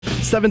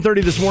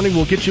7:30 this morning,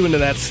 we'll get you into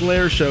that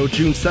Slayer show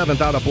June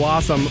 7th out of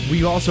Blossom.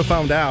 We also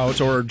found out,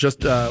 or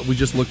we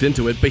just looked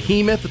into it,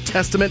 Behemoth,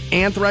 Testament,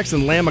 Anthrax,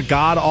 and Lamb of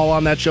God all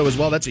on that show as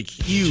well. That's a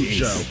huge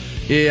show.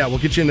 Yeah, we'll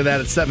get you into that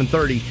at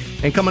 7:30.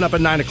 And coming up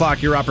at 9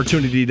 o'clock, your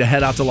opportunity to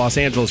head out to Los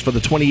Angeles for the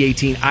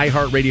 2018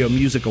 iHeartRadio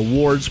Music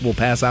Awards. We'll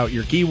pass out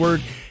your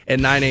keyword at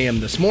 9 a.m.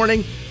 this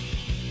morning.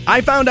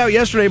 I found out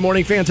yesterday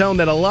morning, Fantone,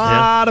 that a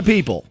lot of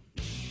people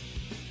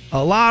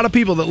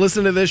that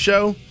listen to this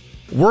show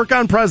work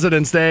on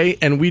President's Day,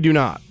 and we do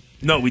not.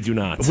 No, we do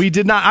not. We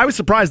did not. I was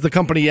surprised the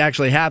company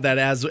actually had that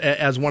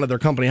as one of their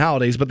company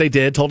holidays, but they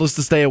did. Told us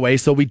to stay away,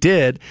 so we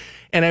did.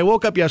 And I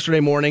woke up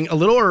yesterday morning a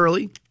little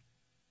early.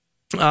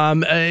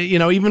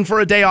 Even for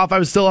a day off, I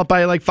was still up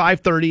by like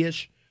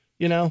 5:30-ish,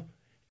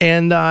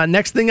 And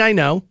next thing I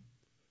know,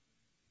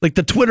 like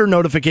the Twitter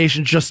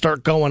notifications just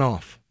start going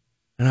off.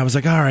 And I was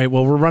like, all right,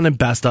 well, we're running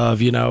best of,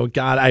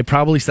 God, I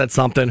probably said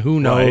something. Who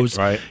knows?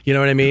 Right. You know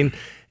what I mean?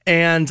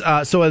 And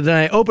so then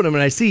I open them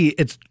and I see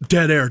it's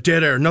dead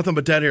air, nothing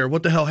but dead air.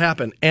 What the hell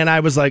happened? And I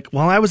was like,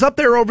 well, I was up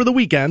there over the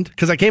weekend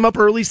because I came up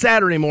early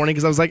Saturday morning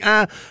because I was like,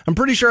 I'm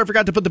pretty sure I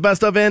forgot to put the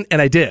best of in.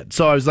 And I did.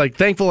 So I was like,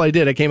 thankful I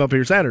did. I came up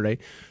here Saturday.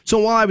 So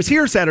while I was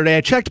here Saturday,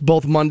 I checked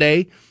both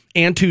Monday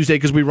and Tuesday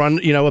because we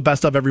run, a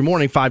best of every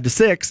morning, 5 to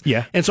 6.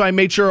 Yeah. And so I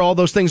made sure all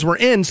those things were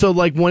in. So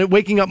like when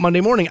waking up Monday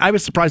morning, I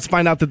was surprised to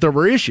find out that there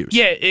were issues.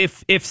 Yeah,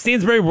 if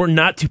Stansbury were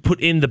not to put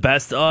in the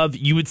best of,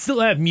 you would still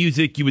have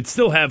music, you would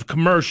still have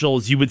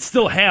commercials, you would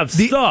still have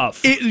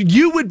stuff.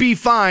 You would be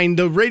fine.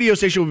 The radio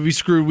station would be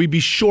screwed. We'd be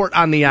short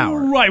on the hour.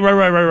 Right.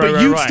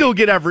 But you'd still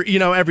get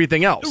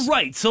everything else.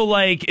 Right. So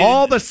like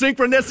all the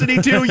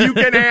synchronicity too, you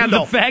can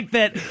handle.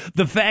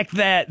 the fact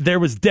that there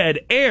was dead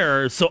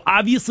air, so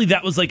obviously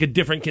that was like a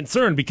different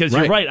concern because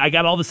you're right. I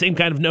got all the same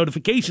kind of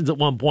notifications at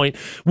one point,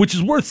 which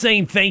is worth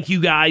saying thank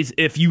you guys.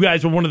 If you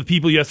guys were one of the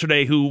people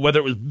yesterday who, whether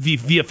it was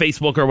via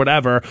Facebook or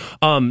whatever,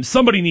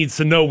 somebody needs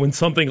to know when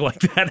something like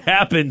that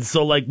happens.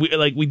 So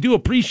we do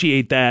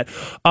appreciate that.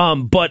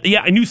 But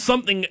yeah, I knew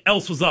something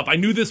else was up. I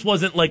knew this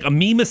wasn't like a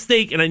me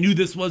mistake, and I knew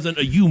this wasn't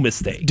a you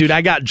mistake. Dude,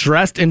 I got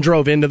dressed and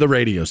drove into the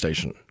radio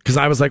station because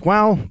I was like,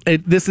 well,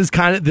 this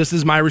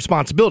is my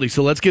responsibility.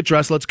 So let's get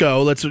dressed. Let's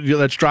go.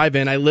 Let's drive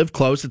in. I live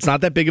close. It's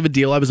not that big of a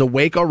deal. I was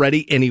awake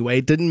already anyway.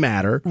 It didn't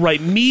matter. Right.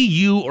 Me,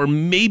 you, or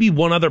maybe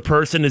one other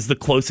person is the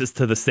closest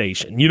to the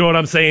station. You know what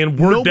I'm saying?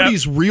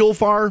 Nobody's real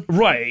far.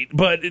 Right.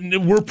 But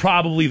we're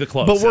probably the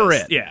closest. But we're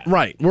it. Yeah.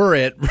 Right. We're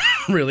it.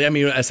 Really. I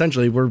mean,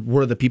 essentially,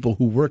 we're the people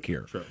who work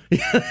here. Sure.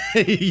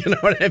 You know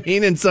what I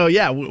mean? And so,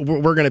 yeah,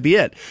 we're going to be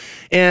it.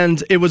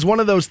 And it was one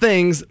of those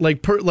things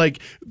like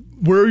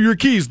where are your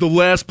keys? The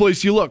last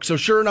place you look. So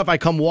sure enough, I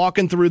come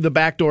walking through the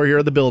back door here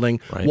of the building,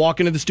 walk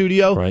into the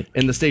studio,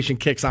 and the station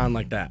kicks on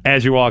like that.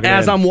 As you're walking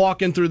As I'm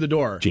walking through the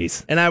door.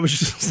 Jeez. And I was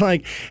just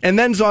like, and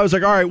then so I was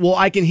like, all right, well,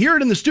 I can hear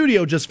it in the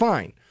studio just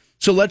fine.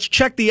 So let's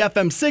check the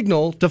FM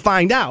signal to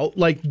find out.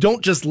 Like,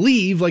 don't just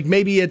leave. Like,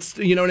 maybe it's,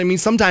 you know what I mean?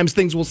 Sometimes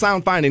things will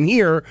sound fine in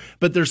here,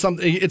 but there's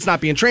something, it's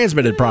not being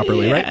transmitted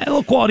properly, right? A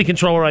little quality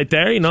control right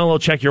there. A little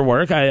check your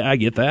work. I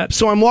get that.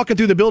 So I'm walking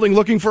through the building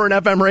looking for an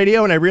FM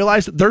radio, and I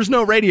realized there's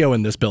no radio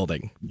in this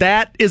building.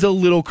 That is a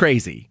little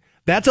crazy.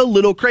 That's a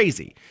little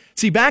crazy.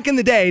 See, back in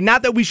the day,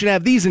 not that we should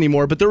have these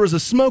anymore, but there was a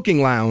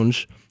smoking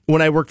lounge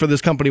when I worked for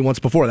this company once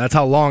before. That's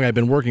how long I've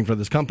been working for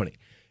this company.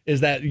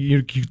 Is that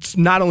you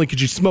not only could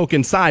you smoke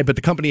inside, but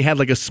the company had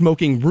like a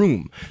smoking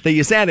room that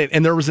you sat in,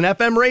 and there was an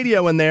FM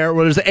radio in there,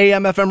 there's an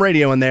AM FM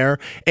radio in there,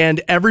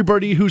 and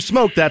everybody who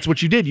smoked, that's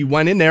what you did. You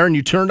went in there and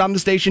you turned on the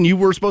station you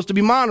were supposed to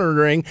be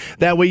monitoring.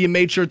 That way you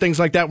made sure things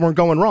like that weren't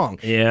going wrong.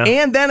 Yeah.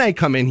 And then I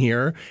come in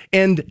here,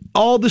 and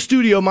all the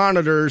studio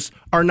monitors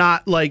are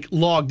not like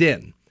logged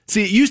in.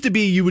 See, it used to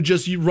be you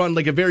run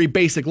like a very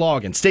basic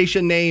login,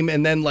 station name,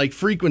 and then like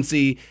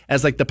frequency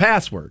as like the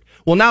password.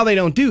 Well, now they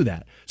don't do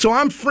that. So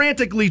I'm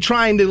frantically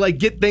trying to like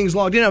get things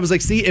logged in. I was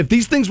like, see, if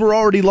these things were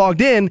already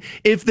logged in,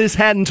 if this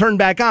hadn't turned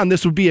back on,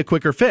 this would be a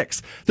quicker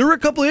fix. There were a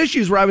couple of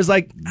issues where I was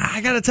like,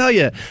 I got to tell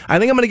you, I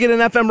think I'm going to get an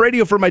FM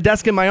radio for my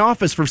desk in my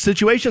office for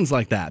situations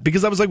like that.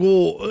 Because I was like,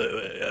 well,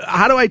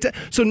 how do I?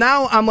 So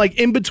now I'm like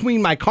in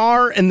between my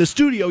car and the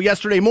studio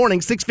yesterday morning,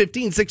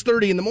 6:15,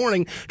 6:30 in the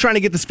morning, trying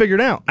to get this figured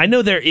out. I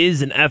know there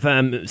is an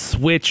FM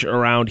switch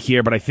around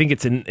here, but I think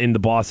it's in the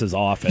boss's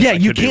office. Yeah,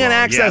 you can't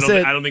access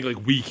it. I don't think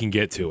like we can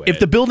get to it. If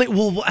the building,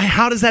 well,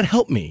 how does that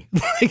help me?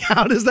 Like,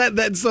 how does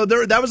that? So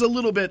that was a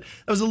little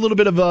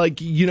bit of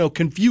a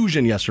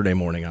confusion yesterday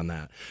morning on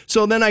that.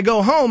 So then I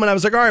go home and I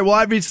was like, all right, well,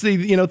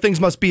 obviously, things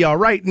must be all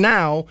right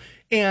now.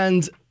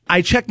 And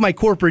I check my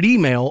corporate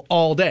email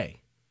all day.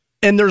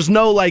 And there's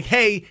no like,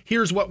 hey,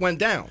 here's what went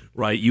down.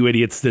 Right, you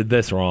idiots did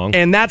this wrong.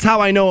 And that's how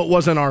I know it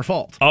wasn't our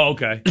fault. Oh,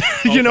 okay.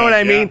 You know what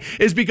I mean?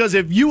 Is because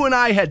if you and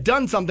I had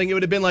done something, it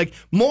would have been like,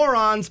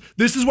 morons,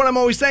 this is what I'm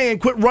always saying,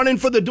 quit running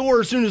for the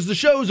door as soon as the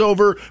show's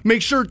over,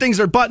 make sure things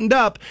are buttoned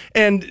up.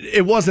 And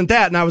it wasn't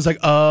that. And I was like,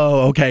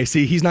 oh, okay,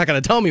 see, he's not going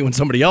to tell me when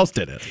somebody else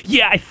did it.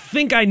 Yeah, I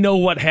think I know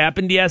what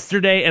happened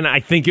yesterday, and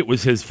I think it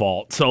was his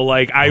fault. So,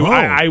 like,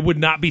 I would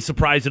not be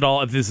surprised at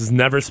all if this is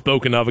never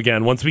spoken of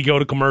again. Once we go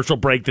to commercial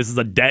break, this is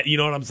a dead, You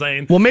know what I'm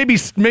saying? Well, maybe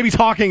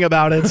talking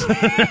about it.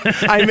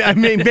 I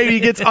mean, maybe he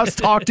gets us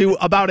talked to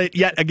about it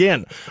yet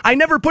again. I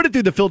never put it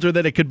through the filter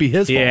that it could be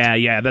his fault.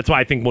 Yeah. That's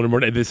why I think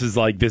this is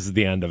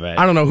the end of it.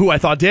 I don't know who I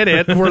thought did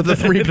it. We're the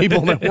three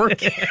people that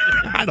work here.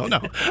 I don't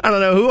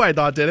know who I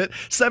thought did it.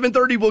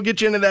 7:30, we'll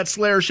get you into that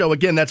Slayer show.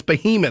 Again, that's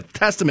Behemoth,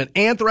 Testament,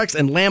 Anthrax,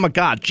 and Lamb of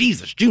God.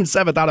 Jesus, June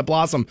 7th out at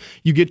Blossom.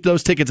 You get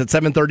those tickets at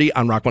 7:30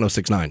 on Rock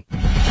 106.9.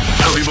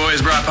 Hope you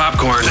boys brought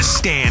popcorn. The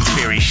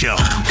Stansberry Show.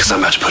 Because I'm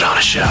about to put on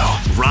a show.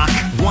 Rock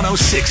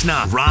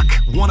 106.9. Rock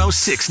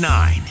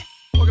 106.9.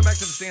 Welcome back to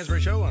the Stansberry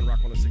Show on Rock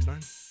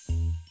 106.9.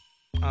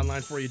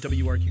 Online for you,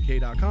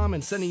 WRQK.com,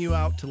 and sending you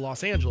out to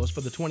Los Angeles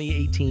for the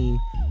 2018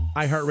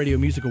 iHeartRadio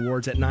Music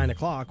Awards at 9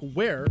 o'clock,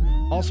 where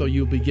also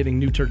you'll be getting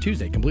new Turd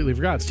Tuesday. Completely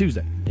forgot, it's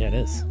Tuesday. Yeah, it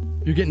is.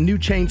 You're getting new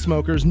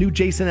Chainsmokers, new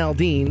Jason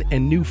Aldean,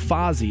 and new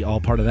Fozzy, all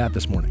part of that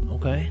this morning.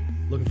 Okay.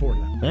 Looking forward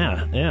to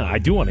that. Yeah, I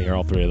do want to hear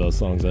all three of those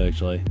songs,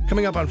 actually.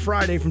 Coming up on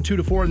Friday from 2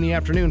 to 4 in the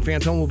afternoon,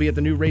 Fantone will be at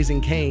the new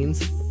Raising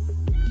Cane's,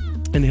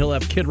 and he'll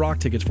have Kid Rock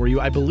tickets for you.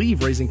 I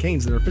believe Raising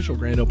Cane's, their official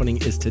grand opening,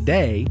 is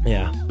today.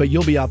 Yeah. But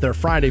you'll be out there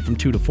Friday from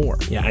 2 to 4.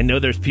 Yeah, I know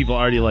there's people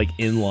already,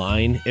 in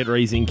line at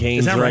Raising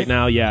Cane's right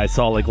now. Yeah, I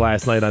saw,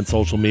 last night on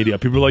social media.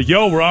 People are like,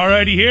 yo, we're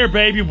already here,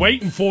 baby,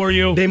 waiting for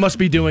you. They must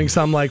be doing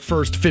some,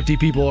 first 50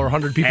 people or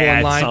 100 people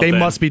in line. Something. They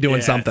must be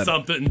doing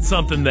something.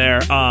 Something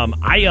there.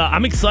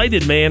 I'm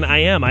excited, man. I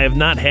am. I have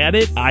not had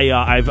it.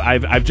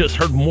 I've just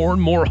heard more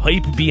and more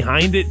hype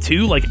behind it,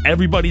 too.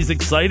 Everybody's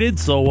excited,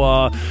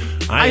 so...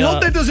 I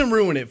hope that doesn't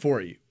ruin it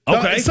for you.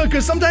 Okay.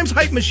 Because sometimes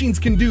hype machines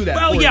can do that.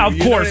 Well, for yeah,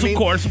 you, of course.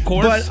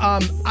 But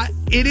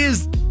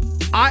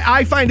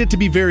I find it to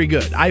be very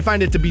good. I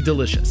find it to be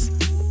delicious.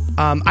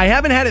 I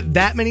haven't had it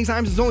that many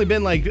times. It's only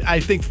been I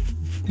think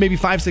maybe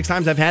 5-6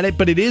 times I've had it,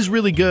 but it is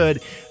really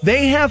good.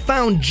 They have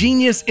found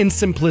genius in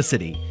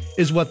simplicity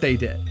is what they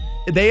did.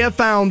 They have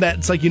found that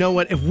it's you know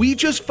what? If we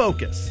just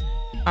focus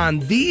on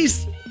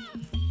these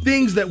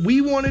things that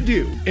we want to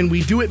do and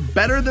we do it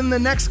better than the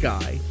next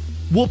guy,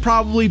 we'll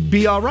probably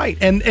be all right.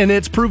 And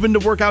it's proven to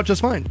work out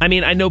just fine. I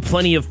mean, I know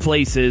plenty of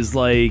places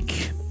every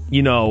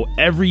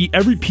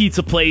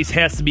pizza place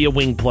has to be a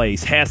wing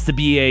place, has to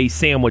be a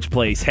sandwich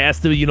place, has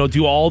to,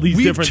 do all these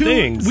different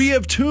things. We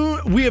have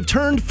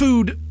turned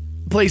food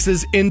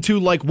places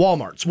into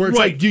Walmarts, where it's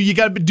right. you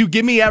got to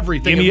give me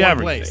everything. Give me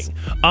everything.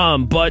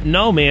 Place. But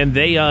no, man,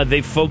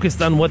 they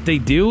focused on what they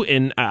do,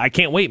 and I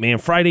can't wait, man.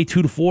 Friday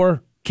 2 to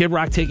 4, Kid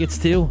Rock tickets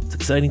too. It's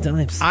exciting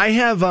times.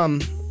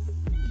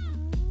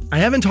 I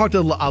haven't talked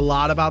a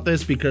lot about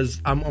this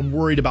because I'm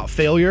worried about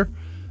failure.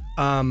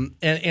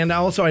 And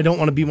also I don't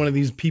want to be one of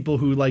these people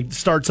who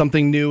start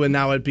something new and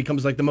now it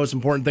becomes the most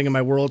important thing in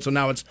my world. So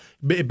now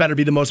it better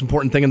be the most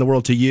important thing in the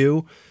world to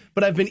you.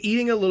 But I've been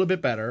eating a little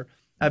bit better.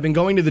 I've been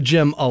going to the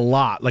gym a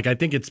lot. I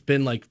think it's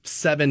been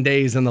 7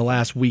 days in the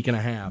last week and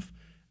a half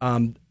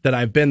that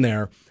I've been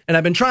there. And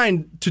I've been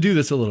trying to do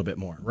this a little bit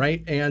more,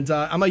 right? And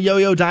I'm a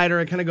yo-yo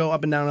dieter. I kind of go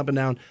up and down, up and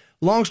down.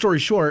 Long story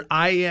short,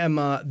 I am.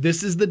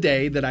 This is the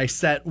day that I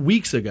set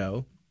weeks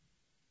ago,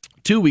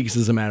 2 weeks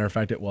as a matter of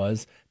fact it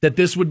was, that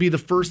this would be the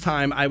first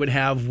time I would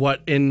have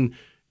what in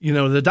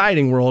the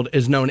dieting world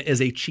is known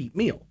as a cheat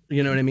meal.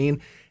 You know what I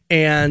mean?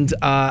 And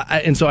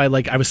so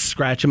I was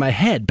scratching my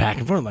head back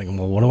and forth,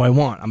 well, what do I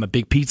want? I'm a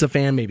big pizza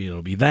fan. Maybe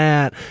it'll be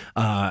that.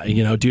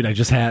 Dude, I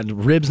just had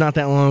ribs not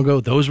that long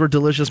ago. Those were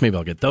delicious. Maybe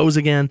I'll get those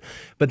again.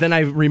 But then I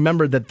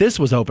remembered that this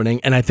was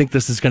opening, and I think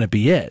this is going to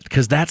be it.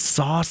 Because that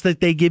sauce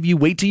that they give you,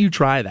 wait till you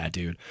try that,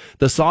 dude.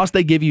 The sauce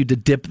they give you to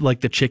dip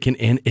the chicken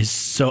in is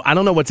so, I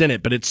don't know what's in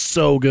it, but it's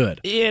so good.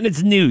 And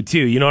it's new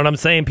too. You know what I'm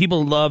saying?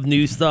 People love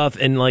new stuff,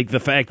 and the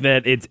fact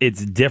that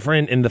it's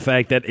different, and the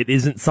fact that it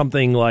isn't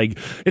something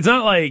it's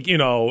not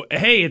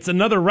hey, it's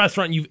another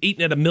restaurant you've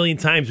eaten at a million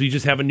times. We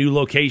just have a new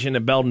location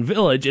at Belden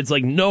Village. It's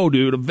no,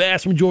 dude. A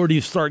vast majority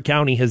of Stark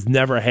County has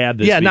never had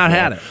this. Yeah, before. not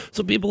had it.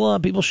 So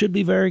people should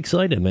be very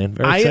excited, man.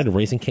 Very excited.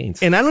 Raising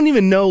Cane's. And I don't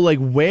even know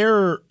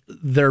where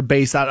they're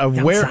based out of.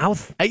 Down where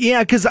south?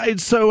 Yeah, because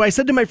I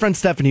said to my friend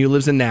Stephanie, who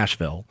lives in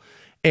Nashville.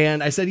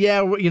 And I said,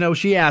 yeah,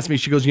 she asked me,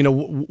 she goes,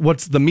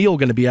 what's the meal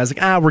going to be? I was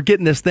like, we're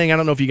getting this thing. I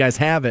don't know if you guys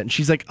have it. And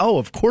she's like, oh,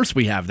 of course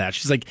we have that.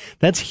 She's like,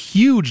 that's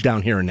huge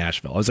down here in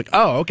Nashville. I was like,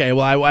 oh, okay.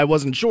 Well, I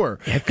wasn't sure.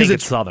 Because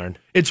it's southern.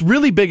 It's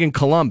really big in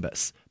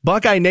Columbus.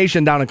 Buckeye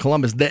Nation down in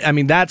Columbus.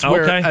 That's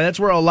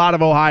where a lot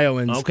of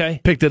Ohioans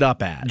picked it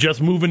up at.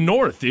 Just moving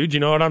north, dude. You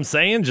know what I'm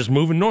saying? Just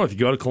moving north. You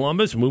go to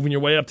Columbus, moving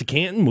your way up to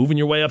Canton, moving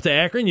your way up to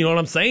Akron. You know what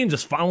I'm saying?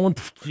 Just following,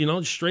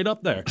 straight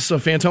up there. So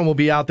Fantone will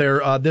be out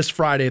there this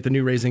Friday at the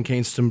new Raising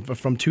Cane's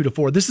from 2 to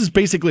 4. This is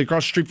basically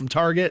across the street from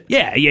Target.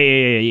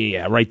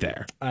 Yeah, right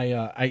there. I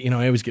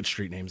always get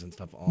street names and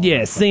stuff.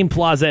 Same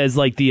plaza as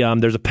there's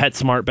a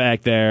PetSmart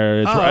back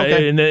there. It's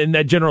right in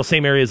that general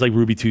same area as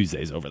Ruby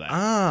Tuesdays over there.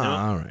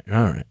 All right.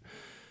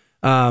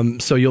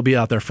 So you'll be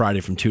out there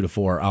Friday from 2 to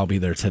 4. I'll be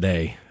there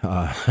today,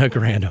 a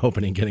grand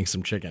opening, getting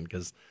some chicken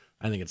because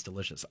I think it's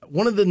delicious.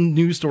 One of the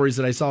news stories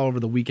that I saw over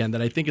the weekend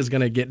that I think is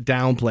going to get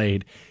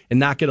downplayed and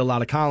not get a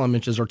lot of column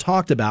inches or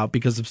talked about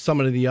because of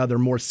some of the other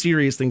more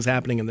serious things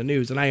happening in the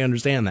news, and I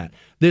understand that.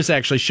 This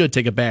actually should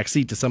take a back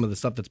seat to some of the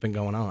stuff that's been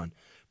going on.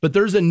 But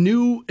there's a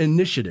new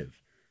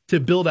initiative to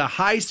build a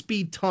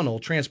high-speed tunnel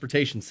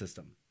transportation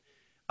system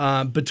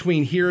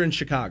between here and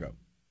Chicago.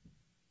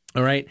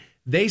 All right?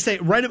 They say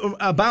right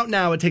about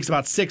now it takes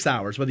about 6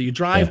 hours, whether you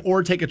drive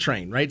or take a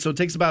train, right? So it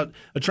takes a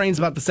train's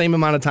about the same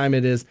amount of time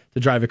it is to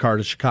drive a car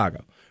to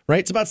Chicago, right?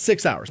 It's about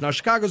 6 hours. Now,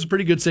 Chicago's a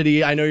pretty good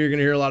city. I know you're going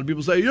to hear a lot of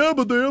people say, yeah,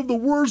 but they have the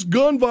worst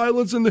gun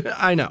violence in the...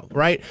 I know,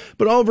 right?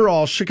 But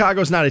overall,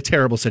 Chicago's not a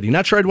terrible city.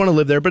 Not sure I'd want to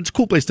live there, but it's a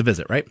cool place to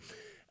visit, right?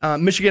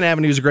 Michigan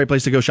Avenue is a great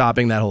place to go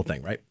shopping, that whole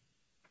thing, right?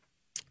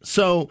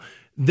 So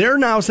they're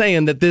now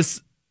saying that this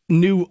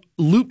new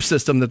loop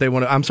system that they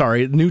want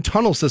to, new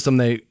tunnel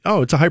system it's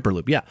a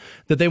Hyperloop,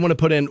 that they want to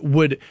put in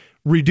would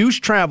reduce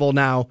travel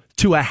now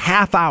to a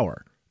half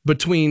hour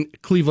between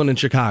Cleveland and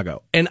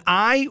Chicago. And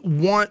I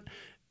want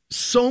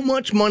so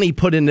much money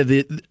put into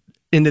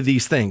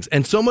these things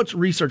and so much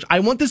research.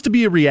 I want this to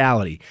be a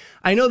reality.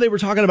 I know they were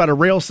talking about a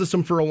rail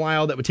system for a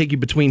while that would take you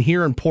between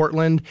here and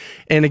Portland.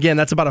 And again,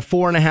 that's about a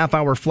 4.5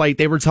 hour flight.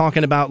 They were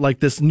talking about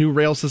like this new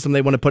rail system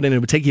they want to put in. It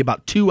would take you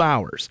about 2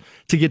 hours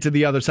to get to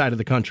the other side of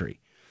the country.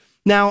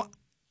 Now,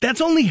 that's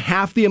only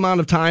half the amount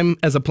of time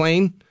as a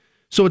plane,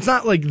 so it's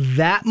not like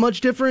that much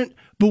different.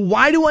 But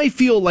why do I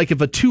feel like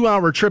if a 2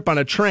 hour trip on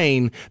a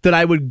train that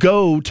I would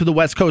go to the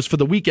West Coast for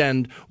the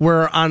weekend,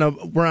 we're on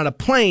a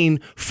plane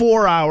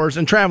 4 hours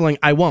and traveling,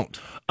 I won't?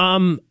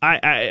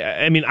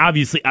 I mean,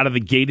 obviously, out of the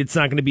gate, it's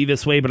not going to be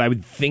this way, but I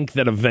would think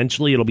that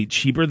eventually it'll be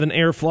cheaper than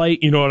air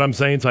flight. You know what I'm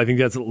saying? So I think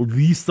that's at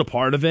least a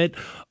part of it.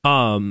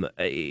 And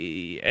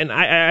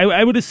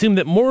I would assume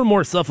that more and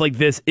more stuff like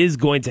this is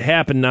going to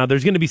happen. Now,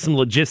 there's going to be some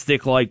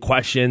logistic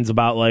questions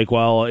about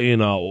well,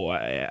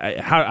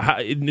 how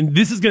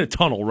this is going to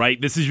tunnel, right?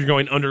 You're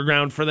going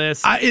underground for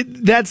this.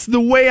 That's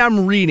the way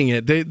I'm reading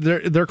it.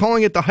 They're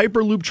calling it the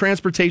Hyperloop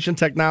Transportation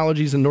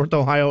Technologies in North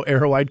Ohio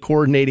Aerowide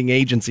Coordinating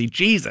Agency.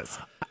 Jesus.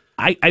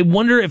 I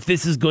wonder if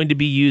this is going to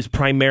be used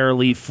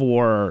primarily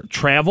for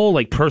travel,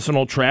 like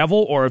personal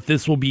travel, or if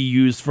this will be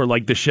used for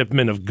the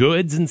shipment of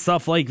goods and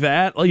stuff like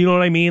that. You know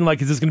what I mean?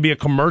 Is this going to be a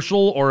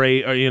commercial or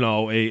a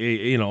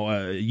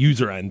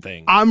user end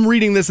thing? I'm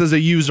reading this as a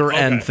user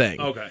end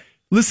thing. Okay.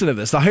 Listen to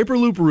this. The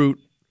Hyperloop route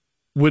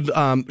would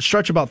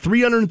stretch about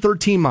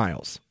 313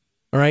 miles.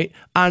 All right.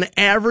 On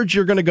average,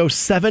 you're going to go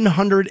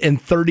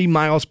 730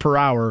 miles per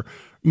hour,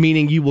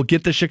 meaning you will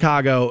get to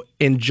Chicago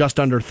in just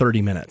under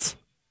 30 minutes.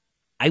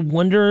 I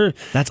wonder.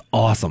 That's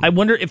awesome. I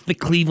wonder if the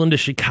Cleveland to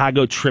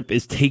Chicago trip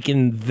is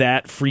taken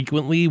that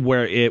frequently,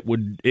 where it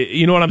would.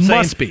 You know what I'm saying?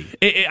 Must be.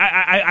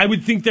 I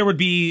would think there would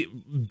be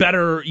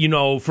better,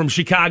 from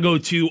Chicago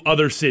to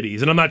other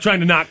cities, and I'm not trying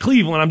to knock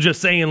Cleveland. I'm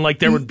just saying,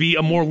 there would be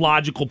a more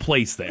logical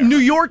place there. New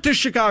York to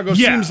Chicago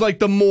seems like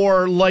the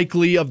more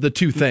likely of the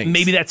two things.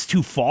 Maybe that's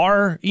too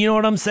far. You know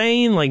what I'm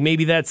saying?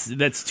 Maybe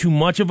that's too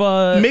much of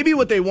a. Maybe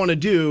what they want to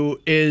do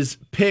is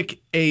pick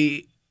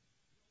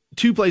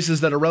two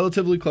places that are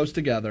relatively close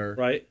together,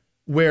 right?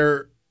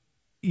 Where,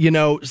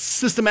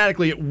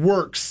 systematically it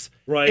works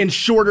right in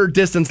shorter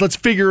distance. Let's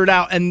figure it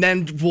out, and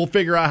then we'll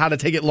figure out how to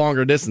take it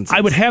longer distances. I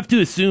would have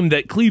to assume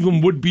that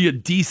Cleveland would be a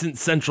decent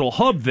central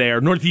hub there.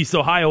 Northeast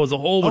Ohio as a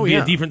whole would be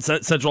a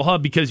decent central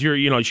hub because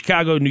you're,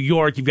 Chicago, New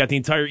York, you've got the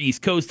entire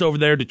East Coast over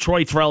there.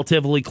 Detroit's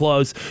relatively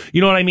close.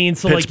 You know what I mean?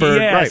 So Pittsburgh,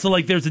 right. So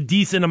there's a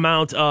decent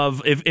amount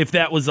of, if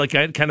that was a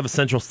kind of a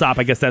central stop,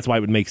 I guess that's why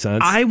it would make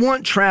sense. I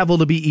want travel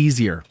to be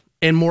easier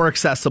and more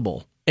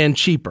accessible and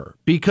cheaper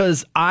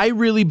because I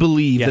really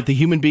believe that the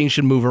human being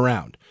should move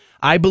around.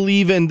 I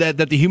believe in that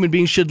the human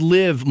being should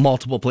live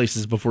multiple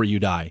places before you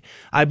die.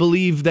 I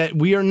believe that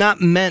we are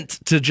not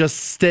meant to just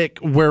stick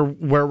where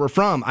we're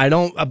from. I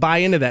don't buy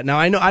into that. Now,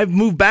 I know I've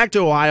moved back to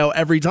Ohio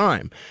every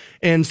time.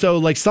 And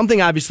so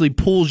something obviously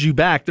pulls you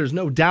back. There's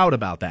no doubt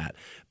about that.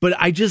 But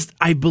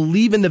I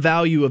believe in the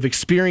value of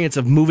experience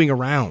of moving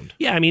around.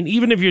 Yeah, I mean,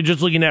 even if you're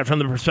just looking at it from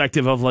the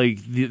perspective of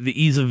the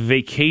ease of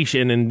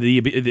vacation and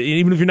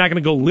even if you're not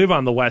going to go live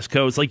on the West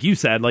Coast, like you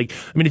said,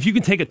 if you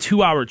can take a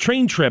 2 hour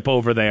train trip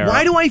over there.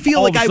 Why do I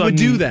feel like I would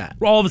do that?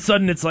 All of a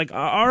sudden, it's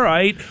all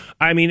right.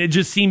 I mean, it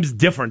just seems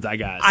different, I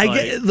guess.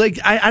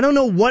 I don't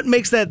know what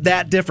makes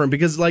that different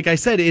because, like I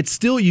said,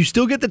 you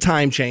still get the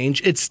time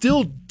change. It's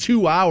still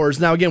 2 hours.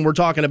 Now, again, we're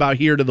talking about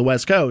here to the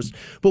West Coast.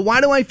 But why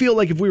do I feel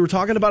like if we were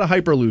talking about a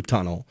Hyperloop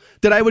tunnel,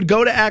 that I would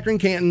go to Akron,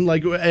 Canton,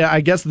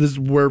 I guess this is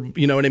where,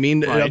 you know what I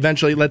mean? Right.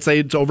 Eventually, let's say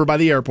it's over by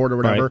the airport or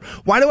whatever.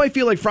 Right. Why do I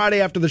feel like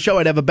Friday after the show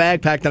I'd have a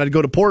bag packed and I'd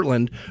go to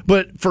Portland,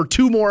 but for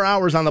 2 more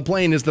hours on the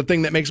plane is the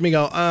thing that makes me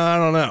go, I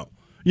don't know.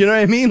 You know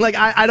what I mean?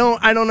 I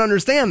don't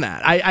understand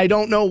that. I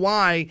don't know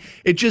why.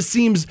 It just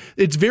seems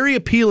it's very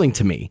appealing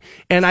to me.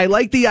 And I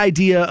like the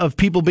idea of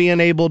people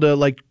being able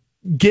to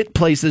get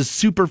places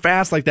super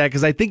fast like that,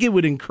 because I think it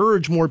would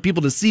encourage more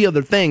people to see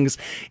other things,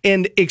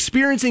 and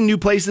experiencing new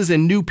places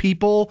and new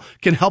people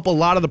can help a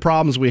lot of the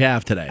problems we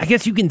have today. I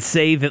guess you can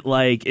say that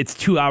like it's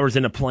 2 hours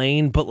in a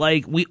plane, but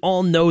like we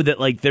all know that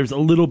like there's a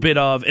little bit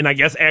of, and I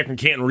guess Akron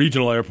Canton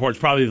Regional Airport is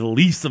probably the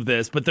least of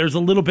this, but there's a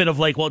little bit of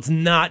like, well, it's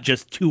not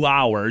just 2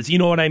 hours. You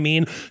know what I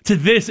mean? To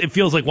this, it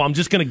feels like, well, I'm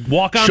just going to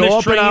walk on this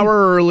train. Show up an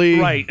hour early.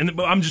 Right. And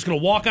I'm just going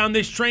to walk on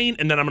this train,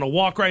 and then I'm going to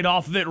walk right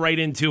off of it right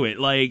into it.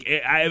 Like,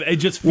 it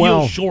just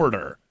feels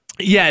shorter.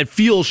 Yeah, it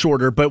feels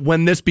shorter, but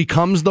when this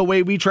becomes the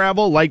way we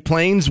travel, like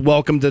planes,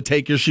 welcome to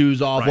take your shoes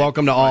off, right,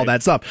 welcome to all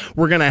that stuff.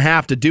 We're going to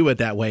have to do it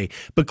that way.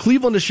 But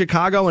Cleveland to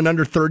Chicago in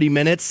under 30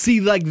 minutes, see,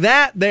 like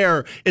that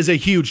there is a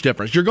huge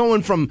difference. You're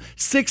going from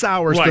 6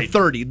 hours to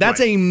 30.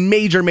 That's a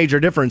major, major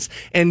difference.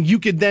 And you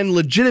could then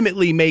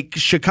legitimately make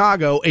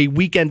Chicago a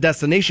weekend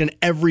destination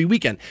every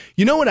weekend.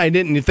 You know what I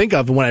didn't think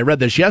of when I read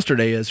this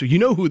yesterday is, you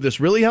know who this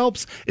really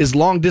helps? Is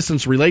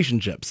long-distance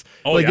relationships.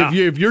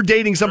 If you're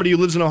dating somebody who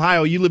lives in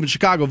Ohio, you live in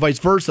Chicago, vice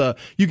versa,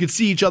 you could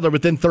see each other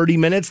within 30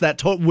 minutes.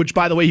 Which,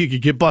 by the way, you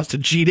could get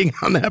busted cheating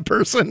on that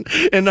person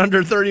in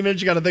under 30 minutes.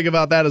 You got to think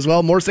about that as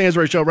well. More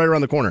Stansbury Show right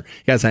around the corner.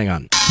 You guys hang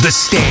on. The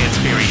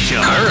Stansbury Show.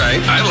 All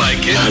right, I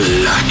like it. I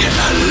like it.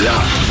 I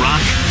love it.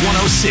 Rock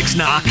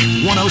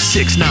 106.9.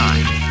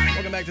 106.9.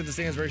 Welcome back to the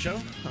Stansbury Show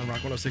on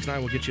Rock 106.9.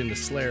 We'll get you into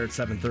Slayer at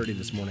 7:30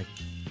 this morning.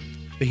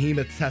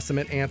 Behemoth,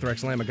 Testament,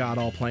 Anthrax, Lamb of God,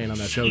 all playing on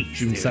that show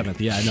June 7th.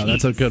 Yeah, I know.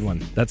 That's a good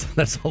one. That's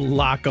a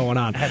lot going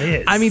on. That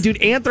is. I mean,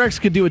 dude, Anthrax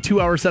could do a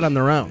 2-hour set on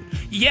their own.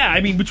 Yeah, I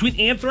mean, between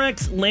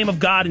Anthrax, Lamb of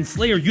God, and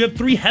Slayer, you have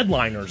 3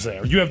 headliners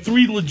there. You have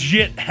 3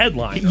 legit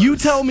headliners. You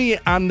tell me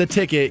on the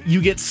ticket,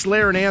 you get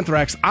Slayer and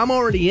Anthrax, I'm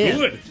already in.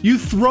 Good. You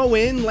throw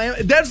in Lamb.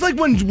 That's like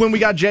when we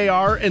got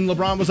JR and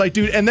LeBron was like,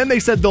 dude, and then they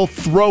said they'll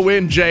throw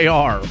in JR.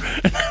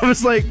 And I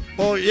was like,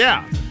 well,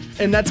 yeah.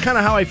 And that's kind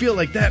of how I feel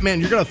like that,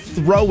 man. You're going to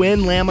throw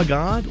in Lamb of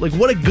God? Like,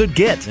 what a good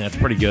get. Yeah, it's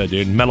pretty good,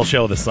 dude. Metal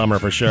show this summer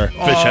for sure.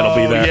 Fishhead will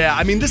be there. Yeah,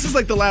 I mean, this is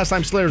like the last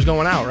time Slayer's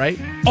going out, right?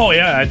 Oh,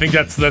 yeah, I think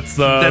that's the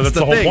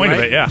whole thing, point right?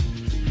 of it, yeah.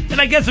 And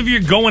I guess if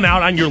you're going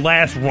out on your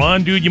last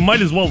run, dude, you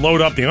might as well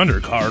load up the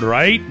undercard,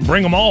 right?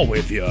 Bring them all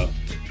with you.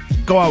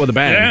 Go out with a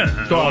bang.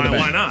 Yeah, Go out with a bang.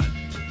 Why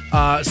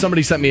not?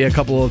 Somebody sent me a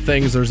couple of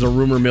things. There's a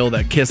rumor mill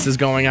that Kiss is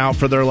going out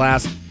for their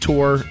last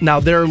tour.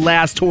 Now, their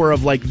last tour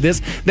of like this,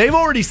 they've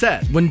already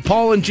said when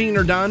Paul and Gene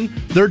are done,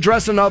 they're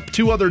dressing up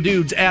 2 other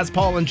dudes as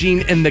Paul and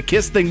Gene, and the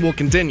Kiss thing will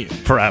continue.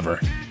 Forever.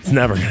 It's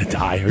never going to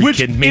die. Are you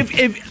kidding me?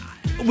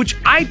 Which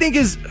I think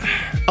is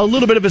a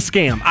little bit of a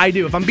scam. I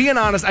do. If I'm being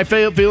honest, I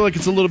feel like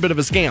it's a little bit of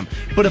a scam.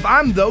 But if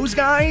I'm those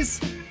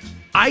guys,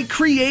 I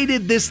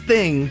created this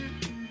thing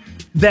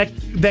that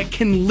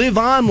can live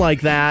on like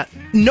that.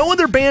 No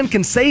other band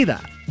can say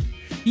that.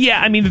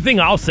 Yeah, I mean, the thing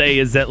I'll say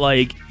is that,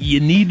 like, you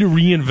need to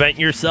reinvent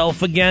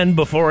yourself again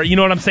before, you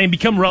know what I'm saying,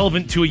 become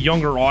relevant to a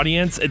younger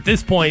audience. At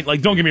this point,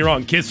 like, don't get me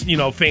wrong, Kiss,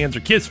 fans are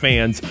Kiss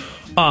fans.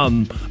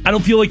 I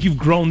don't feel like you've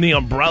grown the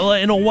umbrella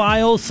in a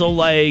while, so,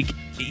 like,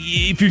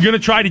 if you're going to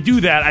try to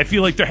do that, I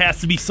feel like there has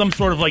to be some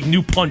sort of, like,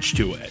 new punch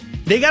to it.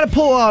 They got to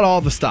pull out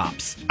all the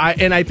stops.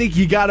 I think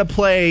you got to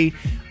play,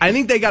 I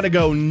think they got to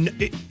go,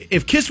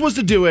 if Kiss was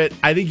to do it,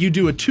 I think you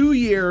do a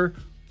 2-year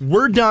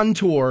we're done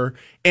tour,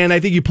 and I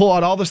think you pull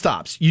out all the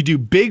stops. You do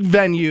big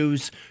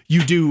venues,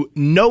 you do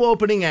no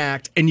opening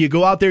act, and you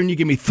go out there and you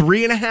give me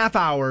 3.5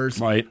 hours,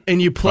 right,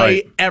 and you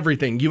play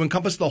everything. You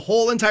encompass the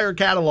whole entire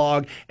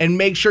catalog and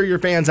make sure your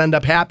fans end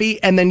up happy,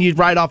 and then you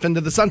ride off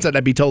into the sunset.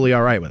 I'd be totally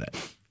all right with it.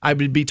 I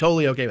would be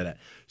totally okay with it.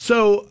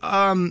 So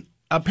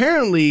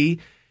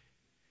apparently,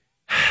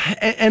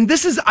 and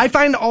this is, I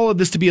find all of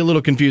this to be a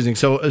little confusing,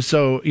 so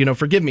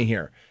forgive me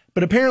here.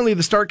 But apparently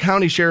the Stark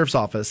County Sheriff's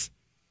Office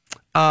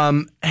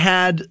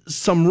had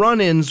some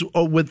run-ins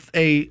with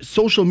a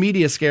social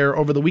media scare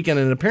over the weekend,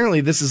 and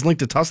apparently this is linked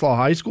to Tuslaw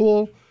High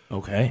School.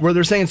 Okay. Where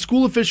they're saying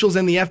school officials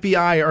and the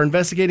FBI are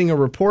investigating a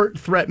report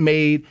threat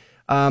made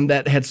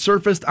that had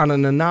surfaced on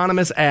an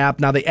anonymous app.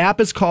 Now, the app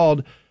is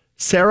called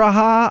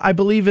Saraha, I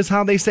believe is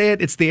how they say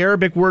it. It's the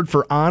Arabic word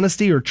for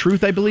honesty or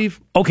truth, I believe.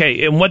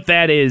 Okay, and what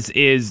that is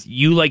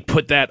you like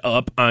put that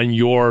up on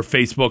your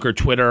Facebook or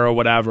Twitter or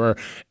whatever,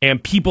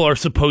 and people are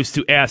supposed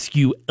to ask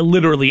you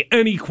literally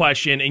any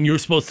question, and you're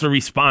supposed to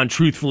respond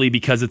truthfully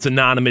because it's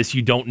anonymous.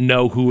 You don't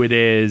know who it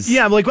is.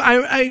 Yeah, like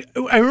I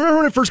remember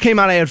when it first came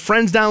out, I had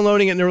friends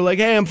downloading it, and they were like,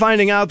 "Hey, I'm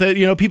finding out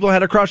that people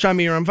had a crush on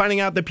me, or I'm finding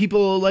out that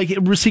people like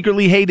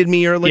secretly hated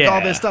me, or like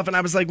all this stuff." And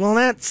I was like, "Well,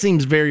 that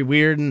seems very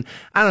weird," and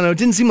I don't know. It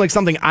didn't seem like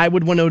something I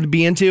would want to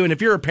be into. And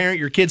if you're a parent,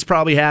 your kids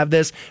probably have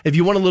this. If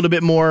you want a little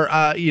bit more,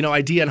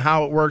 idea on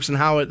how it works and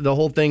how the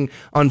whole thing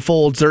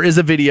unfolds, there is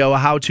a video, a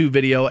how-to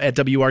video at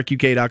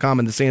WRQK.com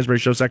in the Stansbury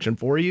Show section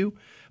for you.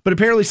 But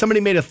apparently somebody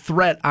made a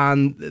threat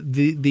on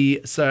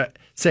the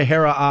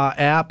Sahara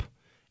app,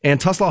 and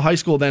Tuslaw High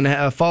School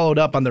then followed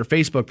up on their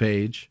Facebook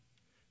page,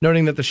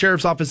 noting that the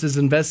sheriff's office is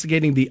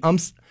investigating the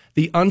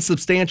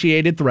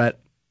unsubstantiated threat.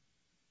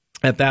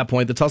 At that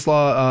point, the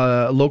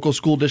Tuslaw local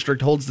school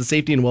district holds the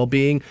safety and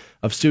well-being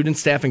of students,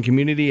 staff, and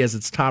community as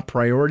its top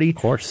priority. Of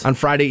course. On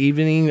Friday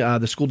evening,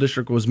 the school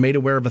district was made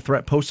aware of a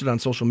threat posted on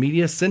social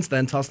media. Since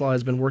then, Tuslaw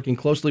has been working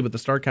closely with the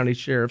Stark County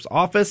Sheriff's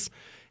Office,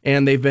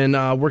 and they've been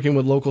working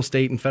with local,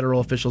 state, and federal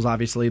officials,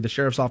 obviously. The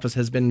Sheriff's Office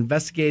has been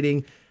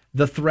investigating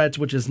the threat,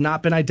 which has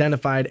not been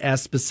identified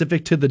as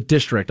specific to the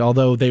district,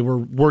 although they were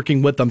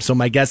working with them. So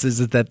my guess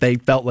is that they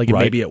felt like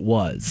maybe it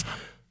was.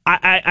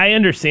 I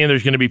understand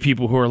there's going to be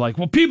people who are like,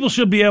 well, people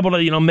should be able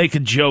to, make a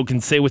joke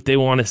and say what they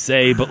want to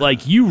say. But,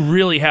 like, you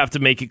really have to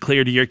make it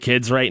clear to your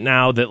kids right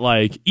now that,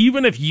 like,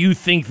 even if you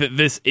think that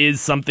this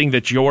is something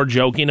that you're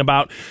joking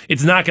about,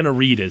 it's not going to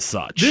read as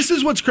such. This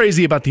is what's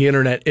crazy about the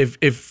internet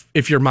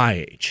if you're my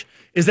age.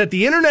 Is that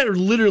the internet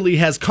literally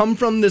has come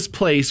from this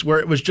place where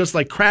it was just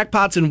like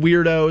crackpots and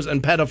weirdos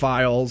and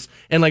pedophiles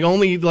and like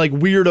only like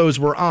weirdos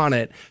were on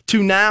it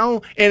to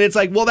now. And it's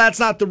like, well,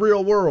 that's not the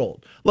real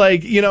world.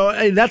 Like,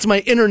 that's my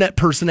internet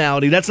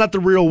personality. That's not the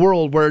real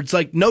world, where it's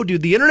like, no,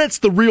 dude, the internet's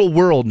the real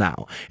world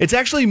now. It's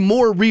actually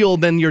more real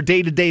than your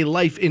day-to-day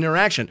life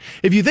interaction.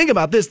 If you think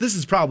about this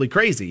is probably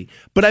crazy,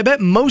 but I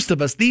bet most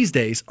of us these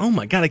days, oh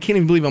my God, I can't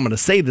even believe I'm going to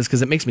say this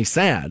because it makes me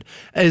sad,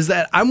 is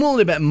that I'm willing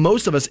to bet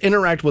most of us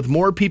interact with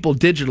more people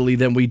digitally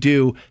than we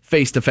do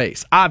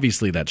face-to-face.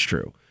 Obviously, that's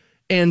true.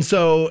 And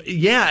so,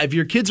 yeah, if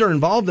your kids are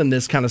involved in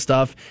this kind of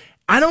stuff,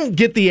 I don't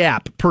get the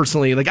app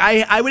personally. Like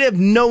I would have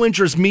no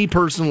interest, me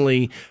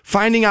personally,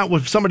 finding out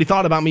what somebody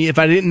thought about me if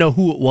I didn't know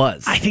who it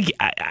was. I think,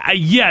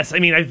 yes. I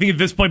mean, I think at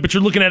this point, but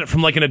you're looking at it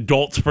from like an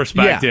adult's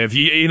perspective.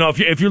 Yeah.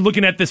 If you're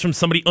looking at this from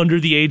somebody under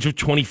the age of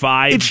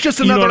 25, it's just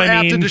another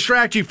app to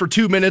distract you for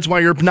 2 minutes while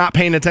you're not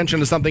paying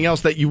attention to something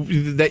else that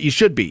you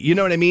should be. You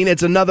know what I mean?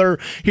 It's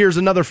here's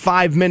another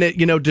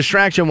 5-minute,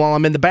 distraction while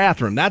I'm in the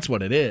bathroom. That's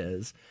what it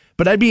is.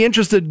 But I'd be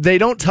interested. They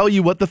don't tell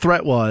you what the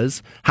threat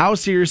was, how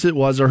serious it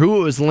was, or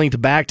who it was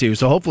linked back to.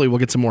 So hopefully we'll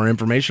get some more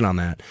information on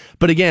that.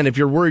 But again, if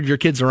you're worried your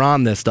kids are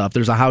on this stuff,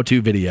 there's a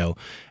how-to video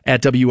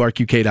at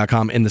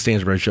WRQK.com in the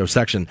Stansbury Show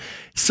section.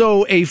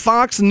 So a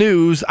Fox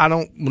News, I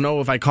don't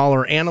know if I call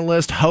her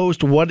analyst,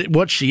 host,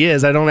 what she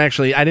is. I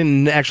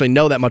didn't actually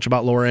know that much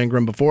about Laura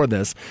Ingraham before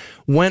this.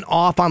 Went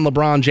off on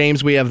LeBron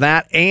James. We have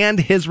that and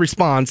his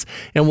response,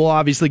 and we'll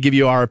obviously give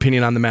you our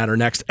opinion on the matter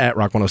next at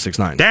Rock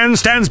 106.9. Dan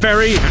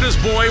Stansberry and his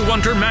boy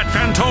wonder Matt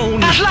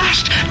Fantone. At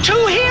last,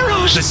 two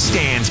heroes. The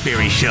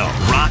Stansberry Show,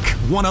 Rock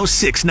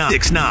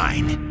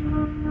 106.9.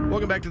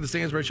 Welcome back to the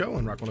Stansbury Show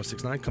on Rock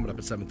 106.9. Coming up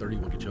at 7:30,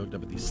 we'll get choked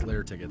up with these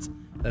Slayer tickets.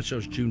 That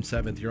show's June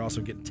 7th. You're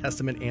also getting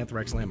Testament,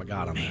 Anthrax, Lamb of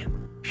God on that.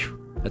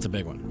 That's a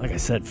big one. Like I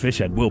said,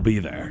 Fishhead will be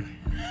there.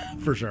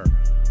 For sure.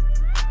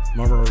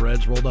 Marlboro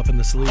Reds rolled up in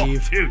the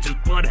sleeve. Oh, dude,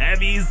 just blood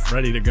heavies.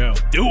 Ready to go.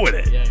 Doing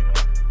it. Yeah, you will.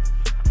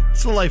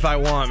 It's the life I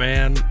want,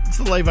 man. It's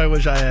the life I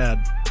wish I had.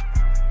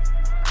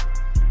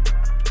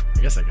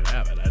 I guess I could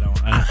have it.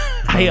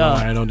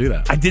 I don't do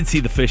that. I did see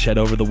the Fishhead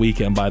over the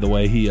weekend, by the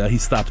way. He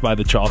stopped by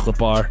the chocolate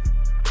bar.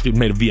 Dude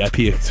made a VIP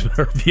Is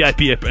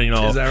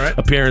that right?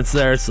 appearance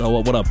there. So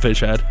what up,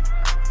 Fishhead?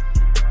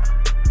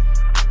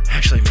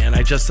 Actually, man,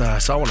 I just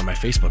saw one of my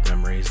Facebook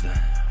memories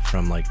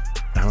from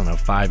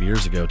 5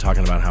 years ago,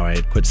 talking about how I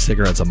had quit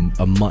cigarettes a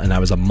month, and I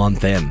was a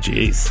month in.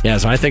 Jeez. Yeah,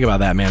 so I think about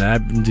that, man.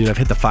 I've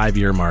hit the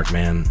 5-year mark,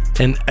 man.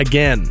 And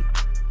again,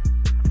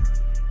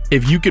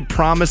 if you could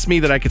promise me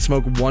that I could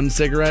smoke one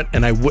cigarette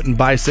and I wouldn't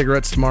buy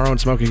cigarettes tomorrow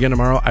and smoke again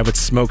tomorrow, I would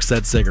smoke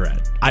said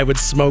cigarette. I would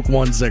smoke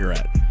one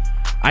cigarette.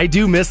 I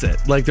do miss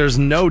it. Like, there's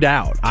no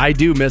doubt. I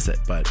do miss it,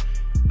 but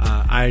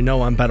I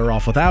know I'm better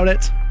off without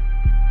it.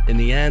 In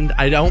the end,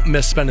 I don't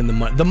miss spending the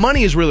money. The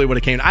money is really what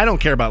it came. I don't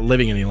care about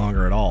living any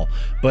longer at all,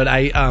 but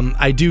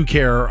I do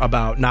care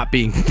about not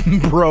being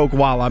broke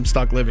while I'm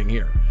stuck living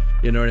here.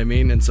 You know what I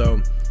mean? And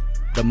so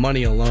the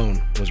money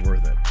alone was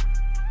worth it,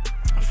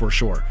 for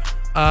sure.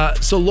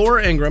 So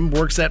Laura Ingraham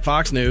works at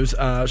Fox News.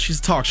 She's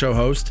a talk show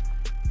host,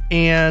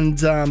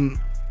 and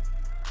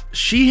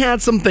she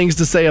had some things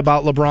to say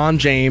about LeBron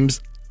James.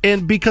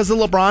 And because of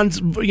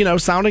LeBron's,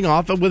 sounding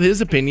off with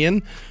his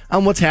opinion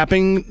on what's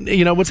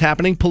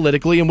happening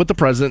politically and with the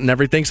president and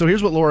everything. So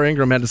here's what Laura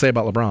Ingraham had to say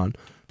about LeBron.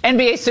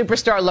 NBA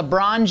superstar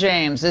LeBron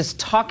James is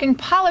talking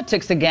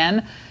politics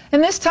again,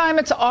 and this time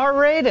it's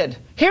R-rated.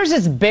 Here's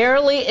his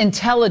barely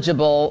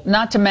intelligible,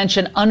 not to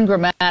mention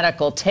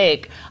ungrammatical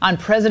take on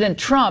President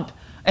Trump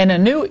in a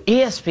new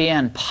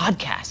ESPN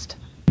podcast.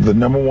 The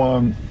number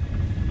one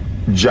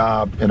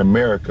job in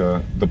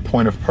America, the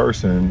point of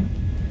person,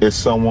 is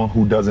someone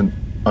who doesn't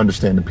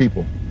understand the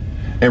people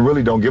and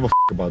really don't give a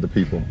about the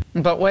people.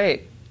 But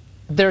wait,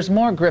 there's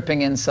more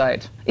gripping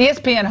insight.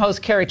 ESPN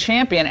host Carrie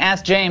Champion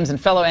asked James and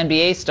fellow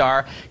NBA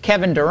star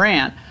Kevin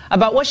Durant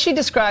about what she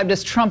described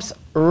as Trump's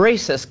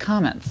racist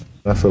comments.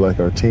 I feel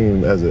like our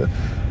team as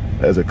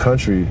a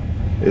country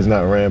is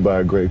not ran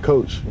by a great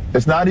coach.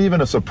 It's not even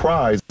a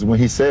surprise when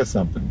he says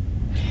something.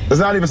 It's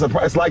not even a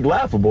surprise. It's like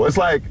laughable. It's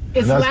like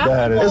it's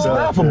laughable. It's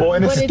laughable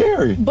and it's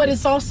scary. But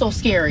it's also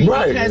scary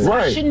because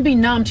I shouldn't be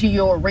numb to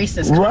your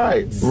racist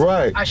comments.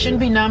 Right. I shouldn't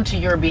be numb to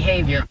your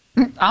behavior.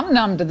 I'm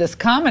numb to this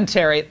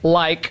commentary,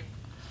 like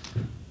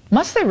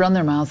Must they run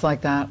their mouths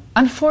like that?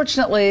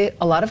 Unfortunately,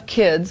 a lot of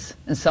kids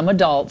and some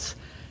adults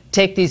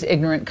take these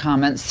ignorant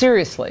comments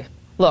seriously.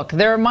 Look,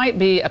 there might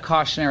be a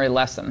cautionary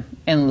lesson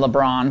in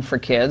LeBron for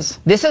kids.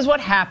 This is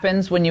what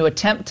happens when you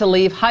attempt to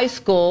leave high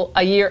school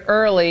a year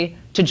early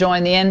to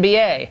join the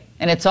NBA.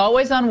 And it's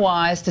always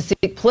unwise to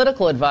seek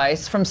political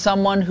advice from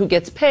someone who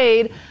gets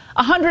paid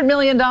 $100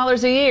 million a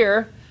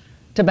year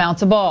to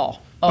bounce a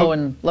ball. Oh,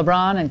 and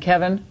LeBron and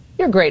Kevin,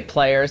 you're great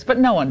players, but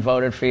no one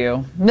voted for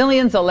you.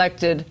 Millions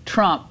elected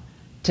Trump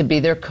to be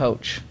their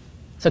coach.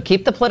 So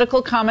keep the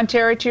political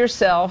commentary to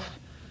yourself,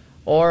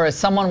 or as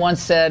someone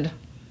once said,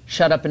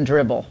 shut up and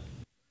dribble.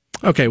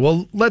 Okay,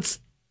 well, let's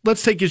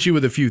take issue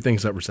with a few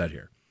things that were said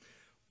here.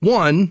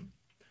 One,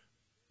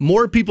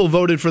 more people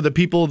voted for the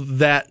people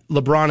that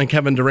LeBron and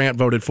Kevin Durant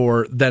voted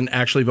for than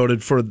actually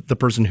voted for the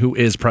person who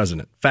is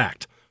president.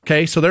 Fact.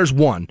 Okay, so there's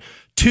one.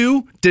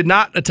 Two, did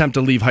not attempt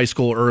to leave high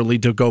school early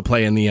to go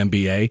play in the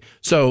NBA.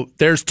 So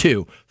there's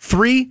two.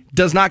 Three,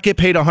 does not get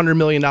paid $100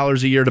 million a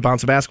year to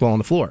bounce a basketball on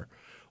the floor.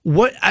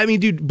 What? I mean,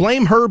 dude,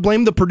 blame her,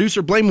 blame the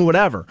producer, blame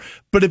whatever.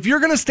 But if you're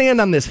going to stand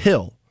on this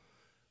hill,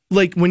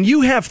 like when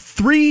you have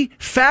three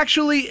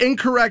factually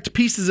incorrect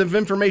pieces of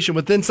information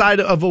within inside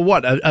of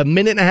a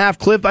minute and a half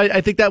clip, I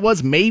think that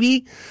was,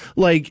 maybe,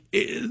 like,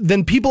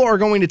 then people are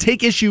going to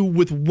take issue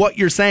with what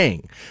you're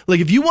saying. Like,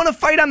 if you want to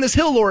fight on this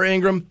hill, Laura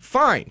Ingraham,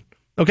 fine.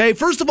 Okay,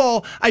 first of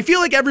all, I feel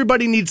like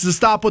everybody needs to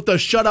stop with the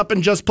shut up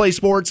and just play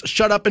sports,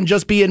 shut up and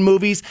just be in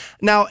movies.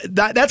 Now,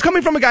 that's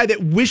coming from a guy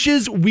that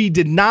wishes we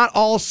did not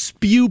all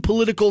spew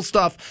political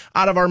stuff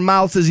out of our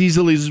mouths as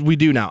easily as we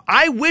do now.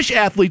 I wish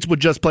athletes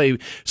would just play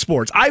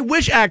sports. I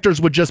wish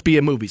actors would just be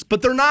in movies,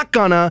 but they're not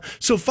gonna,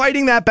 so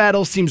fighting that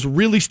battle seems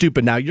really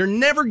stupid now. You're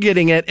never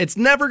getting it. It's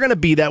never gonna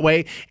be that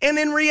way, and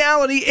in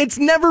reality, it's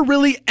never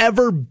really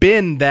ever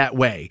been that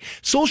way.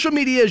 Social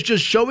media is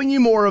just showing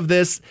you more of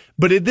this,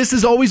 but this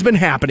has always been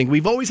happening.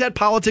 We've always had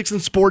politics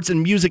and sports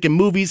and music and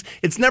movies.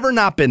 It's never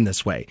not been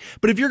this way.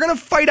 But if you're going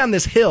to fight on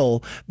this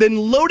hill, then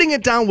loading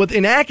it down with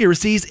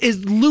inaccuracies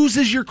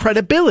loses your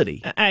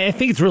credibility. I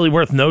think it's really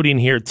worth noting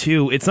here,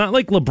 too. It's not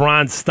like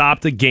LeBron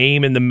stopped a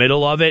game in the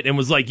middle of it and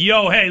was like,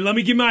 yo, hey, let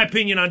me give my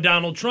opinion on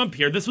Donald Trump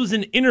here. This was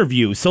an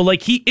interview. So,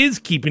 like, he is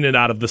keeping it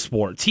out of the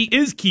sports. He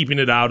is keeping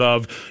it out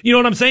of, you know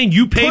what I'm saying?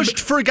 You pushed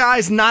for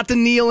guys not to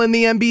kneel in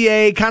the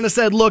NBA, kind of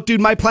said, look,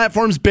 dude, my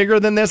platform's bigger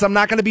than this. I'm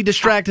not going to be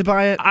distracted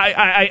by it.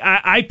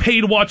 I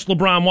pay to watch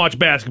LeBron watch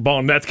basketball,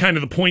 and that's kind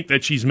of the point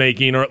that she's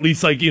making, or at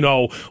least, like, you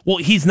know, well,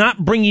 he's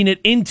not bringing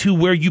it into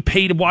where you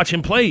pay to watch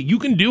him play. You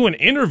can do an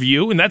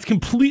interview, and that's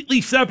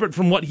completely separate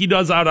from what he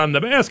does out on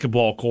the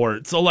basketball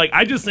court. So, like,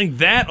 I just think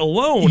that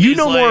alone, you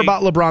know more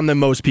about LeBron than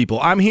most people.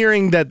 I'm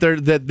hearing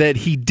that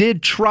he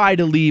did try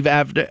to leave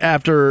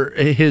after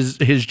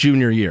his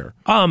junior year.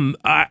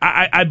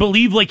 I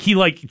believe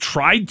he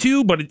tried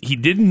to, but he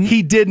didn't.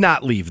 He did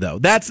not leave, though.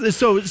 That's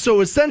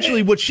so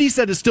essentially what she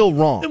said is still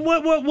wrong.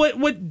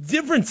 What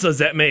difference does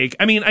that make?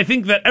 I mean, I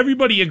think that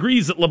everybody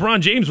agrees that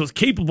LeBron James was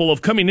capable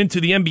of coming into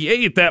the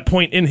NBA at that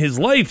point in his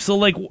life. So,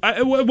 like,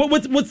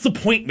 what's the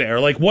point there?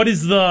 Like, what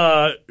is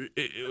the?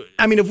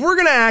 I mean, if we're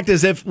gonna act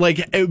as if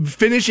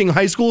finishing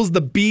high school is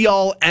the be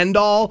all end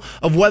all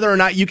of whether or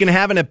not you can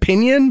have an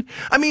opinion,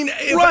 I mean,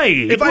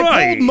 if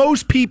I told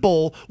most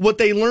people what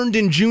they learned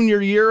in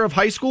junior year of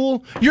high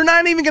school, you're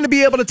not even going to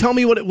be able to tell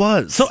me what it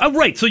was. So,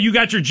 so you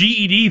got your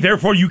GED,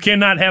 therefore you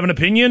cannot have an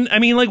opinion. I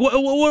mean, like, what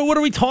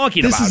are we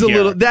talking about? This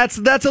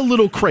is that's a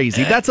little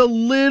crazy. That's a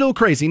little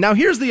crazy. Now,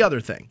 here's the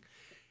other thing.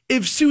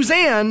 If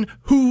Suzanne,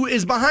 who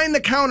is behind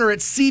the counter at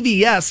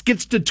CVS,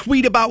 gets to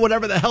tweet about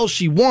whatever the hell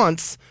she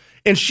wants,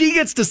 and she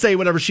gets to say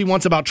whatever she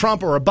wants about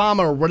Trump or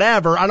Obama or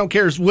whatever, I don't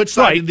care which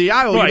side of the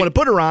aisle you want to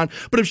put her on,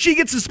 but if she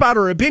gets to spout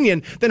her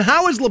opinion, then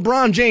how is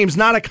LeBron James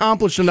not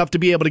accomplished enough to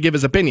be able to give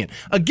his opinion?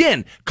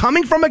 Again,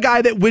 coming from a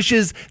guy that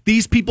wishes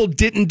these people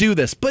didn't do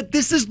this, but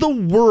this is the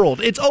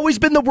world. It's always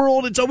been the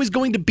world. It's always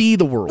going to be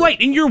the world.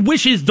 Right, and your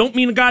wishes don't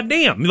mean a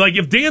goddamn. Like,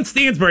 if Dan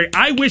Stansbury,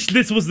 I wish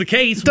this was the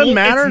case, doesn't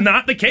matter. It's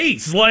not the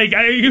case. Like,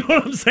 you know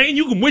what I'm saying?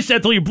 You can wish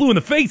that till you're blue in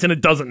the face, and it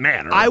doesn't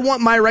matter. I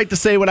want my right to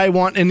say what I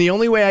want, and the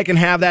only way I can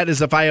have that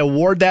is if I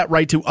award that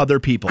right to other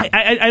people.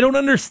 I don't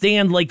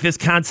understand, like, this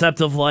concept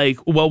of, like,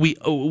 well, we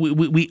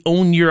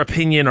own your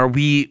opinion, or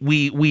we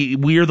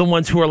are the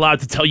ones who are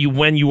allowed to tell you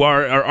when you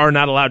are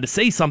not allowed to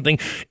say something.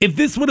 If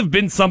this would have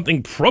been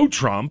something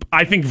pro-Trump,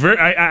 I think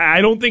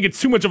I don't think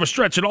it's too much of a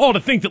stretch at all to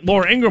think that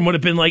Laura Ingraham would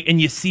have been like, and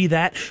you see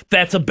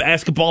that's a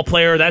basketball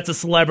player, that's a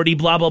celebrity,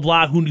 blah blah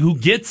blah, who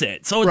gets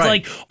it. So it's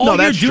like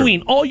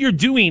all you're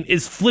doing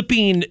is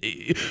flipping.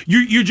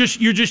 You're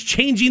just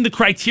changing the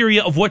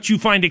criteria of what you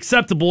find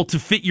acceptable to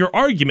fit your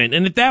argument.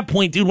 And at that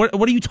point, dude, what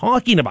are you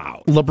talking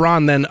about?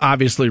 LeBron then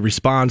obviously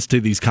responds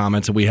to these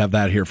comments, and we have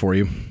that here for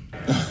you.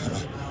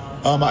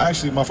 I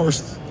actually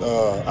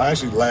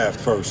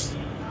laughed first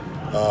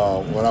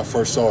when I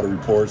first saw the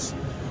reports,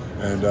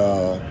 and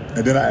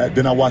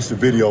then I watched the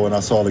video and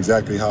I saw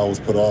exactly how it was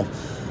put off.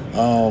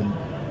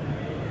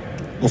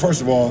 Well,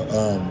 first of all,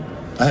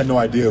 I had no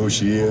idea who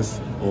she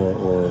is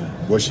or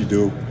what she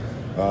do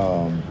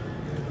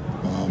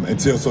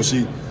until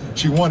she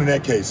she won in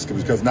that case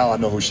because now I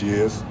know who she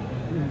is.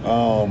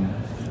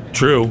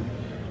 True.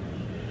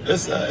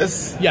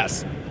 It's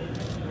yes.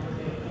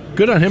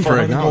 Good on him for her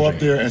to acknowledging. go up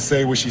there and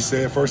say what she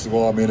said. First of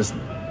all, I mean,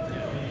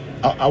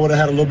 I would have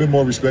had a little bit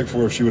more respect for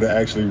her if she would have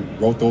actually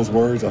wrote those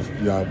words.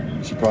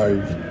 She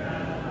probably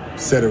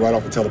said it right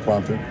off the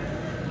teleprompter.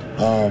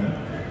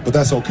 But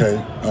that's okay.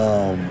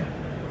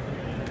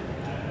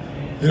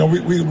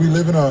 We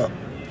live in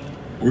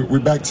we're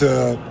back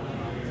to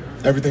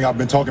everything I've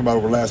been talking about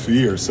over the last few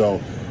years.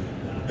 So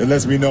it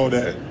lets me know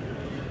that,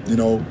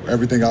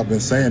 everything I've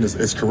been saying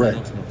is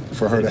correct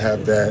for her to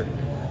have that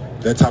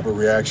type of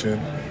reaction.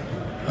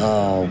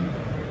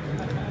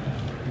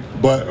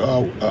 But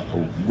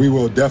we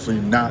will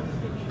definitely not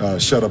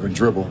shut up and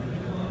dribble.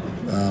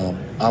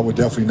 I would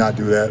definitely not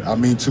do that. I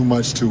mean too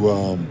much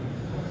to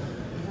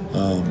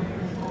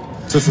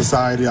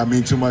society. I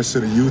mean too much to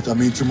the youth. I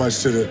mean too much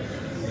to the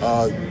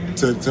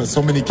to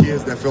so many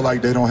kids that feel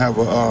like they don't have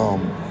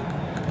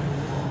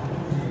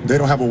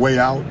a way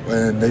out,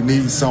 and they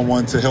need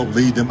someone to help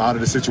lead them out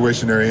of the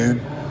situation they're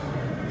in.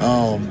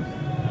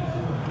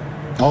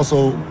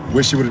 Also,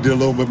 wish she would have did a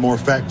little bit more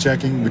fact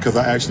checking, because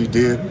I actually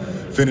did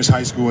finish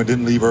high school and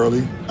didn't leave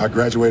early. I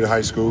graduated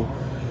high school.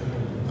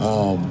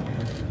 To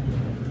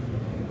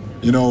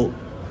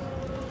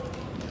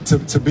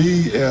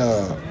be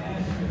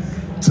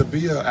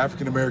an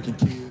African American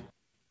kid.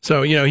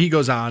 So he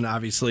goes on,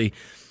 obviously.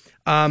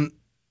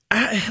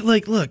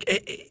 Look,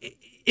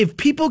 if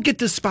people get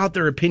to spout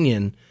their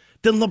opinion,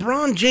 then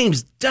LeBron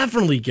James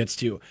definitely gets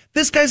to.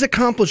 This guy's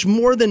accomplished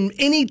more than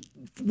any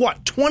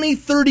 20,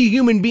 30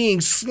 human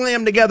beings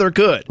slammed together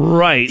could.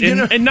 Right.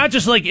 And not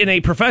just like in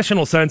a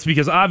professional sense,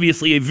 because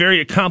obviously a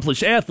very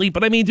accomplished athlete,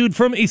 but I mean, dude,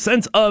 from a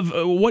sense of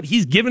what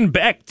he's given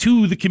back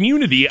to the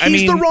community.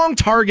 He's the wrong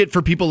target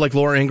for people like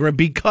Laura Ingraham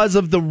because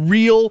of the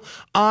real,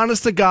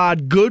 honest to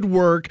God, good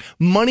work,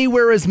 money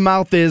where his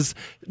mouth is,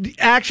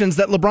 actions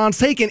that LeBron's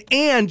taken.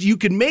 And you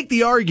could make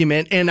the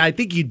argument, and I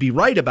think you'd be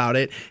right about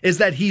it, is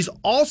that he's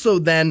also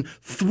then,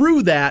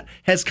 through that,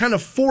 has kind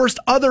of forced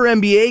other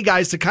NBA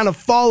guys to kind of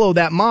follow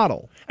that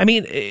model. I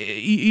mean,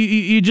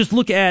 you just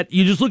look at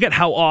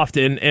how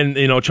often,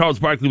 and Charles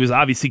Barkley was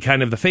obviously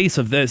kind of the face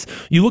of this.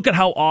 You look at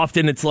how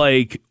often it's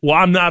like, well,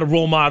 I'm not a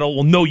role model.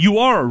 Well, no, you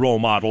are a role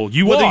model.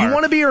 Whether you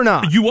want to be or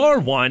not, you are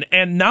one.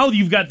 And now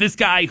you've got this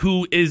guy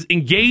who is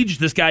engaged,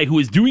 this guy who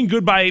is doing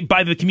good by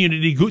the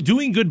community,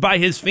 doing good by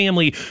his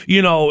family.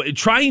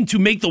 Trying to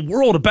make the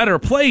world a better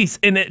place.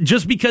 And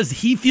just because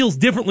he feels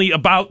differently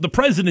about the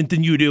president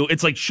than you do,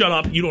 it's like, shut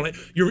up. You don't.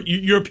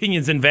 Your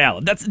opinion's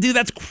invalid.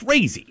 That's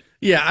crazy.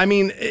 Yeah, I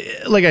mean,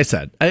 like I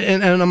said,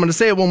 and I'm going to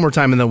say it one more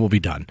time and then we'll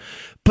be done.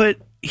 But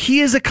he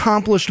has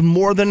accomplished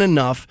more than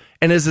enough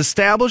and has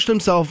established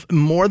himself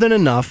more than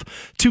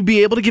enough to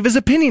be able to give his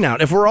opinion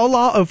out. If we're all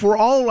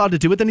allowed to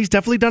do it, then he's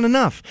definitely done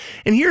enough.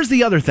 And here's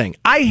the other thing.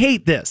 I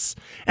hate this.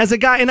 As a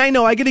guy, and I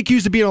know I get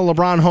accused of being a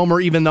LeBron homer,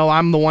 even though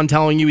I'm the one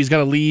telling you he's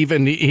going to leave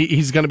and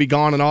he's going to be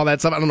gone and all that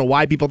stuff. I don't know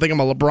why people think I'm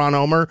a LeBron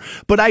homer,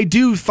 but I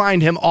do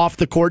find him off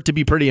the court to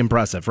be pretty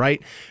impressive,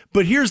 right?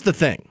 But here's the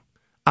thing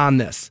on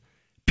this.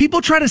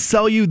 People try to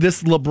sell you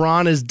this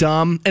LeBron is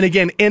dumb. And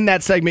again, in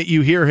that segment,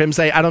 you hear him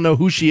say, I don't know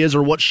who she is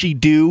or what she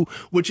do,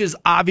 which is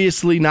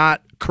obviously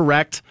not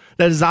correct.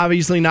 That is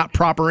obviously not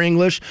proper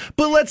English.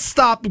 But let's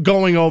stop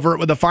going over it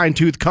with a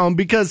fine-tooth comb,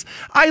 because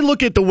I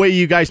look at the way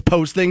you guys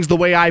post things, the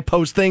way I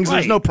post things.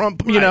 Right.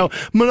 There's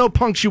no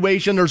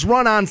punctuation. There's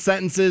run-on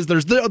sentences.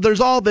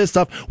 There's all this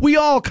stuff. We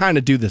all kind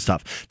of do this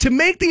stuff. To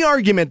make the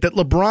argument that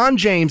LeBron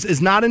James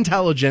is not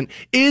intelligent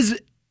is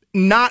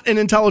not an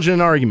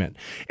intelligent argument.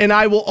 And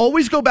I will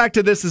always go back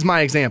to this as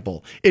my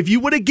example. If you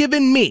would have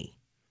given me,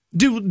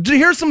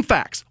 here's some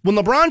facts. When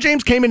LeBron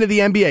James came into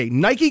the NBA,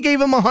 Nike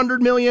gave him $100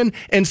 million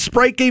and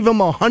Sprite gave him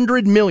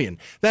 $100 million.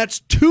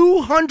 That's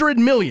 $200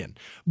 million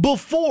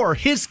before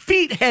his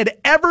feet had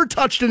ever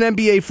touched an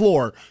NBA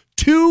floor.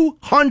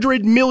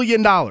 $200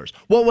 million.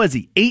 What was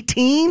he,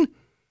 18,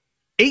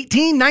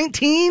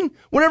 19,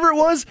 whatever it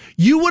was?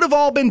 You would have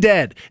all been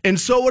dead, and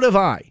so would have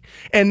I.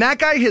 And that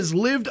guy has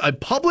lived a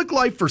public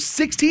life for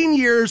 16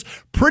 years,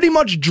 pretty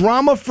much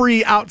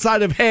drama-free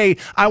outside of, hey,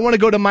 I want to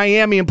go to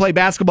Miami and play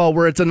basketball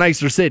where it's a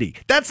nicer city.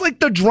 That's like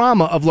the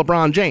drama of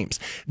LeBron James.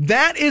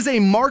 That is the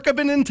mark of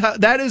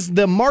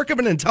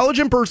an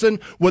intelligent person,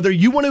 whether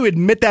you want to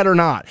admit that or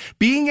not.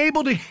 Being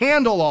able to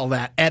handle all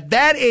that at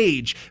that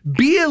age,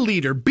 be a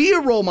leader, be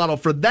a role model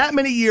for that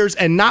many years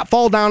and not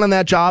fall down on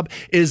that job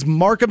is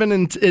mark of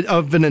an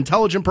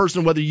intelligent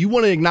person, whether you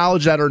want to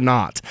acknowledge that or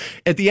not.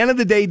 At the end of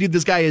the day, dude,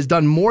 this guy has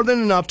done more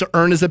than enough to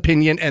earn his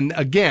opinion. And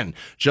again,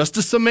 just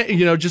to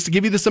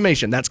give you the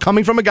summation, that's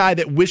coming from a guy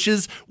that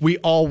wishes we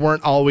all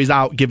weren't always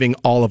out giving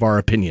all of our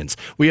opinions.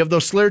 We have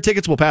those Slayer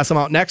tickets. We'll pass them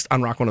out next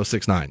on Rock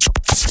 106.9.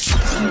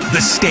 The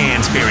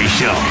Stansberry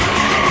Show,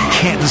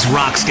 Canton's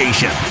Rock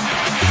Station,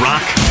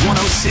 Rock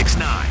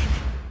 106.9.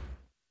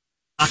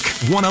 Rock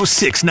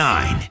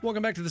 106.9.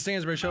 Welcome back to the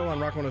Stansbury Show on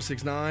Rock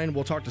 106.9.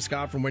 We'll talk to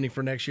Scott from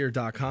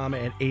waitingfornextyear.com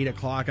at 8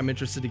 o'clock. I'm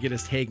interested to get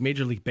his take.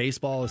 Major League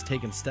Baseball has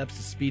taken steps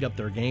to speed up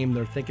their game.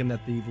 They're thinking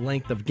that the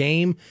length of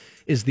game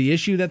is the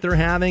issue that they're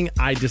having.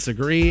 I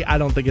disagree. I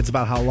don't think it's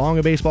about how long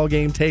a baseball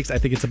game takes. I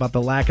think it's about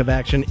the lack of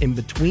action in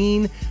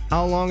between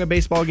how long a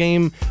baseball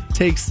game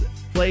takes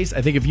place.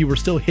 I think if you were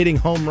still hitting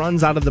home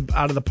runs out of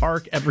the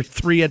park every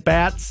 3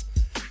 at-bats,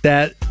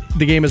 that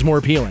the game is more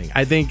appealing.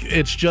 I think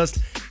it's just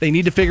they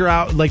need to figure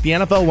out, like the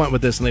NFL went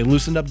with this, and they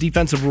loosened up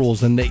defensive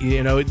rules, and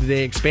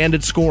they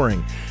expanded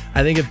scoring.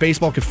 I think if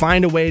baseball could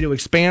find a way to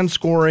expand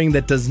scoring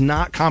that does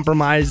not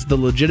compromise the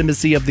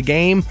legitimacy of the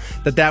game,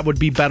 that would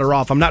be better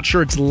off. I'm not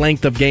sure it's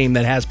length of game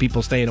that has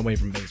people staying away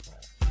from baseball.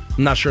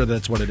 I'm not sure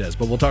that's what it is,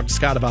 but we'll talk to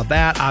Scott about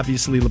that.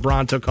 Obviously,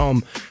 LeBron took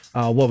home,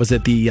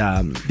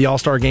 the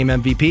All-Star Game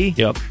MVP.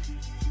 Yep.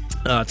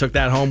 Took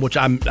that home, which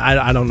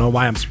I don't know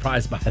why I'm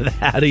surprised by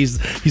that.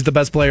 He's the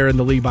best player in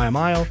the league by a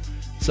mile,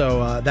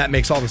 so that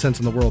makes all the sense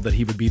in the world that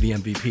he would be the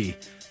MVP.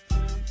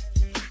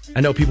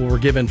 I know people were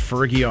giving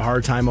Fergie a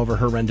hard time over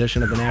her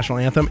rendition of the national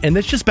anthem, and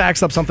this just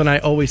backs up something I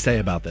always say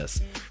about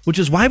this, which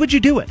is, why would you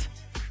do it?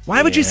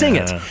 Why would you sing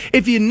it?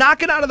 If you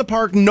knock it out of the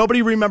park,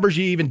 nobody remembers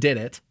you even did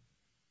it.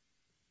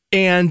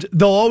 And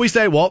they'll always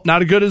say, well,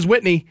 not as good as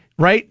Whitney,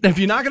 right? If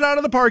you knock it out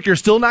of the park, you're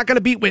still not going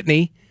to beat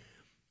Whitney.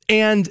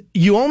 And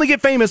you only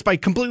get famous by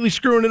completely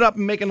screwing it up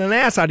and making an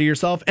ass out of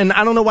yourself. And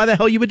I don't know why the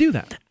hell you would do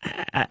that.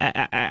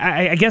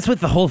 I guess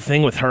with the whole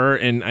thing with her,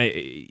 and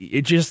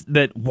it just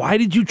that, why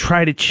did you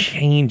try to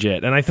change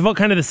it? And I felt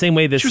kind of the same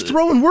way this... She was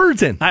throwing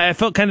words in. I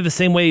felt kind of the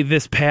same way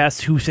this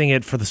past, who sang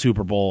it for the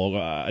Super Bowl?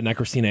 Not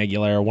Christina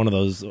Aguilera, one of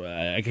those.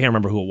 I can't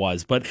remember who it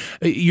was. But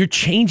you're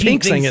changing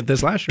Pink things. sang it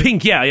this last year.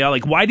 Pink, yeah.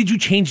 Like, why did you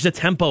change the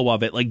tempo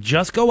of it? Like,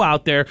 just go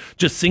out there,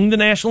 just sing the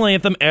national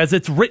anthem as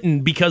it's written.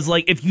 Because,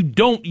 like, if you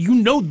don't,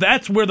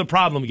 that's where the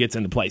problem gets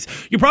into place.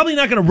 You're probably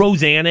not going to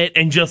Roseanne it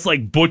and just,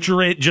 like,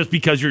 butcher it just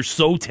because you're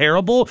so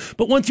terrible.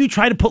 But once you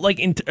try to put,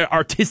 like,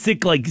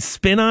 artistic, like,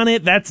 spin on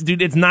it,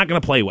 it's not going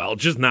to play well.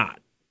 It's just not.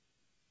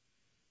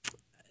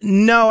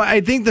 No, I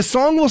think the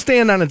song will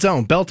stand on its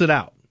own. Belt it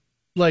out.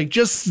 Like,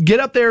 just get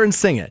up there and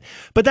sing it.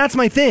 But that's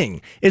my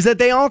thing, is that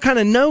they all kind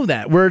of know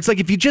that, where it's like,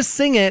 if you just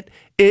sing it,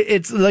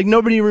 it's like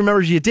nobody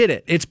remembers you did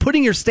it. It's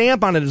putting your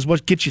stamp on it is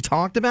what gets you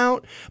talked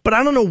about. But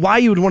I don't know why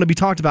you would want to be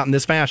talked about in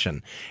this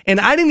fashion. And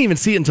I didn't even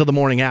see it until the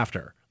morning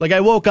after. Like, I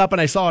woke up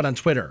and I saw it on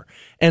Twitter.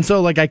 And so,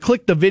 like, I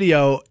clicked the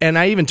video and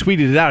I even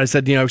tweeted it out. I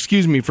said,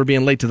 excuse me for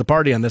being late to the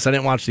party on this. I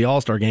didn't watch the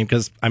All-Star game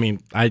because,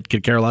 I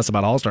could care less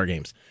about All-Star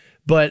games.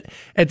 But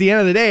at the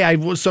end of the day, I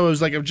was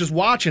just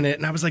watching it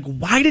and I was like,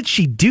 why did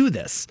she do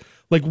this?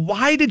 Like,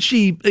 why did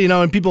she,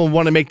 and people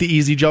want to make the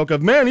easy joke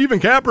of, man, even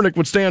Kaepernick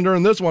would stand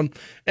during this one.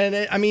 And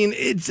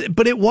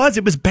it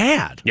was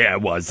bad. Yeah,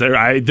 it was.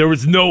 There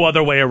was no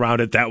other way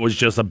around it. That was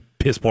just a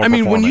piss poor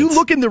performance. When you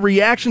look in the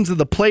reactions of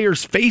the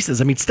players'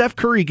 faces, Steph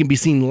Curry can be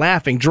seen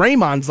laughing.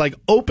 Draymond's like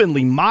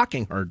openly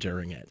mocking her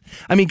during it.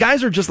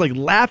 Guys are just like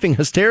laughing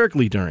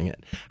hysterically during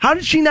it. How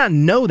did she not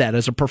know that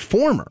as a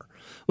performer?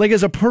 Like,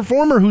 as a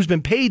performer who's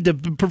been paid to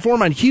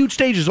perform on huge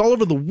stages all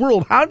over the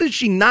world, how does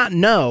she not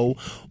know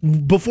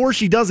before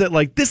she does it,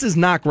 like, this is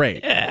not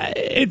great?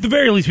 At the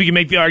very least, we can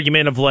make the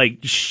argument of, like,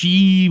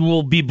 she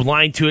will be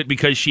blind to it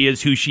because she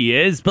is who she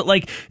is. But,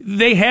 like,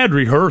 they had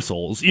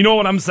rehearsals. You know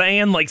what I'm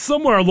saying? Like,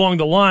 somewhere along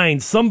the line,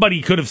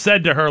 somebody could have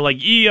said to her, like,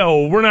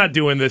 yo, we're not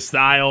doing this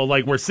style.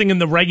 Like, we're singing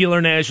the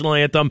regular national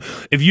anthem.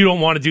 If you don't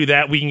want to do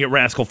that, we can get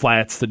Rascal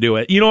Flatts to do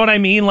it. You know what I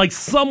mean? Like,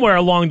 somewhere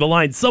along the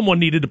line, someone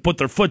needed to put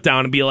their foot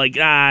down and be like,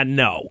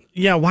 no.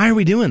 Yeah, why are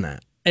we doing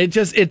that?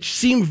 It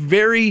seemed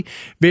very,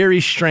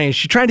 very strange.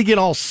 She tried to get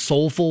all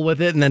soulful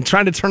with it and then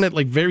tried to turn it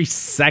like very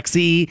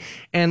sexy.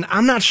 And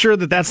I'm not sure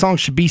that song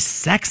should be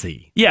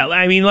sexy. Yeah,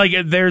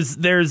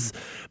 there's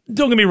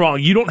don't get me wrong,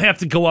 you don't have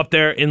to go up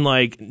there and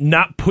like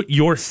not put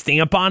your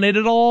stamp on it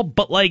at all,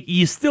 but like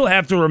you still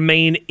have to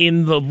remain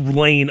in the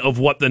lane of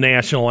what the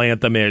national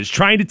anthem is.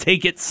 Trying to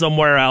take it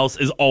somewhere else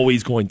is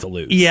always going to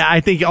lose. Yeah, I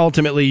think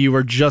ultimately you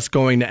are just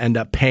going to end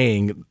up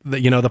paying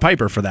the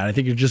piper for that. I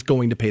think you're just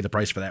going to pay the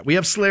price for that. We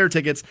have Slayer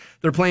tickets.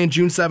 They're playing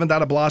June 7th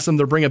out of Blossom.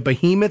 They're bringing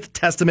Behemoth,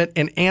 Testament,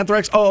 and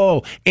Anthrax.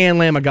 And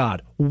Lamb of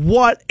God.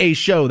 What a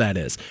show that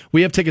is.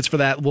 We have tickets for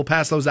that. We'll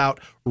pass those out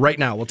right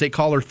now. We'll take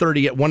caller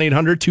 30 at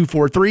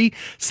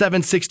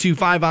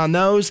 1-800-243-7625 on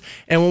those.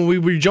 And when we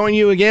rejoin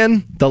you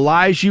again, the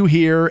lies you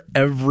hear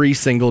every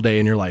single day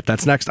in your life.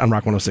 That's next on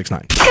Rock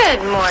 106.9. Good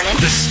morning.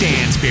 The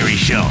Stansbury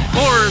Show.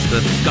 Or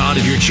the God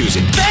of your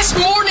choosing. Best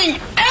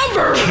morning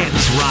ever.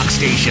 Ken's Rock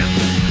Station.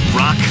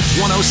 Rock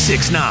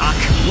 106.9. Rock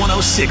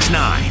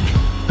 106.9.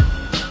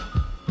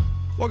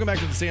 Welcome back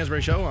to the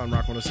Stansbury Show on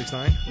Rock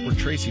 106.9, where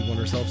Tracy won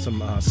herself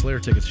some Slayer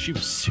tickets. She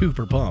was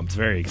super pumped.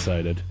 Very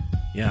excited.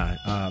 Yeah,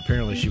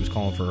 apparently she was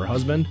calling for her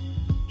husband.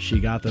 She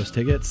got those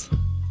tickets.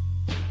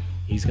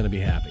 He's going to be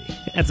happy.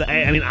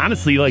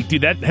 Honestly, like,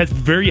 dude, that has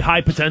very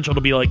high potential to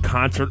be like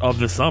concert of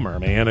the summer,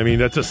 man.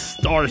 That's a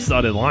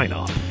star-studded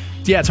lineup.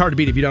 Yeah, it's hard to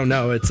beat if you don't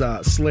know. It's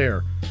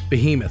Slayer,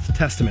 Behemoth,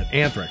 Testament,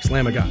 Anthrax,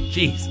 Lamb of God.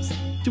 Jesus.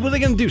 Dude, what are they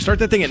going to do? Start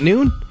that thing at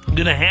noon? I'm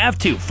going to have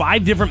to.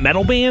 5 different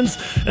metal bands?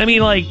 I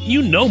mean, like,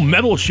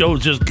 metal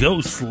shows just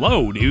go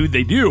slow, dude.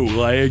 They do.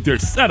 Like,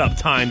 there's setup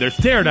time, there's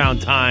teardown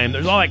time,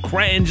 there's all that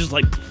crap, and just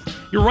like,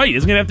 you're right.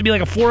 It's going to have to be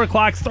like a 4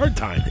 o'clock start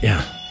time.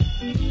 Yeah.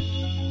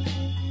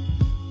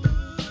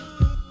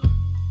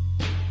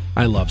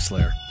 I love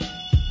Slayer.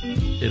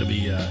 It'll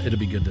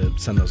be good to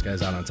send those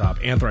guys out on top.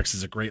 Anthrax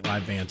is a great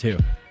live band, too.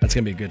 That's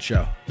going to be a good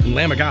show. And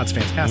Lamb of God's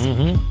fantastic.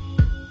 Mm-hmm.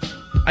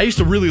 I used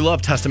to really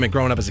love Testament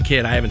growing up as a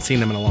kid. I haven't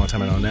seen them in a long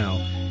time, I don't know.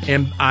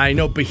 And I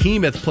know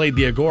Behemoth played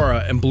the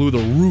Agora and blew the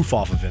roof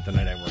off of it the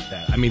night I worked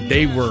at.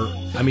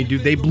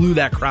 They blew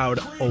that crowd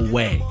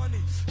away.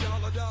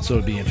 So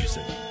it'd be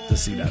interesting to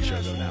see that show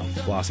go down.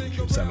 Blossom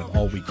June 7th.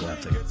 All week we'll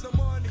have tickets.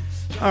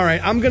 All right,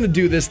 I'm going to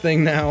do this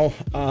thing now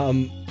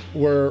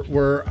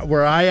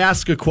where I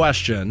ask a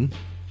question.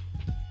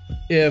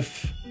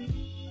 If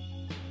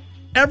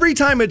every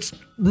time it's,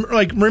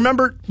 like,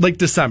 remember, like,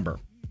 December.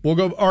 We'll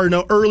go,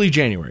 early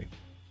January.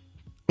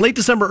 Late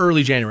December,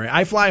 early January.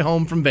 I fly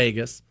home from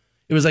Vegas.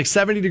 It was like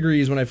 70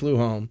 degrees when I flew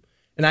home.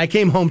 And I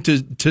came home to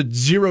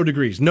 0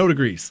 degrees, no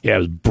degrees. Yeah, it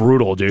was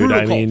brutal, dude.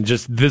 Brutal cold.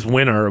 Just this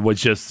winter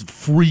was just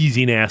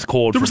freezing-ass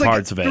cold for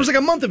parts of it. There was like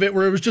a month of it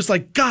where it was just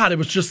like, God, it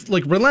was just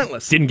like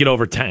relentless. Didn't get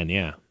over 10,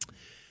 yeah.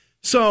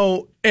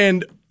 So,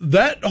 and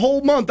that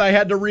whole month I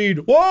had to read,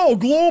 whoa,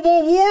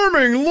 global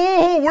warming.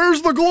 Whoa,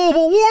 where's the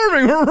global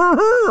warming?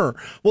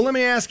 Well, let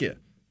me ask you.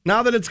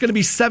 Now that it's going to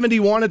be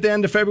 71 at the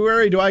end of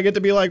February, do I get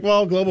to be like,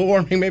 well, global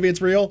warming, maybe it's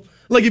real?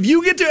 Like, if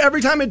you get to,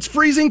 every time it's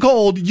freezing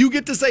cold, you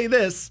get to say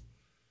this,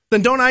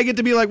 then don't I get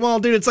to be like,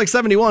 well, dude, it's like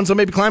 71, so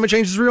maybe climate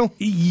change is real?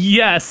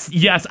 Yes,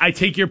 I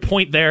take your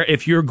point there.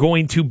 If you're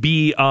going to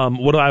be,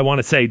 what do I want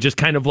to say, just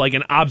kind of like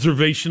an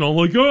observational,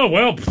 like, oh,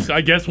 well,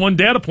 I guess one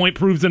data point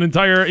proves an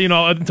entire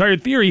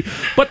theory.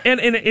 But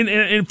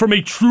and from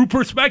a true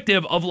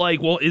perspective of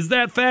like, well, is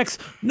that facts?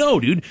 No,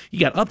 dude. You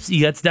got ups,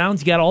 you got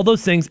downs, you got all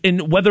those things.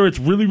 And whether it's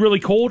really, really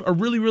cold or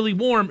really, really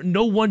warm,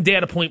 no one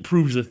data point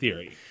proves the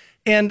theory.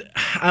 And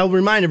I'll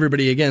remind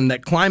everybody again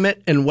that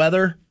climate and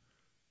weather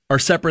are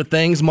separate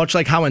things, much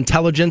like how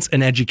intelligence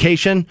and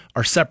education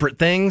are separate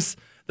things.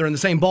 They're in the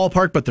same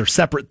ballpark, but they're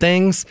separate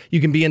things. You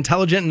can be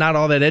intelligent and not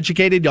all that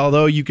educated,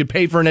 although you could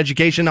pay for an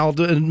education,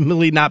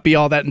 ultimately not be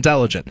all that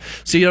intelligent.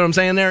 So you know what I'm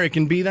saying there? It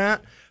can be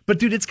that. But,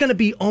 dude, it's going to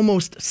be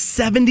almost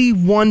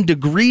 71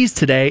 degrees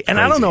today, and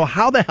I don't know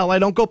how the hell I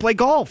don't go play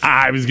golf.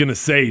 I was going to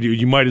say, dude,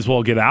 you might as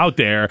well get out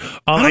there.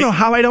 I don't know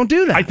how I don't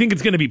do that. I think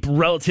it's going to be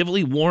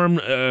relatively warm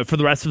for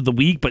the rest of the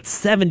week, but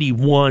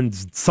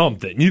 71's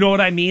something. You know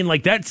what I mean?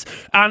 Like, that's,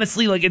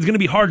 honestly, like, it's going to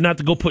be hard not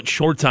to go put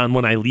shorts on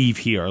when I leave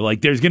here.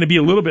 Like, there's going to be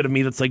a little bit of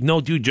me that's like,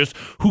 no, dude, just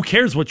who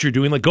cares what you're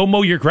doing? Like, go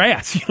mow your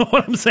grass. You know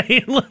what I'm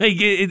saying? Like,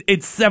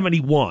 it's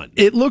 71.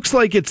 It looks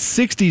like it's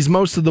 60s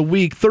most of the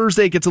week.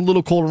 Thursday gets a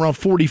little cold, around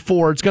 44.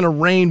 It's going to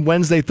rain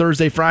Wednesday,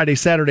 Thursday, Friday,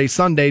 Saturday,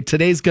 Sunday.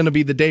 Today's going to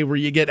be the day where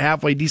you get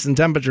halfway decent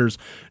temperatures.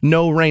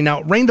 No rain.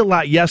 Now, it rained a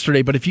lot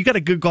yesterday, but if you got a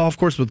good golf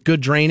course with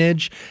good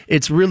drainage,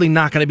 it's really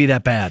not going to be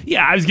that bad.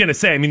 Yeah, I was going to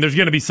say, I mean, there's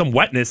going to be some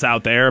wetness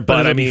out there,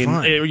 but I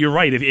mean, you're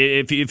right.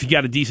 If you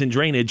got a decent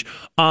drainage,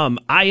 I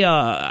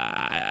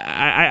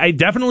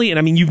definitely, and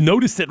I mean, you've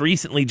noticed it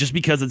recently just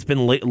because it's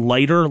been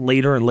later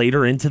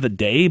into the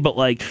day, but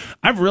like,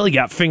 I've really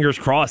got fingers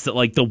crossed that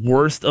like the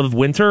worst of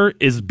winter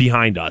is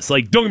behind us.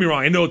 Like, don't get me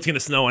wrong, I know it's going to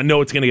snow, I know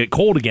it's going to get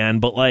cold again,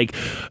 but like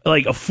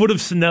a foot of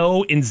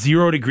snow in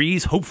 0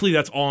 degrees, hopefully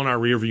that's all in our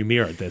rearview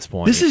mirror at this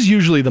point. This is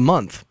usually the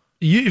month.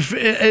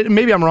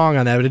 Maybe I'm wrong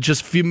on that,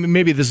 but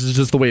maybe this is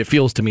just the way it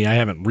feels to me. I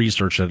haven't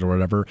researched it or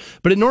whatever,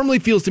 but it normally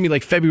feels to me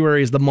like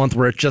February is the month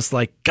where it's just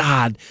like,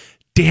 God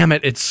damn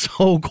it, it's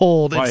so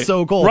cold. It's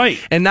so cold. Right.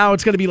 And now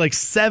it's going to be like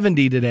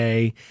 70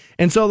 today.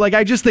 And so, like,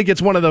 I just think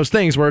it's one of those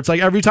things where it's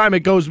like every time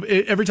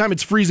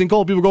it's freezing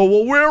cold, people go,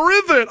 well, where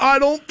is it? I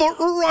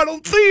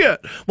don't see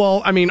it.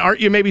 Well, I mean, aren't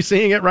you maybe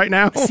seeing it right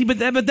now? See, but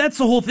that's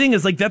the whole thing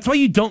is like, that's why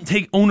you don't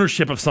take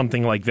ownership of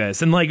something like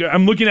this. And like,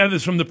 I'm looking at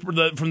this from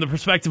the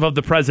perspective of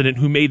the president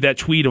who made that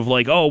tweet of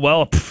like, oh,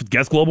 well,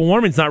 guess global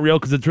warming's not real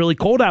because it's really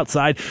cold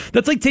outside.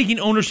 That's like taking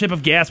ownership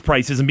of gas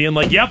prices and being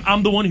like, yep,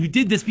 I'm the one who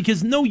did this,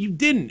 because no, you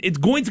didn't. It's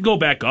going to go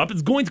back up.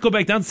 It's going to go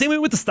back down. Same way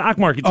with the stock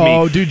market to me.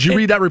 Oh, dude, did you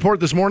read that report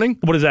this morning?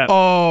 What is that?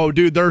 Oh,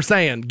 dude, they're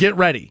saying, get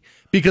ready,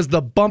 because the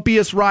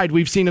bumpiest ride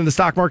we've seen in the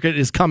stock market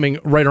is coming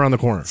right around the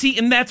corner. See,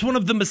 and that's one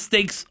of the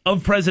mistakes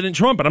of President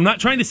Trump. And I'm not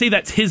trying to say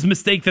that's his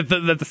mistake that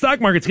the stock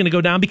market's going to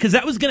go down, because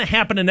that was going to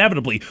happen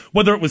inevitably.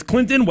 Whether it was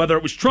Clinton, whether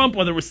it was Trump,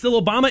 whether it was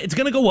still Obama, it's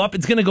going to go up,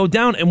 it's going to go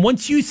down. And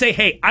once you say,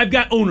 hey, I've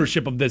got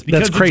ownership of this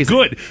because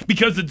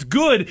it's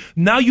good,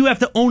 now you have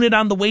to own it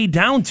on the way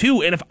down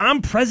too. And if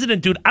I'm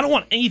president, dude, I don't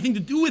want anything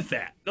to do with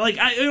that. Like,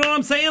 you know what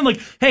I'm saying? Like,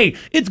 hey,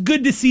 it's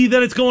good to see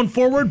that it's going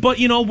forward, but,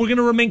 you know, we're going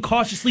to remain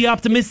cautiously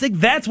optimistic.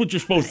 That's what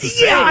you're supposed to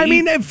say. Yeah, I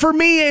mean, for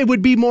me, it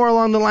would be more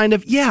along the line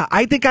of, yeah,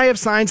 I think I have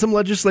signed some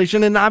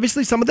legislation, and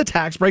obviously some of the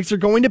tax breaks are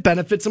going to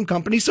benefit some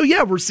companies. So,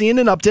 yeah, we're seeing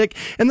an uptick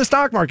in the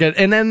stock market.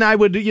 And then I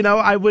would,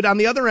 on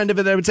the other end of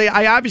it, I would say,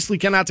 I obviously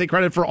cannot take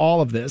credit for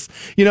all of this,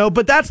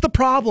 but that's the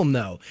problem,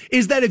 though,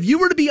 is that if you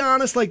were to be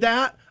honest like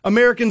that,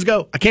 Americans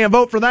go, I can't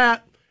vote for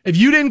that. If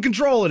you didn't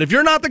control it, if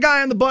you're not the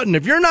guy on the button,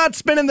 if you're not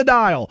spinning the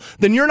dial,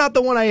 then you're not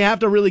the one I have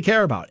to really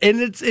care about. And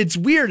it's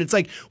weird. It's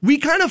like we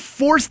kind of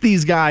force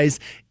these guys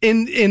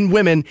in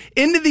women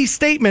into these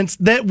statements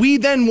that we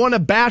then want to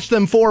bash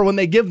them for when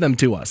they give them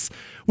to us.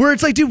 Where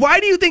it's like, dude, why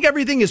do you think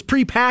everything is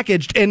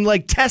prepackaged and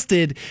like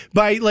tested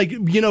by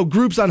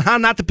groups on how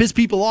not to piss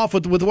people off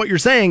with what you're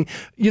saying?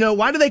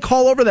 Why do they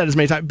call over that as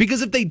many times?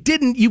 Because if they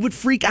didn't, you would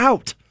freak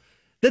out.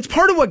 That's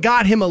part of what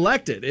got him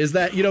elected is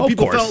that,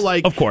 people felt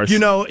like,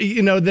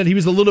 that he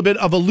was a little bit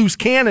of a loose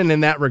cannon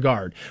in that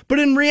regard. But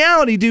in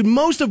reality, dude,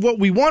 most of what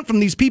we want from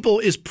these people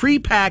is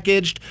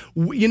prepackaged,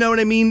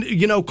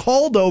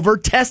 called over,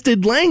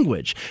 tested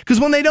language.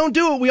 Because when they don't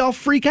do it, we all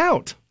freak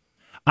out.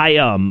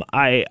 I'm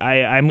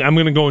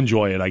going to go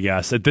enjoy it, I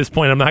guess. At this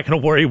point, I'm not going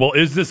to worry, well,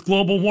 is this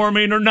global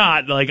warming or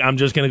not? Like, I'm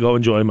just going to go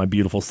enjoy my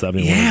beautiful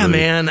 71 Yeah, degree.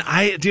 man.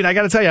 I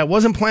got to tell you, I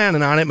wasn't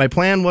planning on it. My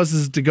plan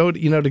was to go to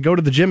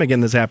the gym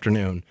again this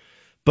afternoon.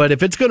 But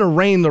if it's going to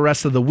rain the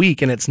rest of the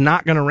week and it's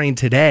not going to rain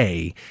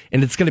today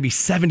and it's going to be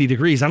 70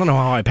 degrees, I don't know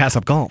how I pass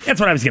up golf. That's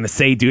what I was going to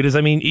say, dude,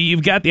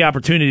 you've got the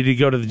opportunity to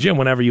go to the gym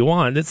whenever you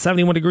want. It's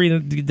 71 degree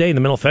day in the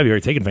middle of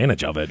February. Take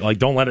advantage of it. Like,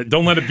 don't let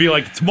it be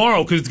like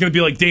tomorrow because it's going to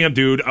be like, damn,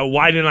 dude,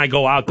 why didn't I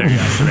go out there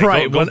yesterday?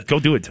 Right. Go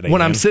do it today. When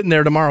man. I'm sitting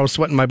there tomorrow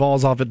sweating my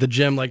balls off at the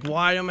gym, like,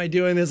 why am I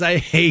doing this? I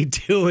hate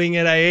doing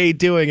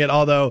it.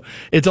 Although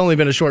it's only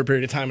been a short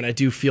period of time and I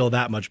do feel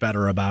that much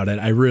better about it.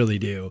 I really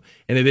do.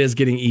 And it is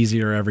getting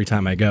easier every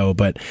time I go.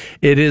 But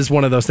it is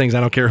one of those things, I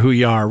don't care who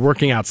you are,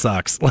 working out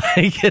sucks.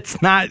 Like,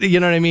 it's not, you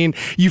know what I mean?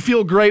 You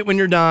feel great when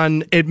you're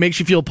done. It makes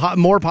you feel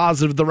more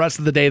positive the rest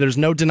of the day. There's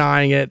no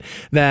denying it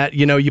that,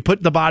 you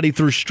put the body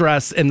through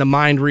stress and the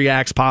mind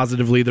reacts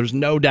positively. There's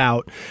no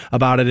doubt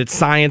about it. It's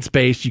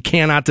science-based. You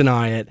cannot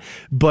deny it.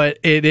 But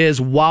it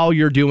is, while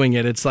you're doing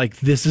it, it's like,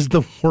 this is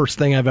the worst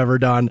thing I've ever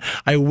done.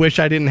 I wish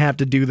I didn't have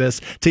to do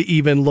this to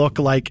even look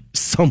like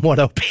somewhat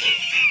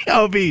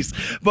obese.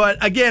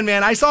 But again,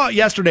 man, I saw it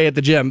yesterday at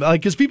the gym,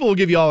 because people will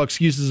give you all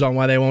excuses on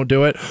why they won't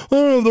do it. I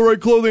don't have the right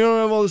clothing. I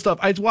don't have all this stuff.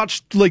 I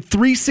watched like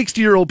 3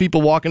 60-year-old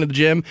people walk into the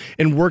gym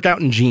and work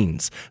out in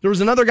jeans. There was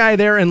another guy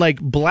there in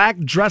like black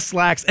dress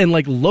slacks and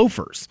like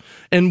loafers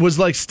and was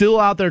like still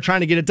out there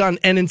trying to get it done.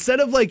 And instead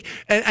of like,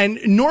 and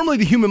normally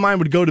the human mind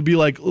would go to be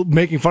like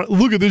making fun,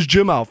 look at this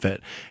gym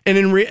outfit.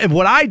 And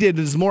what I did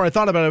is, more I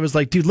thought about it, I was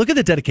like, dude, look at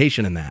the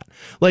dedication in that.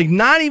 Like,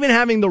 not even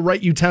having the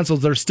right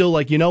utensils, they're still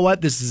like, you know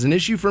what? This is an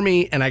issue for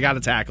me and I got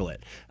to tackle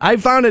it. I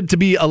found it to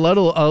be a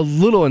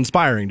little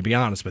inspiring, to be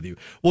honest with you.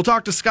 We'll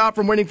talk to Scott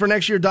from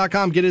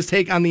waitingfornextyear.com, get his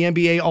take on the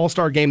NBA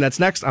All-Star Game. That's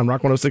next on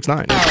Rock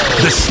 106.9.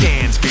 The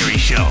Stansberry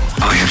Show.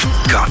 I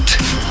have got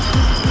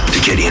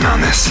to get in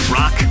on this.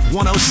 Rock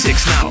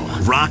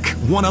 106.9. Rock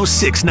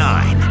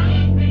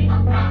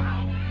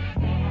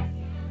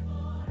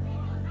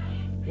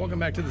 106.9. Welcome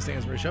back to the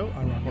Stansberry Show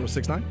on Rock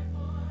 106.9.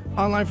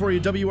 Online for you,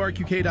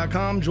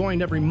 WRQK.com.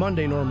 Joined every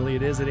Monday, normally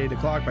it is at 8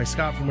 o'clock, by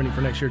Scott from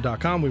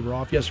waitingfornextyear.com. We were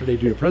off yesterday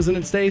due to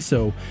President's Day,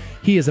 so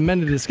he has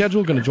amended his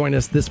schedule. Going to join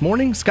us this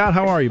morning. Scott,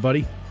 how are you,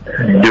 buddy?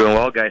 Doing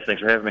well, guys.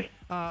 Thanks for having me.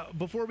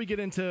 Before we get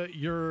into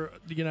your,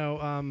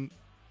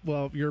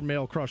 your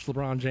male crush,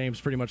 LeBron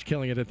James, pretty much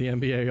killing it at the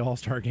NBA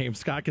All-Star Game.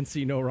 Scott can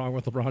see no wrong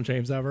with LeBron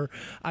James ever.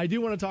 I do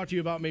want to talk to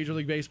you about Major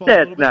League Baseball.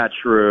 That's not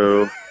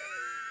true.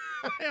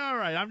 All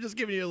right, I'm just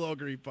giving you a little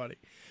grief, buddy.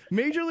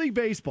 Major League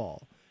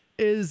Baseball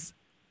is,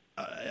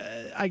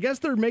 I guess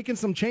they're making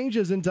some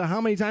changes into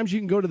how many times you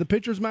can go to the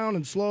pitcher's mound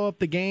and slow up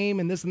the game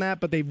and this and that,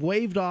 but they've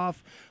waived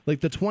off like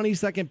the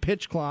 20-second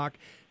pitch clock.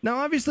 Now,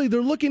 obviously,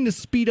 they're looking to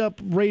speed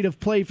up rate of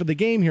play for the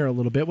game here a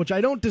little bit, which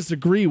I don't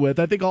disagree with.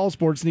 I think all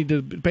sports need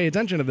to pay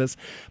attention to this,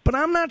 but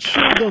I'm not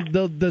sure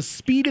the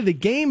speed of the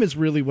game is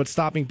really what's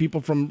stopping people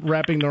from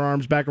wrapping their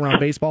arms back around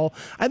baseball.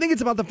 I think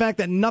it's about the fact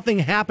that nothing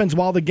happens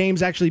while the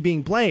game's actually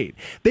being played.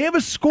 They have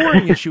a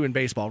scoring issue in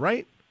baseball,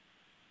 right?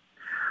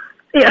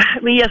 Yeah, I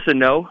mean, yes and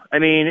no. I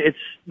mean,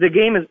 the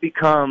game has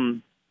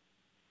become,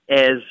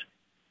 as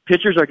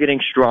pitchers are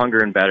getting stronger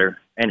and better,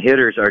 and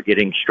hitters are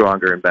getting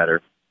stronger and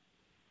better.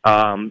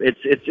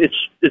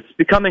 It's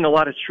becoming a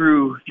lot of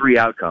true three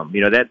outcome.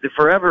 That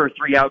forever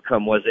three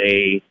outcome was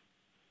a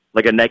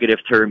negative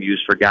term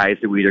used for guys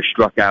who either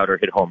struck out or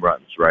hit home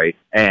runs, right?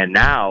 And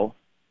now,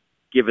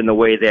 given the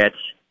way that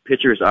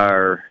pitchers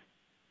are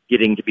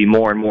getting to be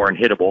more and more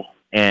unhittable,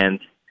 and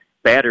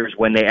batters,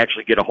 when they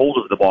actually get a hold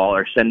of the ball,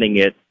 are sending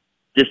it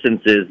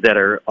distances that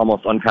are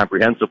almost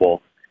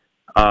incomprehensible.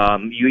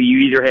 You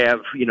either have,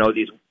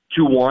 these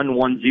 2-1,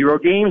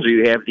 1-0 games, or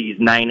you have these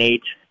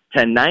 9-8,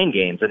 10-9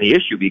 games, and the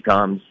issue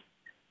becomes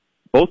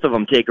both of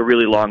them take a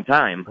really long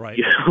time. Right.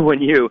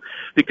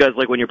 Because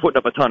when you're putting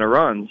up a ton of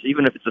runs,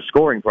 even if it's a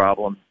scoring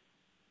problem,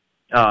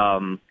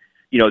 then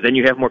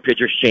you have more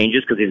pitchers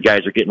changes because these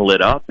guys are getting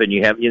lit up, and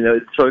you have,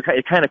 so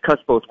it kind of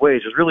cuts both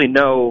ways. There's really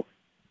no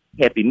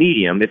happy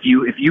medium.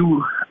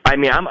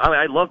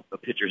 I love a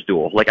pitcher's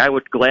duel. Like, I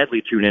would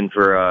gladly tune in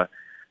for,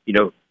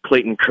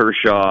 Clayton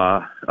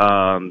Kershaw,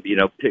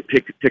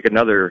 pick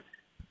another,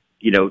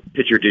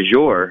 pitcher du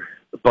jour.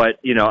 But,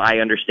 I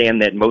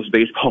understand that most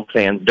baseball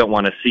fans don't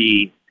want to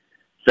see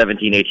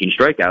 17, 18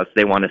 strikeouts.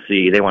 They want to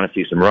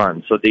see some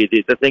runs. So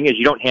the thing is,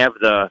 you don't have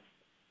the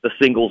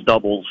singles,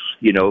 doubles,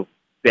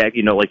 back,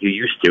 like you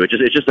used to.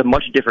 It's just a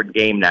much different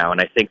game now,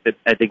 and I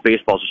think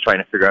baseball's just trying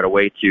to figure out a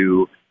way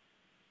to,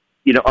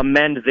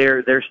 amend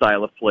their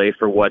style of play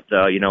for what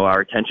our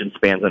attention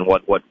spans and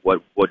what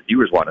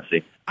viewers want to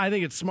see. I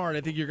think it's smart.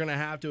 I think you're going to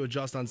have to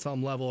adjust on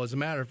some level. As a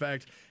matter of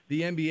fact,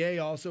 the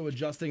NBA also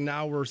adjusting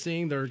now. We're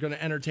seeing they're going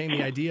to entertain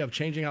the idea of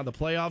changing how the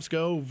playoffs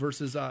go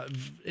versus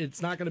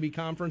it's not going to be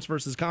conference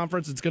versus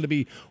conference. It's going to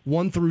be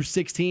 1 through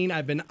 16.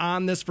 I've been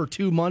on this for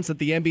 2 months that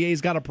the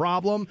NBA's got a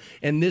problem,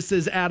 and this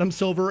is Adam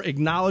Silver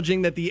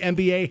acknowledging that the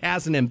NBA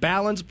has an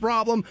imbalance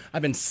problem.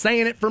 I've been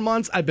saying it for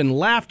months. I've been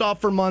laughed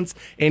off for months,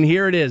 and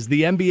here it is.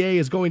 The NBA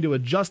is going to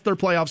adjust their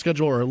playoff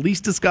schedule or at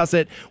least discuss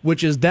it,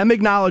 which is them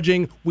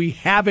acknowledging we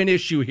have an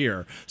issue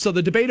here. So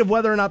the debate of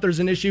whether or not there's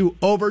an issue,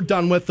 over,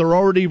 done with. They're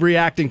already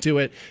reacting to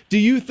it. Do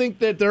you think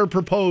that their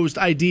proposed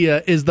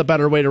idea is the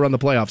better way to run the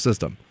playoff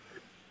system?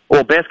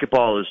 Well,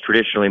 basketball is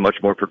traditionally much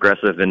more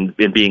progressive in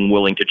being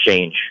willing to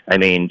change. I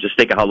mean, just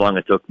think of how long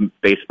it took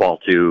baseball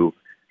to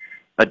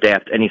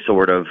adapt any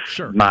sort of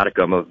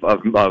modicum of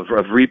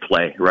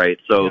replay, right?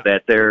 So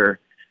that they're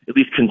at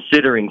least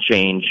considering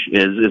change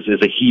is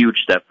a huge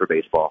step for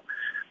baseball.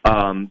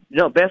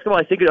 Basketball,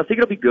 I think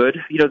it'll be good.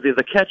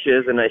 The catch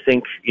is, and I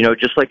think,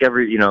 just like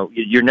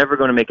you're never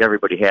going to make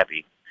everybody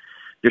happy.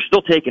 They're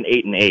still taking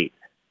 8 and 8.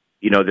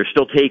 They're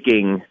still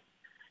taking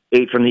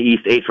 8 from the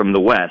East, 8 from the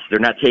West. They're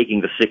not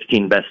taking the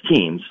 16 best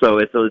teams. So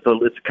it's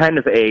kind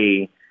of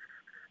a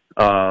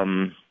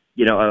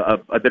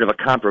bit of a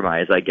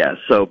compromise, I guess.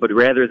 So, but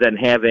rather than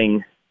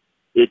having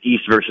it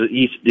East versus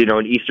East,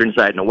 an Eastern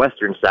side and a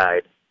Western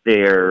side,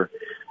 they're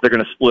going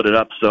to split it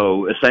up.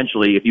 So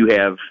essentially, if you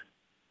have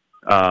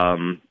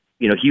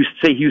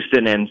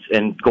Houston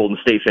and Golden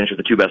State finish with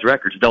the 2 best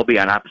records, they'll be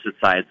on opposite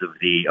sides of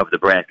the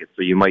bracket.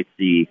 So you might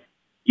see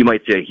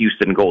a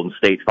Houston Golden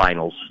State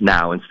finals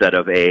now instead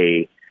of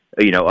a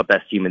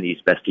best team in the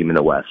East, best team in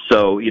the West.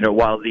 So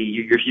while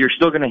you're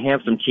still going to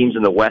have some teams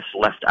in the West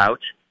left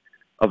out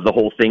of the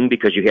whole thing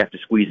because you have to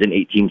squeeze in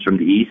 8 teams from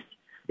the East,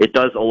 it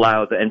does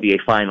allow the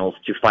NBA Finals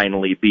to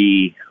finally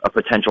be a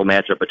potential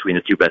matchup between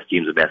the 2 best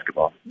teams of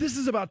basketball. This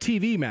is about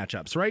TV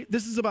matchups, right?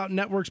 This is about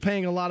networks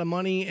paying a lot of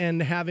money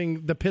and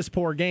having the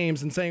piss-poor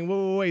games and saying,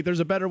 wait, there's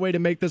a better way to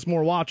make this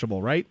more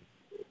watchable, right?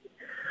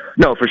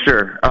 No, for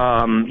sure.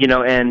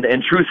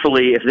 And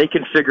truthfully, if they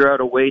can figure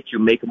out a way to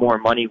make more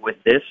money with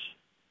this,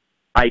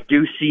 I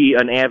do see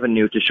an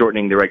avenue to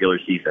shortening the regular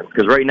season.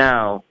 Because right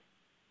now,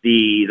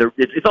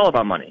 it's all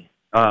about money.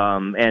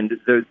 And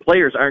the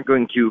players aren't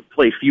going to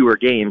play fewer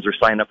games or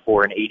sign up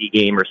for an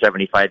 80-game or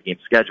 75-game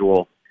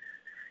schedule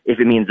if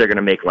it means they're going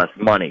to make less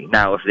money.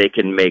 Now, if they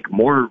can make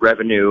more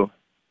revenue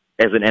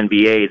as an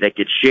NBA that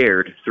gets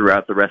shared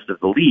throughout the rest of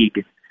the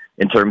league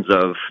in terms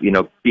of,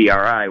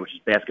 BRI, which is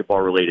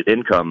basketball-related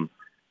income,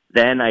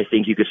 then I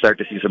think you could start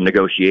to see some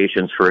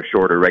negotiations for a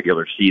shorter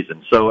regular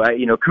season. So,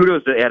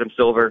 kudos to Adam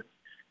Silver,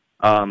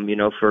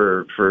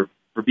 for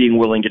being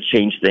willing to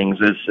change things.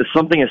 It's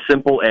something as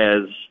simple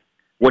as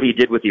what he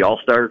did with the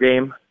All-Star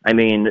game. I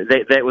mean,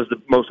 that was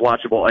the most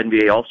watchable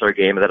NBA All-Star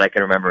game that I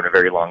can remember in a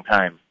very long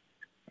time.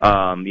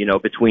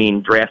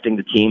 Between drafting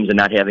the teams and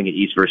not having it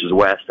East versus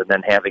West and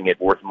then having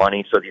it worth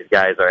money so these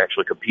guys are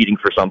actually competing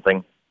for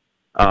something.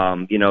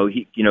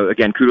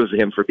 Again, kudos to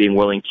him for being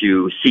willing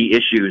to see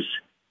issues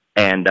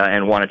and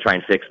want to try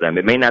and fix them.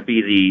 It may not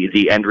be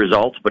the end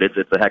result, but it's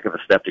a heck of a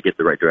step to get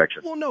the right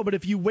direction. Well, no, but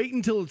if you wait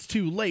until it's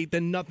too late,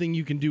 then nothing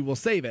you can do will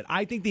save it.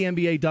 I think the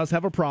NBA does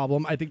have a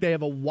problem. I think they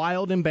have a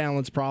wild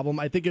imbalance problem.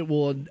 I think it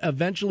will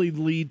eventually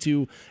lead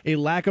to a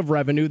lack of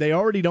revenue. They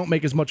already don't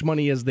make as much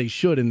money as they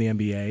should in the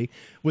NBA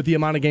with the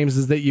amount of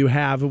games that you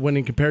have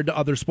when compared to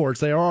other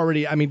sports. They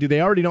already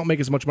don't make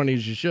as much money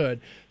as you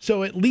should.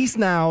 So at least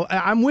now,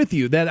 I'm with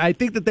you that I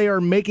think that they are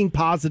making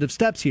positive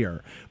steps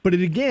here. But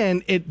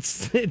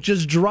it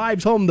just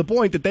drives home the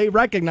point that they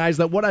recognize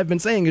that what I've been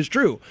saying is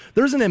true.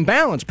 There's an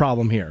imbalance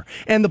problem here.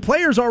 And the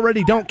players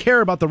already don't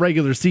care about the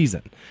regular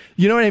season.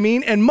 You know what I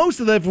mean? And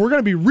if we're going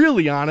to be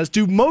really honest,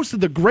 do most of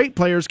the great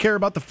players care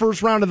about the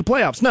first round of the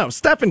playoffs? No.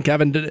 Steph and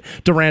Kevin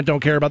Durant don't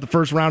care about the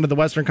first round of the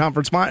Western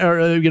Conference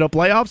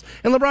playoffs.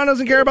 And LeBron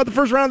doesn't care about the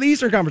first round of the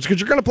Eastern Conference because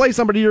you're going to play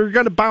somebody you're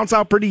going to bounce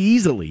out pretty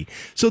easily.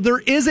 So there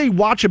is a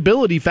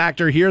watchability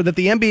factor here that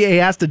the NBA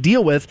has to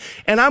deal with.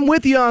 And I'm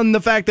with you on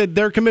the fact that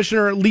their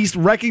commissioner at least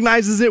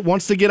recognizes it,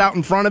 wants to get out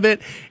in front of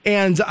it.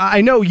 And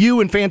I know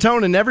you and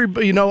Fantone and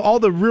everybody, all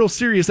the real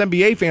serious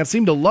NBA fans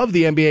seem to love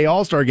the NBA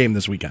All-Star game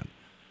this weekend.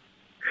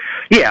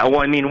 Yeah, well,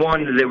 I mean,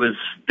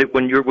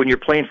 when you're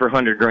playing for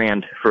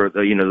 $100,000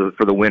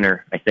 for the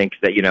winner, I think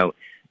that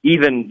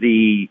even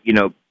the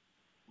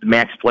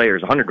max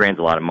players, $100,000 is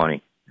a lot of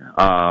money.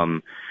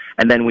 And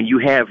then when you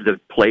have the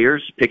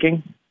players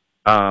picking,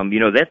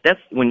 that's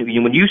when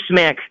you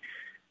smack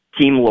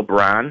Team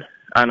LeBron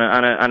on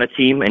a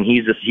team, and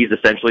he's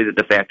essentially the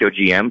de facto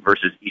GM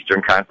versus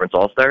Eastern Conference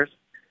All-Stars.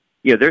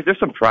 There's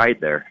some pride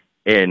there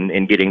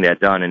in getting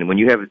that done. And when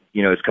you have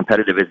as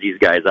competitive as these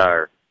guys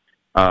are,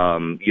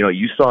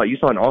 You saw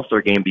an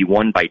All-Star game be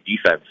won by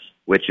defense,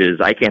 which is,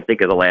 I can't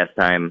think of the last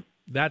time.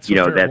 That's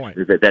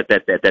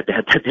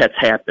that's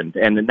happened.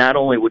 And not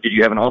only did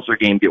you have an All-Star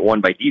game get won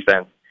by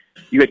defense,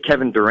 you had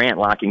Kevin Durant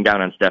locking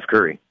down on Steph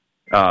Curry,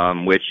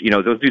 which,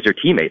 those dudes are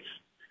teammates.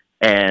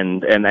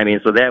 And I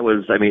mean, so that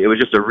was, it was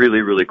just a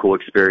really, really cool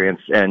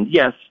experience. And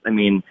yes,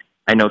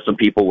 I know some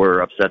people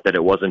were upset that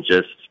it wasn't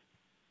just,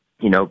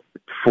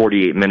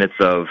 48 minutes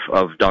of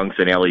dunks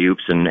and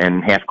alley-oops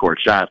and half-court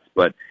shots,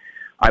 but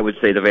I would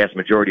say the vast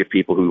majority of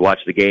people who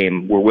watched the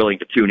game were willing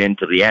to tune in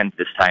to the end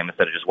this time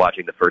instead of just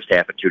watching the first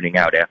half and tuning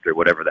out after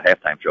whatever the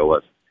halftime show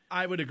was.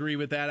 I would agree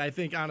with that. I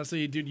think,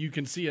 honestly, dude, you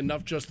can see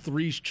enough just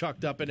threes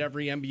chucked up in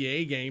every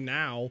NBA game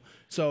now.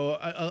 So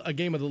a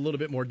game with a little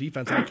bit more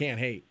defense, I can't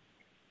hate.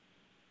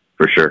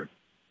 For sure.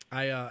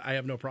 I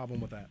have no problem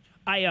with that.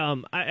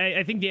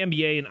 I think the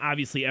NBA and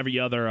obviously every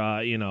other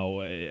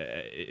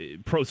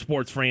pro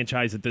sports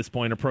franchise at this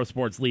point, or pro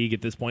sports league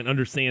at this point,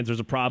 understands there's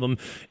a problem,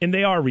 and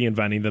they are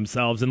reinventing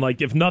themselves. And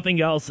like, if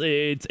nothing else,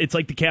 it's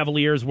like the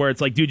Cavaliers, where it's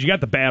like, dude, you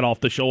got the bat off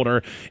the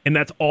shoulder, and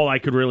that's all I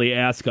could really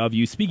ask of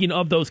you. Speaking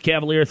of those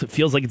Cavaliers, it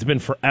feels like it's been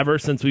forever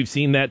since we've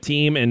seen that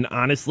team, and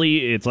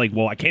honestly, it's like,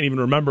 well, I can't even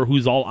remember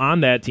who's all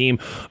on that team.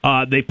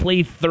 They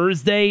play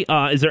Thursday.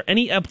 Is there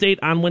any update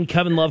on when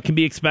Kevin Love can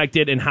be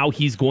expected and how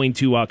he's going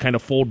to kind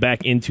of fold back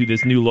into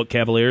this new look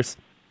Cavaliers?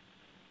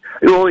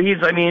 Well, it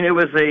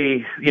was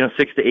a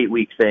 6 to 8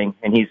 week thing,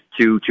 and he's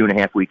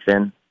 2.5 weeks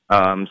in.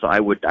 So I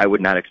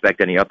would not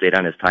expect any update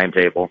on his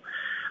timetable.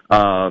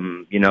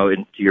 And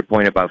to your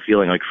point about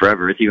feeling like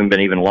forever, it's been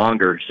even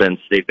longer since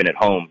they've been at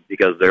home,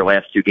 because their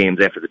last two games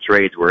after the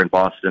trades were in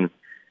Boston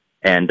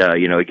and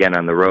again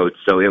on the road.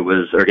 So it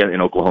was, or again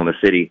in Oklahoma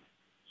City.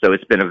 So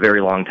it's been a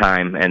very long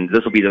time, and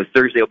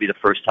Thursday will be the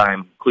first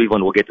time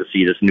Cleveland will get to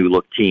see this new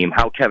look team.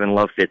 How Kevin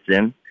Love fits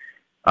in,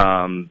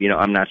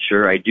 I'm not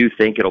sure. I do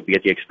think it'll be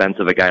at the expense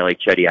of a guy like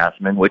Cedi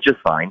Osman, which is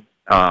fine.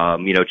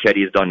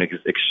 Cedi has done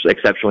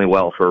exceptionally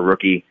well for a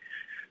rookie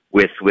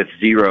with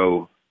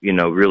zero,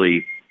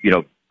 really,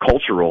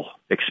 cultural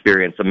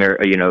experience,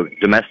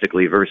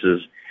 domestically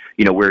versus,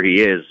 where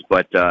he is.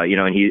 But,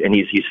 and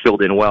he's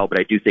filled in well. But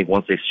I do think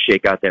once they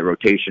shake out that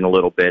rotation a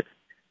little bit,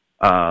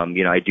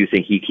 I do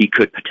think he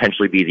could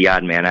potentially be the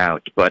odd man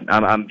out. But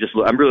I'm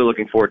really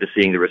looking forward to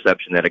seeing the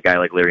reception that a guy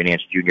like Larry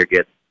Nance Jr.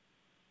 gets.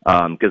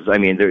 Because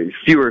there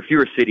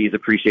fewer cities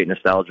appreciate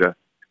nostalgia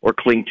or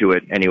cling to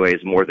it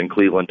anyways more than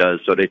Cleveland does.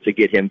 So to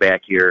get him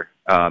back here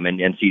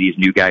and see these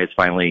new guys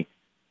finally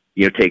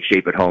take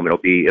shape at home, it'll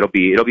be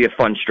a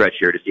fun stretch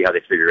here to see how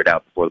they figure it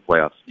out before the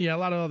playoffs. Yeah, a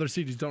lot of other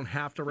cities don't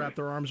have to wrap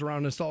their arms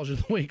around nostalgia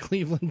the way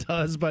Cleveland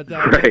does, but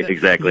right,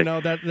 exactly.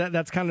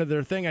 That's kind of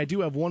their thing. I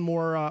do have one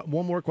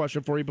more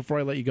question for you before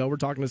I let you go. We're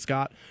talking to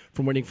Scott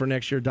from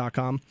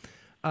waitingfornextyear.com.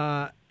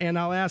 And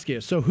I'll ask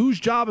you, so whose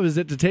job is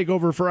it to take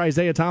over for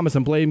Isaiah Thomas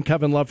and blame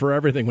Kevin Love for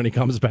everything when he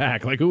comes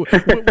back? Like,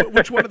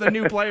 which one of the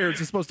new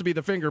players is supposed to be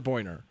the finger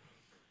pointer?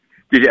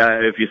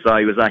 If you saw,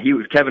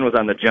 Kevin was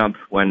on the jump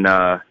when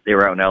they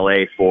were out in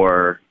L.A.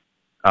 for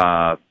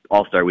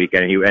All-Star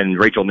Weekend, and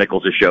Rachel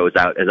Nichols' show is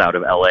out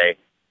of L.A.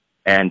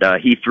 And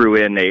he threw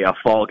in a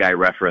Fall Guy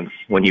reference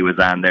when he was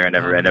on there, and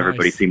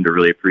everybody seemed to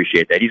really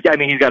appreciate that. He's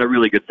got a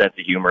really good sense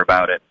of humor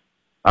about it.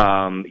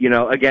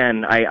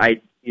 Again,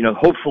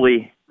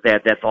 hopefully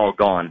that's all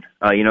gone.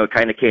 It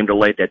kind of came to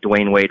light that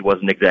Dwayne Wade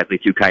wasn't exactly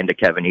too kind to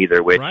Kevin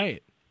either, which,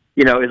 right.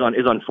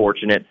 Is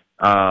unfortunate.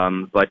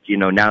 But,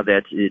 now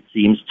that it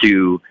seems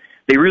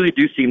they really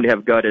do seem to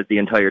have gutted the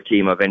entire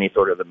team of any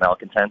sort of the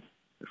malcontent,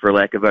 for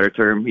lack of a better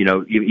term,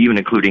 even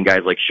including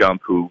guys like Shump,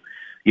 who,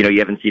 you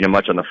haven't seen him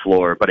much on the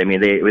floor, but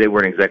they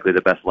weren't exactly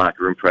the best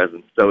locker room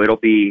presence. So it'll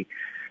be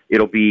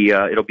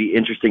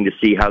interesting to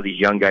see how these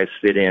young guys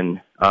fit in,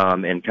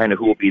 and kind of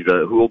who will be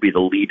the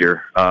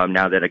leader,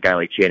 now that a guy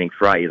like Channing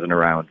Frye isn't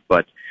around.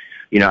 But,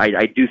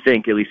 I do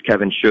think at least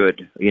Kevin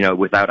should,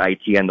 without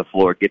IT on the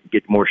floor,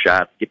 get more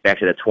shots, get back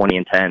to that 20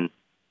 and 10,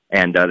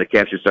 and the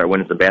Cavs should start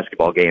winning some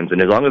basketball games.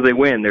 And as long as they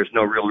win, there's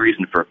no real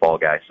reason for a fall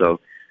guy. So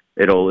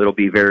it'll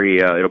be very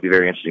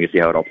interesting to see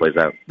how it all plays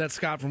out. That's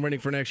Scott from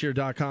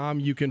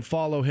waitingfornextyear.com. You can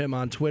follow him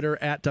on Twitter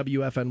at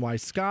WFNY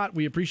Scott.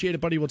 We appreciate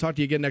it, buddy. We'll talk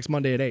to you again next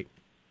Monday at 8.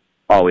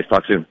 Always.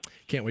 Talk soon.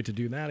 Can't wait to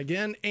do that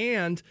again.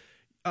 And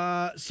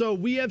so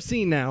we have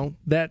seen now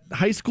that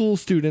high school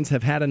students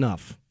have had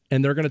enough,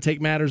 and they're going to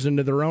take matters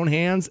into their own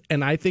hands.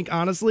 And I think,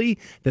 honestly,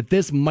 that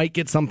this might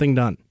get something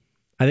done.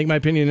 I think my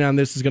opinion on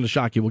this is going to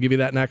shock you. We'll give you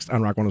that next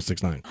on Rock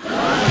 106.9.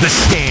 The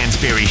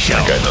Stansberry Show.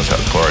 That guy knows how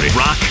to party.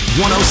 Rock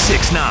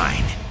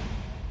 106.9.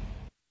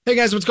 Hey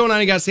guys, what's going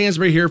on? You got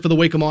Stansberry here for the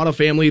Wacom Auto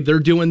family. They're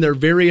doing their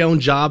very own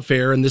job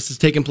fair, and this is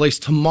taking place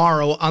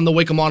tomorrow on the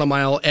Wacom Auto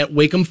Mile at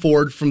Wacom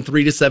Ford from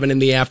 3 to 7 in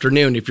the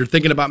afternoon. If you're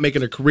thinking about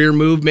making a career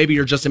move, maybe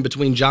you're just in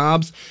between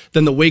jobs,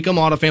 then the Wacom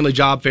Auto Family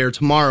Job Fair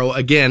tomorrow,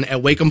 again,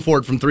 at Wacom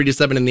Ford from 3 to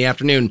 7 in the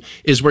afternoon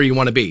is where you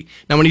want to be.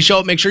 Now, when you show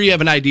up, make sure you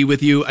have an ID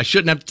with you. I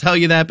shouldn't have to tell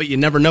you that, but you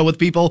never know with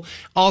people.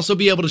 Also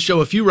be able to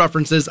show a few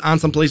references on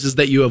some places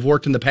that you have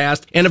worked in the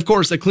past. And, of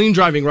course, a clean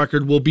driving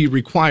record will be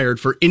required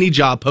for any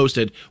job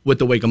posted with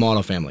the Wacom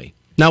Auto family.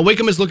 Now,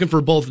 Wacom is looking for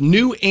both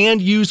new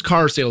and used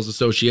car sales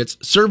associates,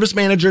 service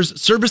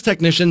managers, service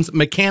technicians,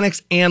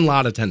 mechanics, and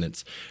lot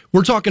attendants.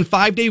 We're talking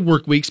 5-day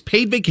work weeks,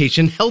 paid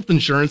vacation, health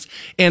insurance,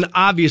 and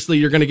obviously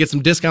you're going to get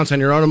some discounts on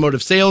your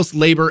automotive sales,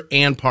 labor,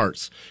 and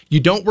parts. You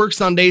don't work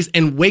Sundays,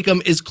 and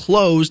Wacom is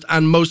closed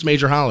on most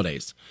major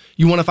holidays.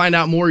 You want to find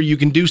out more, you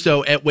can do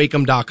so at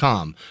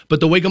Wacom.com.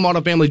 But the Wacom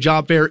Auto Family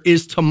Job Fair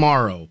is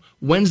tomorrow,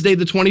 Wednesday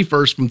the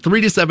 21st, from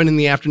 3 to 7 in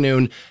the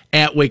afternoon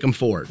at Wacom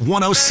Ford.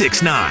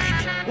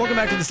 106.9. Welcome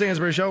back to the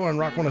Stansbury Show on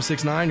Rock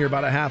 106.9. You're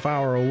about a half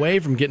hour away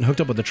from getting hooked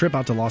up with a trip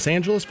out to Los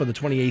Angeles for the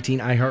 2018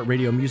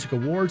 iHeartRadio Music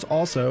Awards.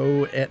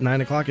 Also, at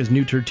 9 o'clock is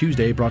New Turd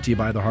Tuesday, brought to you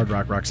by the Hard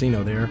Rock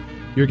Roxino there.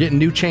 You're getting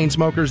new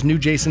Chainsmokers, new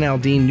Jason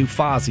Aldean, new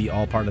Fozzy,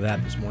 all part of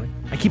that this morning.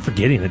 I keep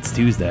forgetting it's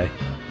Tuesday.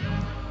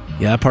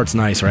 Yeah, that part's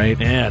nice, right?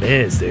 Yeah, it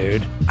is,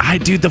 dude.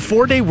 Dude, the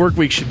 4-day work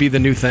week should be the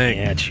new thing.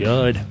 Yeah, it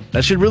should.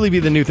 That should really be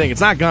the new thing. It's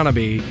not gonna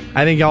be.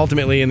 I think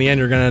ultimately, in the end,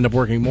 you're gonna end up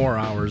working more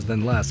hours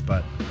than less.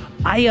 But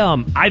I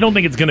don't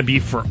think it's gonna be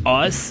for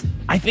us.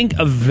 I think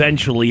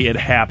eventually it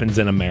happens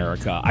in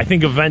America. I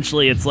think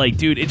eventually it's like,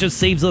 dude, it just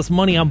saves us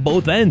money on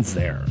both ends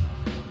there.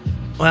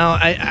 Well,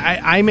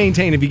 I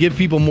maintain if you give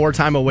people more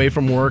time away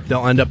from work,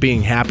 they'll end up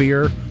being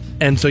happier,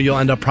 and so you'll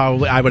end up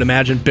probably, I would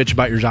imagine, bitch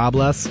about your job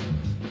less.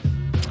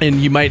 And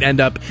you might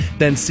end up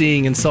then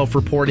seeing and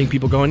self-reporting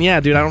people going, yeah,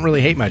 dude, I don't really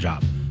hate my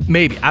job.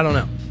 Maybe. I don't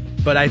know.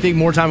 But I think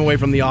more time away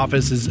from the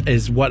office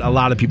is what a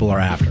lot of people are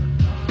after.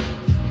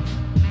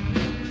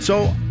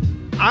 So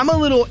I'm a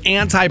little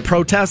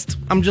anti-protest.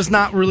 I'm just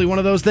not really one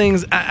of those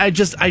things. I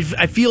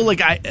feel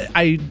like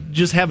I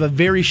just have a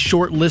very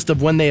short list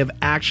of when they have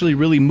actually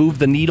really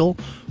moved the needle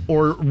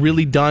or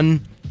really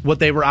done what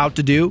they were out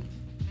to do.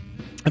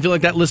 I feel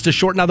like that list is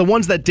short. Now, the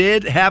ones that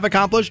did have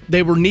accomplished,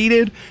 they were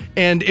needed,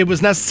 and it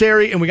was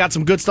necessary, and we got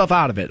some good stuff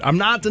out of it. I'm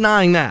not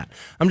denying that.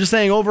 I'm just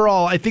saying,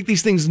 overall, I think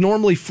these things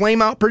normally flame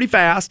out pretty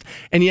fast,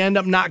 and you end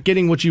up not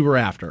getting what you were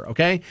after,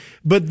 okay?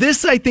 But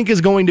this, I think,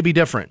 is going to be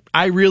different.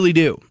 I really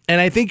do.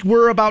 And I think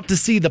we're about to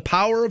see the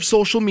power of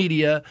social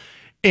media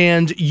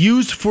and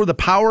used for the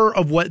power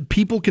of what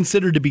people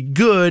consider to be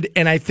good,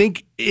 and I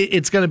think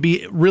it's going to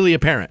be really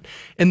apparent.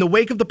 In the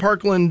wake of the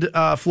Parkland,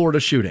 Florida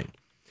shooting,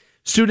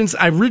 students,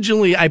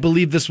 originally, I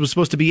believe this was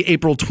supposed to be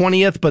April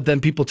 20th, but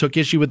then people took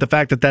issue with the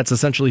fact that that's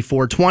essentially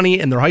 420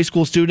 and they're high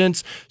school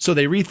students. So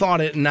they rethought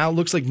it, and now it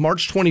looks like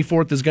March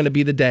 24th is going to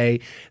be the day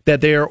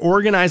that they are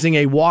organizing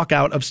a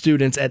walkout of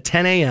students at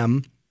 10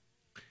 a.m.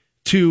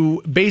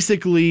 to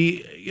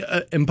basically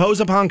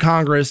impose upon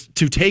Congress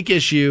to take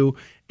issue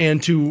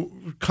and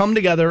to come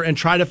together and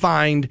try to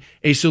find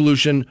a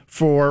solution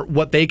for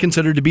what they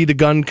consider to be the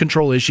gun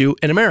control issue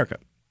in America.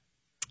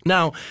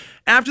 Now,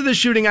 after the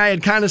shooting, I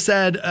had kind of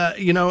said,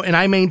 and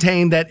I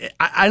maintain that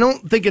I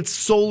don't think it's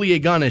solely a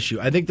gun issue.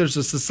 I think there's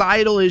a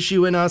societal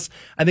issue in us.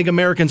 I think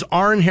Americans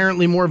are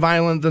inherently more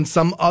violent than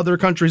some other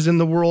countries in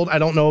the world. I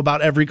don't know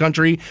about every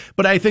country,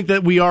 but I think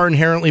that we are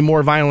inherently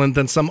more violent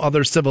than some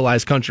other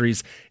civilized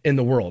countries in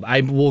the world.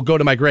 I will go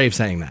to my grave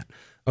saying that,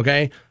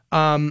 okay?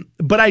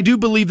 But I do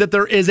believe that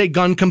there is a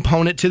gun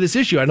component to this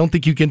issue. I don't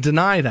think you can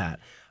deny that.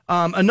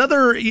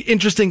 Another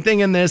interesting thing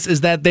in this is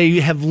that they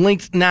have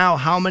linked now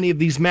how many of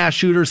these mass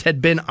shooters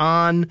had been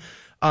on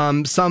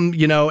some,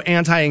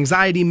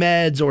 anti-anxiety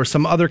meds or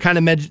some other kind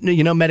of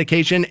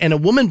medication. And a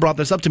woman brought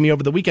this up to me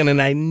over the weekend, and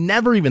I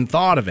never even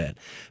thought of it.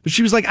 But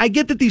she was like, I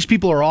get that these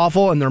people are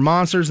awful and they're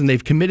monsters and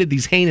they've committed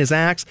these heinous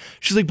acts.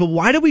 She's like, but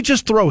why do we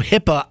just throw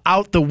HIPAA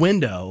out the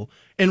window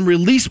and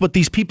release what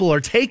these people are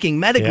taking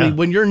medically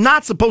when you're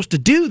not supposed to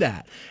do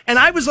that? And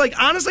I was like,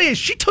 honestly,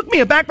 she took me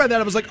aback by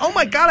that. I was like, oh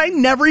my God, I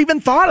never even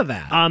thought of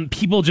that.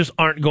 People just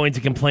aren't going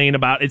to complain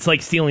about it. It's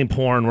like stealing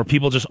porn, where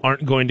people just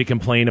aren't going to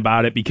complain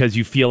about it because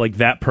you feel like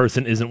that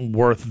person isn't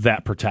worth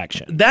that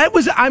protection. That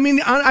was,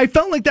 I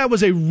felt like that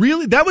was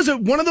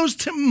one of those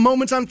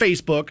moments on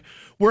Facebook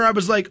where I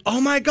was like,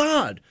 oh my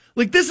God.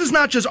 Like, this is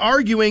not just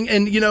arguing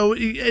and,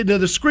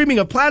 the screaming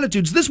of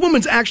platitudes. This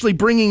woman's actually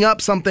bringing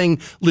up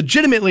something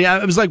legitimately.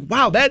 I was like,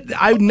 wow, that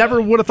I never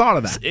would have thought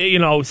of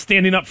that.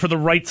 Standing up for the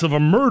rights of a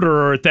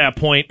murderer at that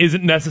point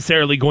isn't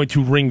necessarily going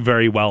to ring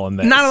very well in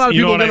this. Not a lot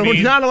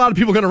of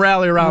people going to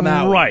rally around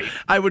that. Right.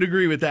 I would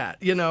agree with that,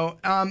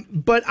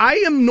 But I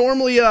am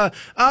normally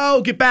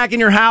get back in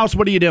your house.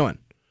 What are you doing?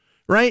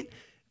 Right?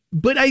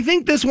 But I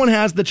think this one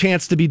has the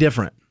chance to be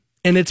different.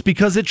 And it's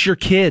because it's your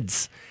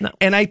kids. No.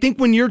 And I think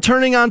when you're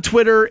turning on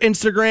Twitter,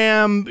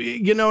 Instagram,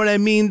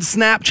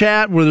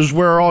 Snapchat,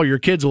 where all your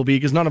kids will be,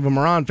 because none of them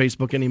are on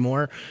Facebook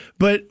anymore.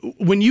 But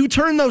when you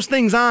turn those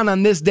things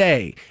on this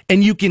day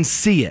and you can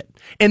see it,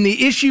 and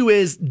the issue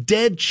is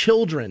dead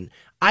children,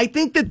 I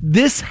think that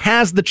this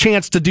has the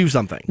chance to do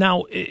something.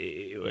 Now,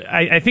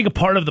 I think a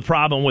part of the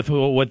problem with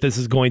what this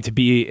is going to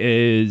be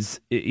is,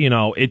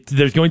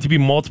 there's going to be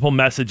multiple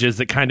messages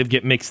that kind of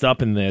get mixed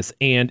up in this.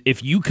 And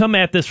if you come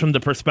at this from the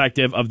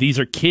perspective of these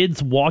are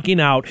kids walking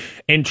out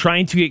and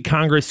trying to get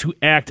Congress to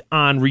act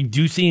on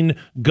reducing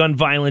gun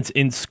violence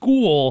in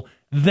school,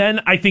 then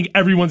I think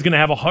everyone's going to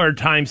have a hard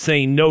time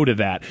saying no to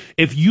that.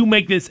 If you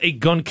make this a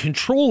gun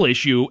control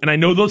issue, and I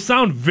know those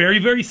sound very,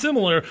 very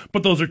similar,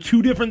 but those are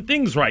two different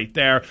things right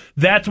there,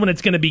 that's when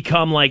it's going to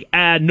become like,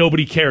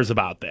 nobody cares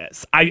about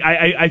this.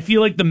 I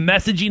feel like the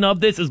messaging of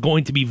this is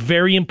going to be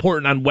very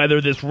important on whether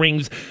this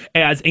rings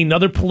as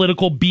another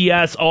political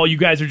BS, oh, you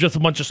guys are just a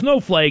bunch of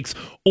snowflakes,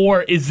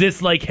 or is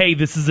this like, hey,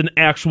 this is an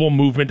actual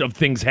movement of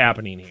things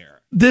happening here?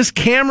 This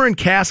Cameron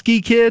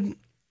Kasky kid,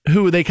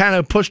 who they kind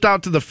of pushed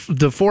out to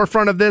the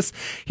forefront of this,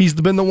 he's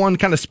been the one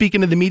kind of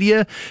speaking to the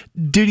media.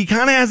 Dude, he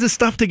kind of has his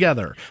stuff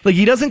together. Like,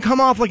 he doesn't come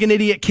off like an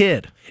idiot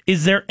kid.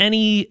 Is there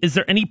any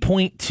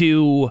point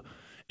to,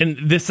 and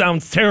this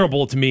sounds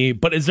terrible to me,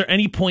 but is there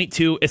any point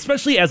to,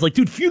 especially as like,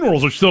 dude,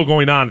 funerals are still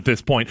going on at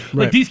this point.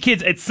 Right. Like, these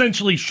kids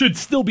essentially should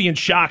still be in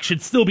shock,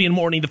 should still be in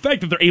mourning. The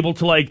fact that they're able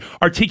to like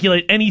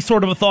articulate any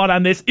sort of a thought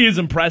on this is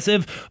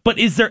impressive. But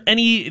is there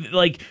any,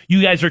 like,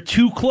 you guys are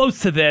too close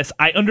to this?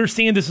 I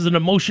understand this is an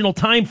emotional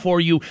time for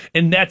you,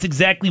 and that's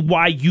exactly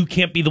why you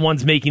can't be the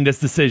ones making this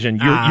decision.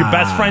 Your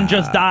best friend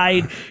just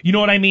died. You know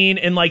what I mean?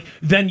 And like,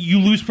 then you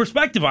lose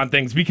perspective on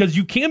things because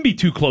you can be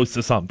too close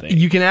to something.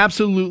 You can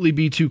absolutely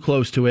be too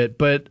close to it,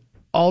 but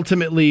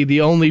ultimately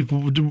people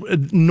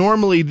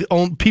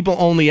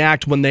only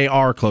act when they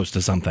are close to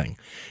something.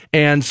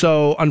 And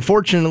so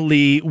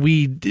unfortunately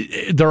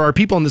there are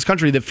people in this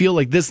country that feel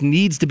like this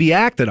needs to be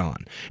acted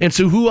on. And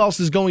so who else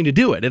is going to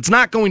do it? It's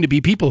not going to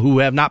be people who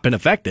have not been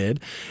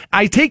affected.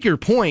 I take your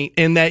point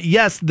in that,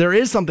 yes, there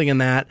is something in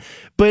that,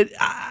 but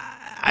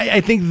I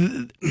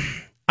think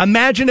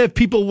imagine if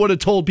people would have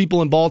told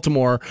people in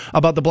Baltimore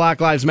about the Black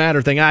Lives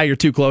Matter thing, you're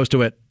too close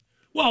to it.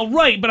 Well,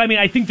 right, but I mean,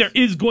 I think there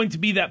is going to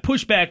be that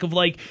pushback of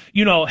like,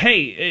 you know,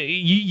 hey,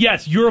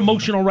 yes, you're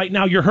emotional right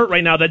now, you're hurt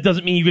right now. That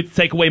doesn't mean you get to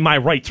take away my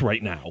rights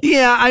right now.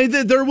 Yeah,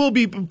 there will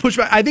be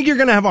pushback. I think you're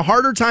going to have a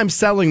harder time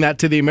selling that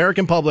to the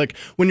American public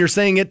when you're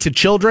saying it to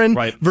children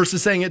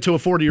versus saying it to a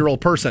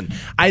 40-year-old person.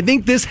 I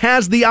think this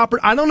has the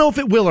I don't know if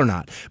it will or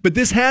not, but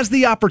this has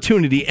the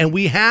opportunity, and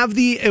we have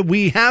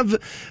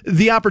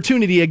the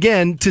opportunity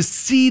again to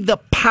see the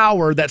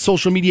power that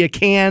social media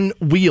can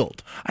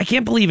wield. I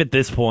can't believe at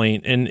this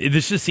point, and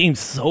this just seems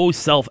so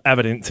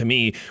self-evident to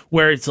me,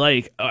 where it's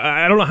like,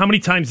 I don't know how many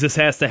times this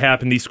has to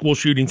happen, these school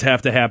shootings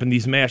have to happen,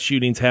 these mass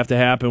shootings have to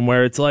happen,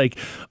 where it's like,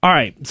 all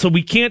right, so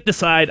we can't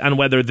decide on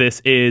whether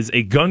this is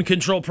a gun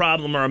control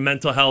problem or a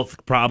mental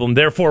health problem,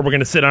 therefore we're going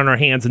to sit on our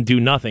hands and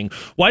do nothing.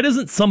 Why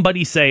doesn't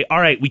somebody say,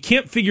 all right, we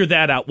can't figure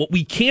that out, what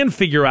we can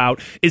figure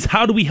out is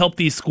how do we help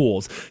these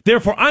schools?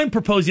 Therefore, I'm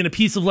proposing a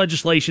piece of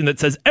legislation that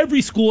says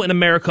every school in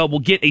America will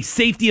get a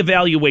safety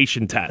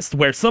evaluation test,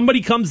 where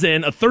somebody comes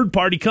in, a third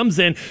party comes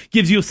in,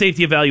 gives you a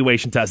safety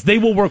evaluation test. They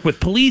will work with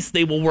police,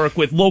 they will work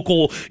with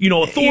local,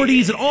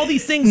 authorities and all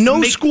these things.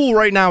 No school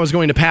right now is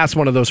going to pass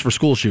one of those for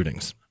school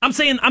shootings. I'm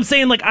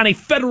saying like on a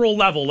federal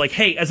level, like,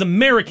 hey, as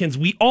Americans,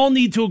 we all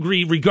need to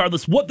agree,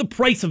 regardless what the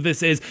price of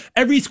this is,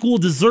 every school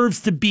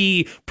deserves to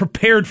be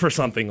prepared for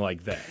something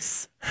like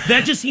this.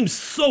 That just seems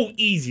so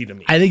easy to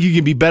me. I think you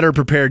can be better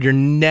prepared. You're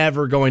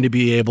never going to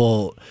be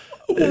able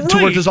to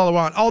work this all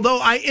around. Although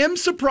I am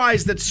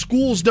surprised that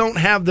schools don't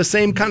have the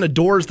same kind of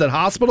doors that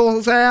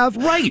hospitals have.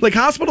 Right. Like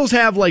hospitals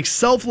have like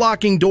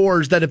self-locking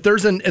doors that if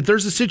there's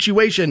a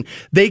situation,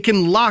 they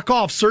can lock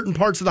off certain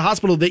parts of the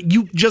hospital that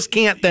you just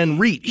can't then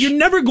reach. You're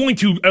never going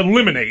to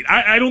eliminate.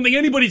 I don't think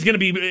anybody's going to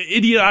be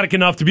idiotic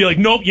enough to be like,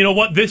 nope, you know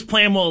what, this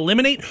plan will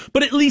eliminate,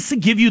 but at least to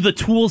give you the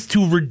tools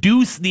to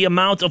reduce the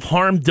amount of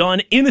harm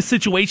done in a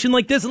situation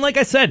like this. And like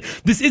I said,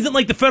 this isn't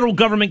like the federal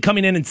government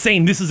coming in and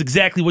saying this is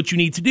exactly what you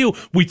need to do.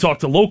 We talk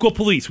to local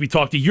police, we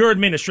talk to your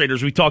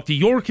administrators, we talk to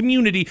your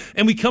community,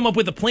 and we come up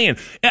with a plan.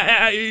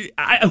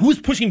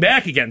 Who's pushing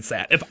back against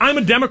that? If I'm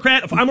a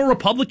Democrat, if I'm a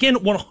Republican,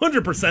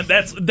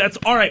 100%, that's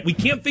all right. We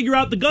can't figure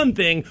out the gun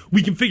thing.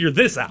 We can figure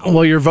this out.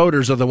 Well, your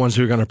voters are the ones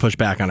who are going to push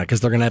back on it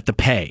because they're going to have to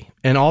pay.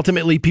 And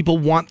ultimately, people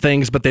want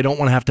things, but they don't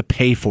want to have to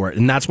pay for it.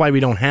 And that's why we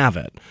don't have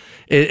it.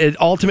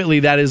 Ultimately,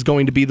 that is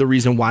going to be the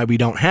reason why we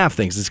don't have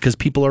things. It's because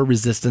people are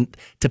resistant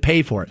to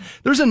pay for it.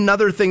 There's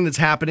another thing that's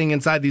happening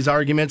inside these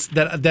arguments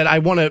that I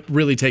want to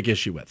really take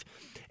issue with.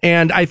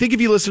 And I think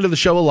if you listen to the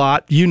show a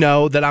lot, you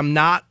know that I'm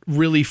not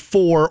really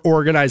for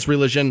organized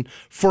religion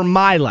for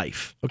my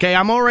life. Okay,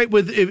 I'm all right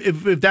with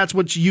if that's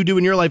what you do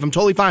in your life, I'm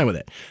totally fine with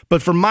it.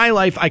 But for my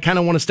life, I kind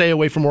of want to stay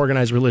away from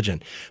organized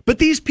religion. But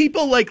these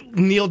people like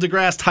Neil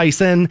deGrasse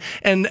Tyson,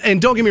 and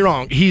don't get me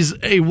wrong, he's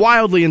a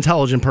wildly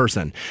intelligent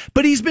person,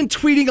 but he's been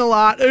tweeting a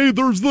lot. Hey,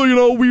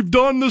 we've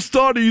done the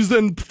studies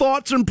and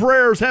thoughts and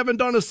prayers haven't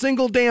done a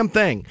single damn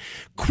thing.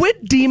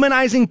 Quit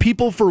demonizing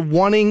people for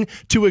wanting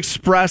to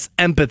express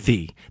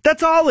empathy.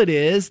 That's all it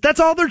is. That's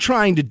all they're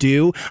trying to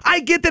do. I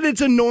get that it's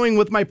annoying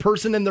with my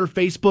person and their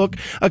Facebook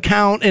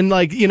account and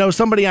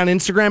somebody on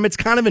Instagram. It's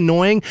kind of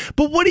annoying.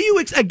 But what do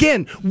you,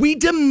 again, we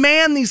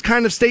demand these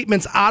kind of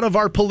statements out of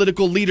our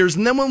political leaders.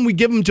 And then when we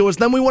give them to us,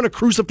 then we want to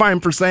crucify them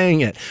for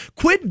saying it.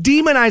 Quit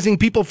demonizing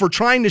people for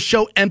trying to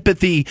show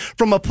empathy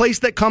from a place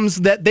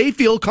that they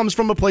feel comes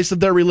from a place of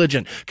their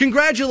religion.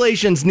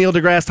 Congratulations, Neil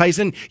deGrasse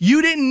Tyson.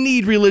 You didn't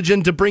need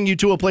religion to to bring you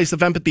to a place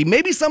of empathy.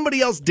 Maybe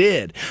somebody else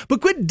did,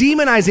 but quit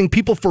demonizing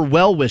people for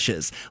well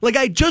wishes. Like,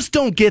 I just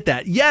don't get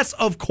that. Yes,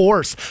 of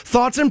course,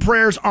 thoughts and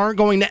prayers aren't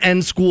going to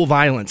end school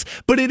violence,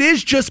 but it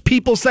is just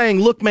people saying,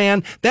 look,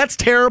 man, that's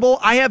terrible.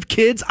 I have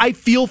kids. I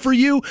feel for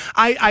you.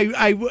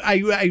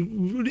 I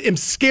am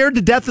scared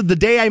to death of the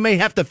day I may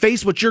have to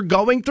face what you're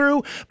going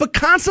through, but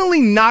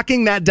constantly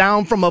knocking that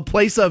down from a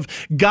place of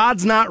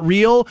God's not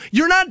real,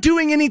 you're not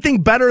doing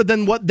anything better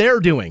than what they're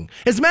doing.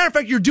 As a matter of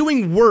fact, you're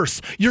doing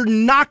worse. You're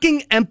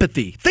knocking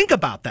empathy. Think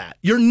about that.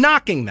 You're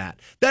knocking that.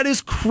 That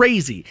is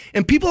crazy.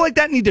 And people like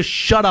that need to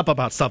shut up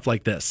about stuff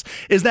like this.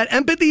 Is that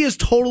empathy is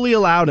totally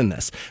allowed in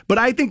this. But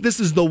I think this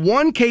is the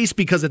one case,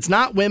 because it's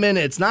not women,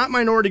 it's not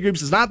minority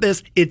groups, it's not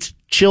this, it's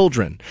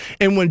children.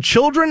 And when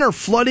children are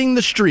flooding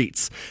the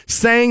streets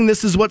saying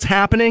this is what's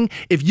happening,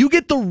 if you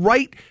get the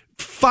right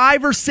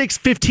 5 or 6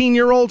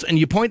 15-year-olds and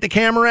you point the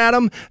camera at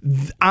them,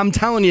 I'm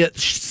telling you,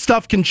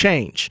 stuff can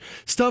change.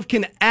 Stuff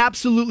can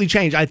absolutely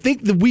change. I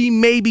think that we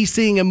may be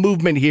seeing a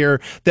movement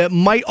here that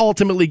might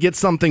ultimately get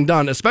something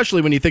done,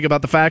 especially when you think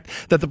about the fact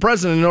that the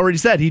president already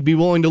said he'd be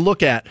willing to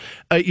look at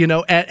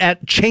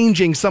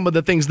changing some of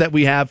the things that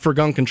we have for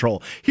gun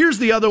control. Here's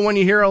the other one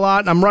you hear a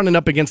lot, and I'm running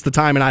up against the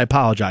time, and I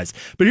apologize.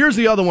 But here's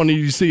the other one that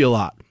you see a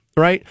lot,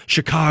 right?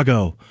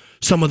 Chicago.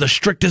 Some of the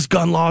strictest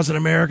gun laws in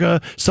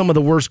America, some of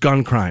the worst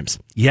gun crimes.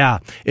 Yeah,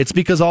 it's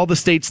because all the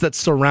states that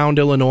surround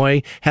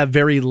Illinois have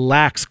very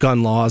lax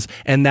gun laws,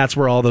 and that's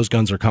where all those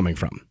guns are coming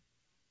from.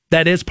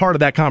 That is part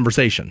of that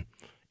conversation.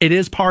 It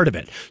is part of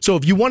it. So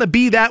if you want to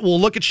be that, we'll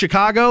look at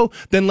Chicago,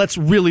 then let's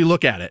really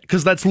look at it.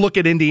 Because let's look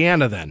at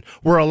Indiana then,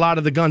 where a lot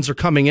of the guns are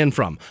coming in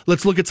from.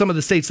 Let's look at some of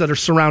the states that are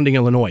surrounding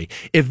Illinois.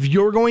 If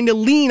you're going to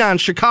lean on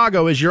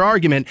Chicago as your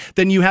argument,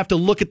 then you have to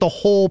look at the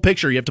whole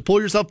picture. You have to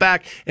pull yourself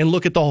back and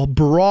look at the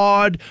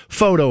broad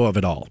photo of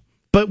it all.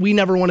 But we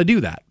never want to do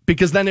that,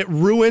 because then it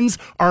ruins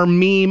our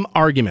meme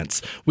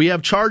arguments. We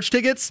have charge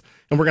tickets,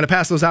 and we're going to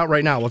pass those out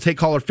right now. We'll take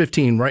caller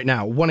 15 right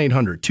now,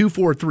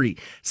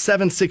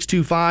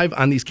 1-800-243-7625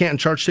 on these Canton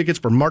charge tickets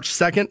for March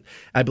 2nd.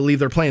 I believe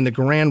they're playing the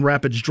Grand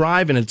Rapids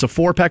Drive, and it's a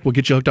 4-pack. We'll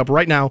get you hooked up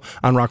right now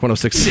on Rock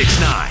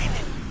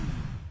 106.9.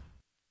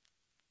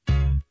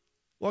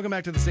 Welcome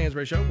back to the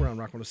Stansbury Show. We're on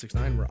Rock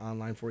 106.9. We're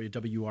online for you,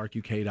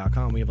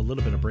 WRQK.com. We have a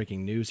little bit of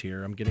breaking news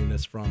here. I'm getting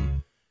this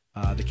from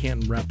the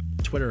Canton Rep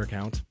Twitter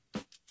account,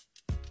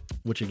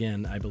 which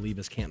again, I believe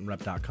is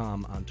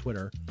cantonrep.com on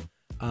Twitter.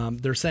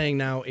 They're saying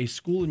now a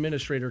school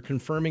administrator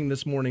confirming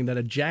this morning that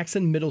a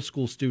Jackson Middle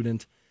School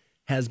student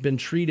has been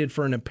treated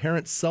for an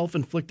apparent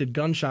self-inflicted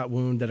gunshot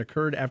wound that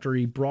occurred after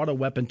he brought a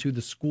weapon to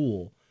the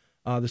school.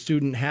 The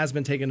student has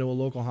been taken to a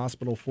local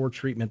hospital for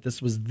treatment. This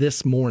was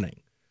this morning.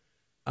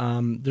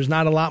 There's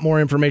not a lot more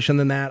information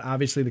than that.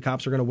 Obviously, the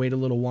cops are going to wait a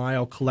little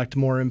while, collect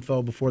more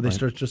info before they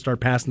start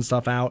passing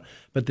stuff out.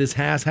 But this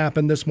has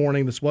happened this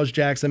morning. This was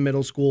Jackson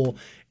Middle School.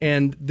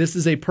 And this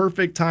is a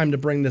perfect time to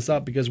bring this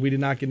up, because we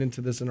did not get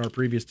into this in our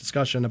previous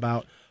discussion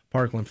about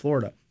Parkland,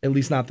 Florida. At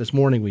least not this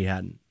morning, we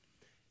hadn't.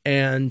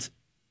 And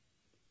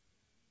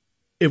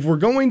if we're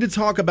going to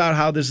talk about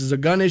how this is a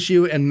gun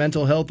issue and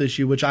mental health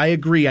issue, which I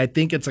agree, I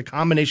think it's a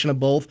combination of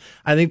both.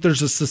 I think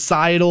there's a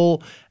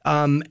societal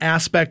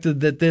aspect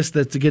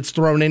that gets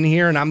thrown in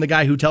here, and I'm the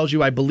guy who tells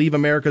you I believe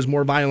America is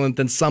more violent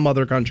than some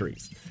other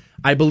countries.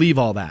 I believe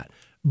all that.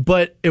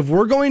 But if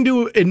we're going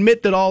to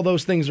admit that all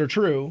those things are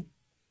true,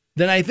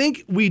 then I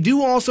think we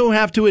do also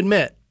have to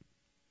admit,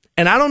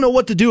 and I don't know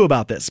what to do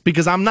about this,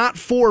 because I'm not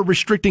for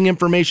restricting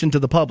information to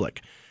the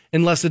public,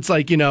 unless it's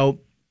like,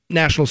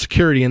 national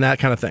security and that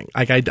kind of thing.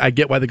 I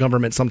get why the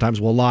government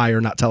sometimes will lie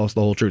or not tell us the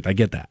whole truth. I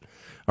get that.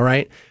 All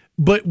right.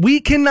 But we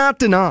cannot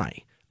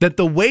deny that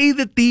the way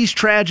that these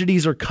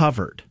tragedies are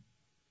covered,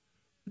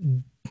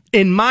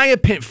 in my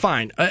opinion,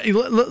 fine,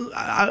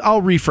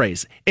 I'll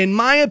rephrase. In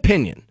my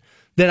opinion,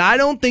 that I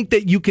don't think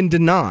that you can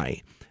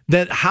deny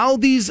that how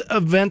these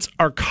events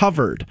are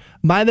covered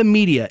by the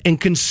media and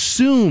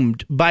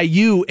consumed by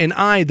you and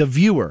I, the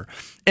viewer,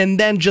 and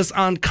then just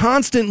on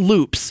constant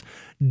loops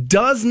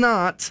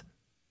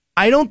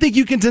I don't think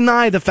you can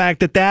deny the fact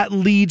that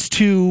leads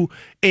to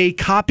a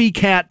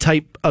copycat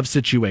type of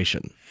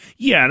situation.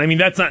 Yeah, and I mean,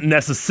 that's not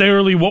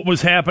necessarily what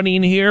was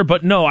happening here,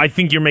 but no, I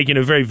think you're making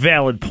a very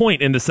valid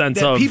point in the sense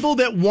that of people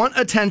that want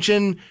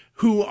attention,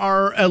 who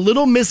are a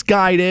little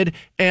misguided,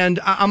 and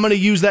I'm going to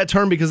use that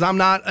term because I'm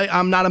not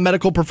a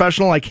medical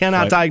professional. I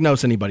cannot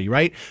diagnose anybody,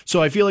 right?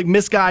 So I feel like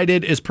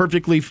misguided is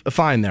perfectly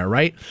fine there,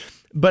 right?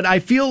 But I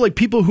feel like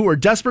people who are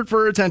desperate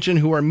for attention,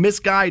 who are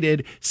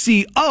misguided,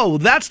 see, oh,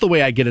 that's the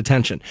way I get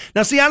attention.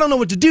 Now, see, I don't know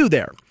what to do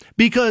there.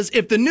 Because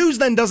if the news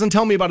then doesn't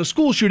tell me about a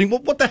school shooting,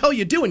 well, what the hell are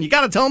you doing? You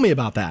got to tell me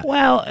about that.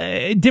 Well,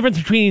 difference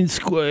between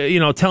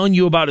telling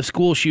you about a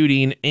school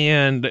shooting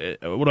and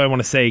what do I want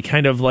to say?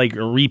 Kind of like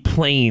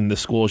replaying the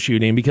school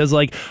shooting, because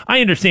like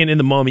I understand in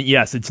the moment,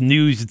 yes, it's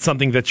news, it's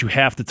something that you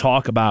have to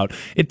talk about.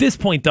 At this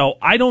point, though,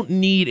 I don't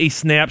need a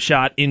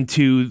snapshot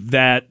into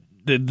that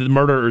the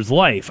murderer's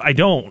life. I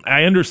don't.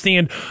 I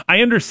understand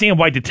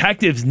why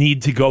detectives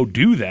need to go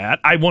do that.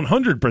 I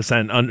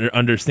 100%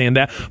 understand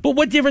that. But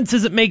what difference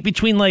does it make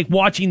between like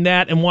watching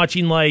that and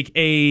watching like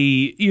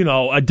a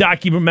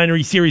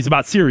documentary series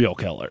about serial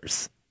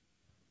killers?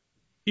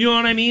 You know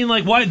what I mean?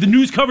 Like, why the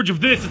news coverage of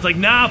this? It's like,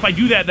 nah, if I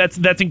do that,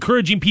 that's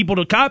encouraging people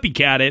to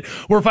copycat it.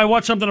 Or if I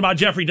watch something about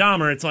Jeffrey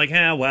Dahmer, it's like,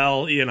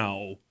 well,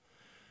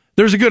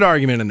 There's a good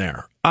argument in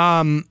there.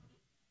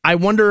 I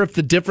wonder if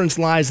the difference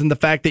lies in the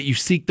fact that you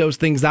seek those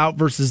things out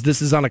versus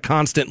this is on a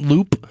constant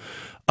loop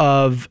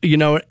of,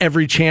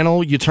 every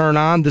channel you turn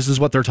on, this is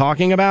what they're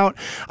talking about.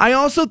 I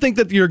also think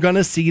that you're going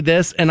to see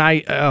this, and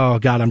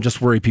I'm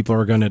just worried people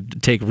are going to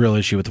take real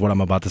issue with what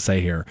I'm about to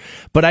say here.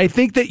 But I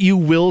think that you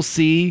will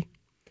see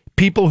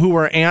people who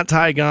are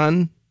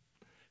anti-gun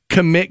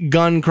commit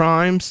gun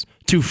crimes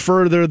to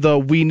further the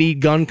we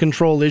need gun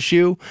control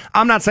issue.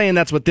 I'm not saying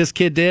that's what this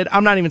kid did.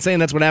 I'm not even saying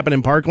that's what happened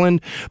in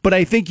Parkland, but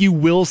I think you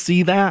will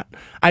see that.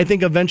 I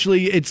think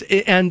eventually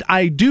and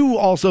I do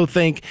also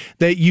think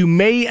that you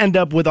may end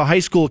up with a high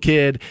school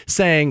kid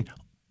saying,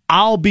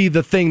 I'll be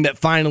the thing that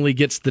finally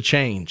gets the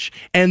change,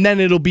 and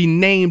then it'll be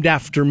named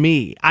after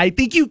me. I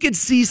think you could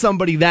see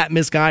somebody that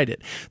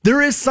misguided.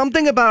 There is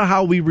something about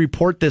how we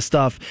report this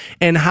stuff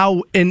and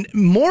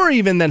more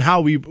even than how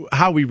we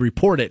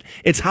report it,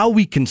 it's how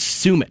we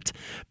consume it.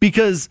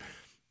 Because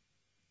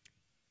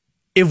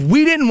if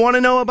we didn't want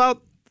to know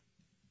about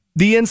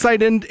the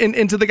insight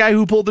into the guy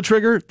who pulled the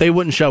trigger, they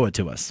wouldn't show it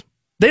to us.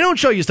 They don't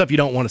show you stuff you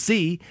don't want to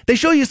see. They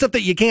show you stuff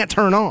that you can't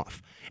turn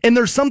off. And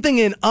there's something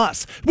in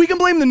us. We can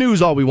blame the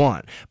news all we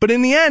want, but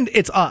in the end,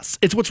 it's us.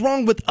 It's what's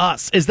wrong with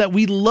us is that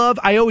we love,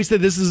 I always say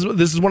this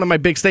is one of my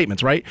big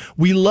statements, right?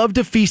 We love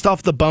to feast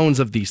off the bones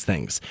of these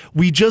things.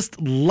 We just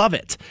love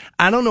it.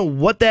 I don't know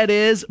what that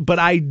is, but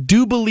I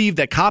do believe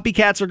that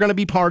copycats are going to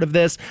be part of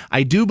this.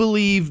 I do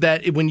believe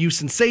that when you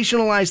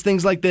sensationalize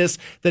things like this,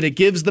 that it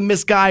gives the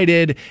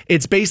misguided,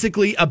 it's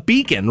basically a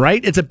beacon,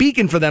 right? It's a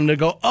beacon for them to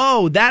go,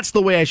 oh, that's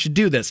the way I should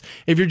do this.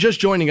 If you're just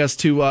joining us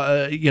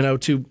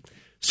to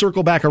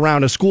circle back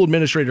around, a school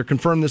administrator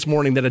confirmed this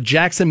morning that a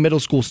Jackson Middle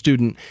School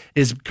student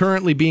is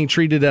currently being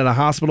treated at a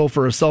hospital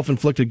for a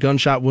self-inflicted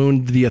gunshot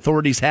wound. The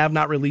authorities have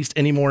not released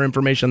any more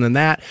information than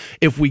that.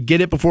 If we get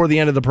it before the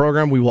end of the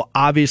program, we will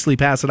obviously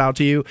pass it out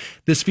to you.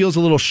 This feels a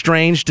little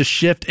strange to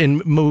shift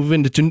and move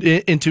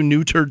into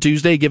new Turd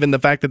Tuesday, given the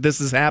fact that this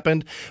has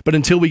happened. But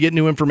until we get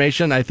new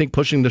information, I think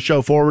pushing the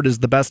show forward is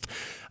the best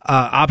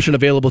option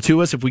available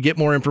to us. If we get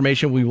more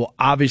information, we will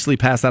obviously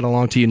pass that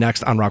along to you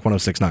next on Rock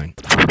 106.9.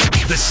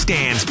 The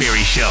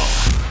Stansberry Show,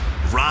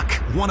 Rock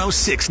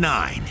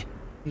 106.9.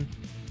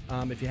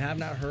 If you have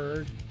not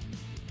heard,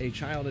 a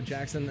child at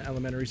Jackson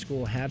Elementary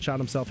School had shot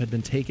himself, had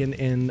been taken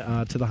in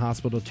to the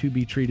hospital to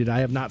be treated. I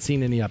have not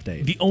seen any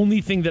update. The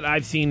only thing that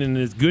I've seen, and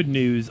is good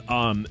news,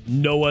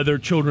 no other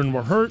children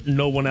were hurt.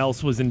 No one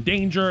else was in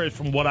danger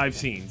from what I've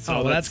seen.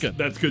 So that's good.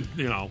 That's good,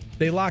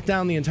 They locked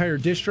down the entire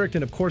district,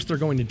 and of course they're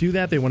going to do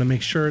that. They want to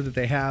make sure that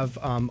they have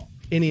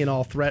any and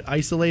all threat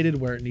isolated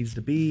where it needs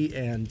to be,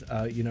 and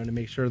to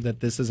make sure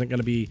that this isn't going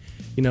to be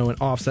an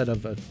offset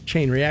of a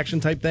chain reaction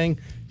type thing.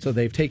 So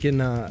they've taken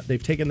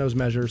those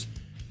measures.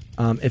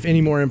 If any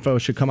more info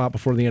should come out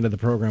before the end of the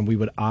program, we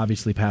would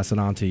obviously pass it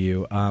on to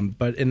you.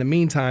 But in the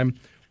meantime,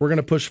 we're going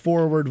to push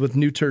forward with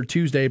New Turd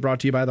Tuesday, brought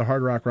to you by the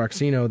Hard Rock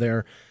Roxino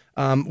there.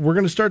 We're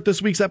going to start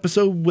this week's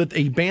episode with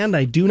a band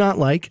I do not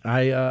like.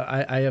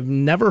 I have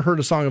never heard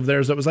a song of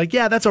theirs that was like,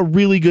 yeah, that's a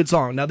really good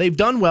song. Now, they've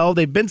done well.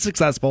 They've been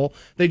successful.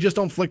 They just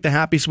don't flick the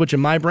happy switch in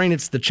my brain.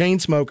 It's the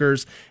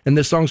Chainsmokers, and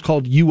this song's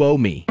called You Owe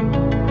Me.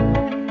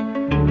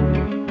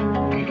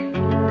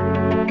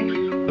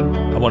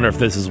 I wonder if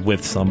this is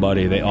with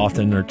somebody. They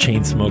often are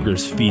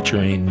Chainsmokers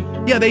featuring.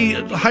 Yeah, they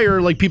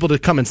hire people to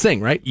come and sing,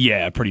 right?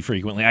 Yeah, pretty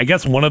frequently. I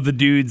guess one of the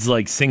dudes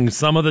sings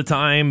some of the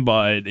time,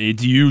 but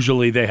it's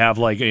usually they have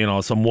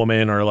some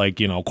woman or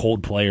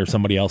Coldplay or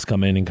somebody else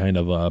come in and kind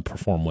of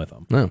perform with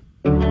them. No.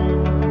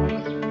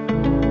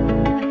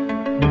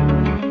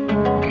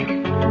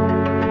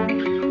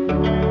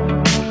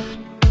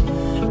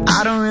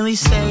 I don't really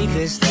say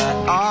this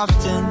that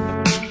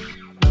often,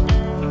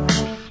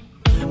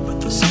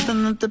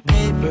 something that the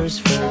papers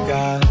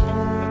forgot.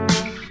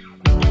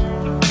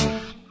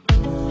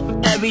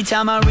 Every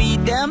time I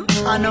read them,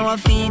 I know I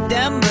feed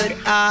them, but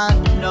I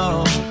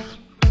know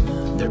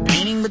they're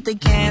painting, but they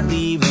can't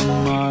leave a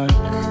mark.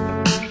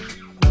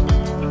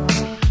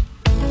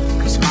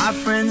 'Cause my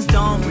friends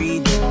don't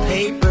read the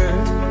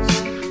papers,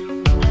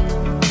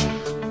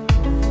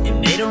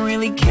 and they don't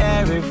really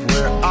care if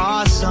we're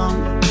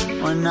awesome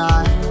or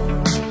not.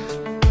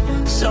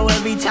 So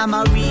every time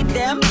I read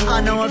them, I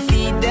know I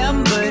feed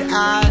them, but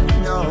I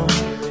know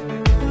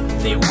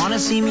they wanna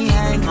see me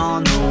hang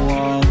on the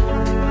wall.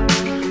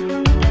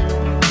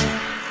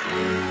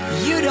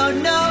 You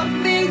don't know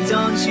me,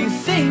 don't you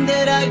think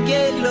that I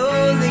get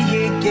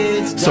lonely, it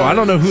gets. So I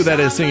don't know who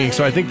that is singing,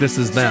 so I think this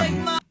is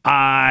them.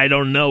 I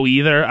don't know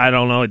either. I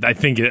don't know. I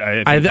think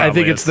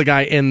it's the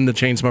guy in the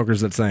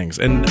Chainsmokers that sings,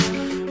 and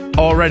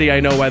already I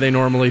know why they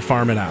normally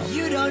farm it out.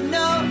 You don't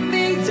know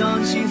me,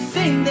 don't you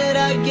think that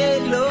I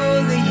get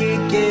lonely?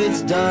 It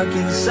gets dark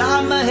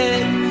inside my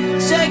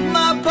head. Check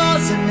my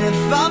pulse, and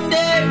if I'm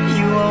dead,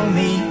 you owe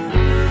me.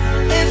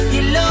 If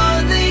you're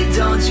lonely,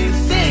 don't you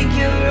think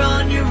you're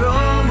on your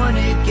own when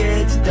it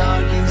gets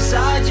dark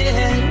inside your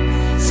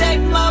head? Check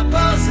my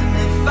pulse, and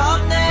if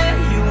I'm there,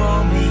 you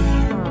owe me.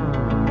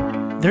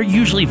 They're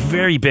usually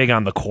very big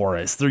on the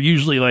chorus. They're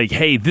usually like,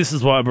 hey, this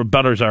is what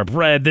butters our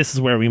bread. This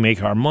is where we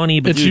make our money.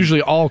 But it's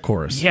usually all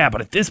chorus. Yeah, but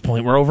at this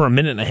point, we're over a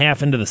minute and a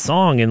half into the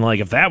song, and like,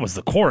 if that was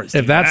the chorus,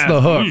 if that's the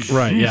hook,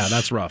 right, yeah,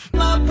 that's rough.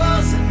 My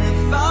pulse, and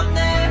if I'm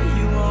there,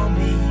 you owe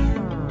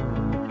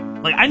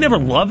me. Like, I never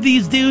loved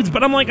these dudes,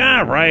 but I'm like,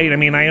 right. I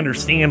mean, I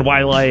understand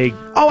why, like...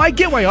 Oh, I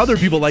get why other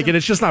people like it.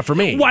 It's just not for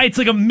me. Why it's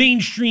like a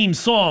mainstream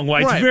song, why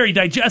it's right. very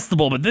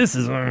digestible, but this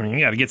is... you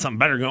gotta get something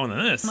better going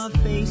than this. My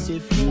face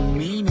if you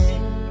mean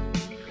it.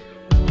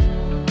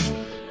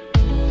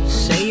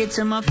 Say it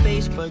to my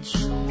face, but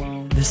you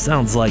won't. This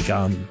sounds like,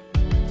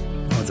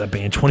 what's that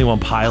band, 21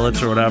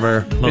 Pilots or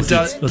whatever? Those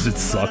dudes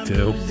suck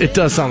too. It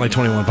does sound like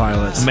 21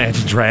 Pilots.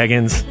 Imagine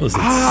Dragons. Those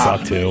dudes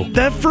suck too.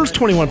 That first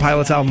 21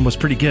 Pilots album was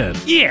pretty good.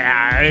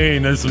 Yeah, I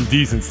mean, there's some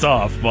decent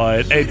stuff,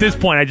 but at this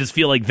point, I just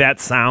feel like that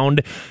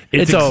sound,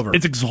 it's over.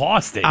 It's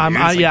exhausting.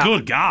 It's yeah,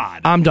 good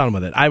God. I'm done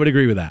with it. I would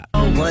agree with that.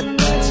 What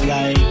that's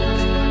like.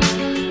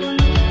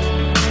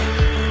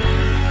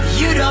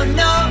 You don't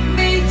know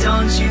me,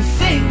 don't you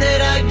think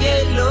that I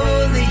get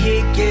lonely?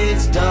 It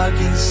gets dark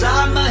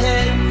inside my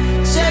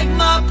head. Check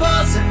my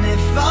pulse, and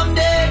if I'm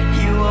dead,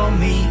 you owe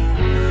me.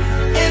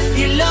 If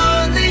you're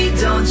lonely,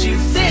 don't you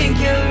think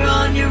you're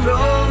on your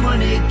own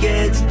when it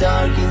gets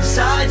dark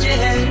inside your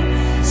head?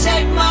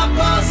 Check my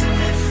pulse,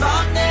 and if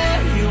I'm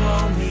there, you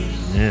owe me.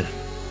 Yeah.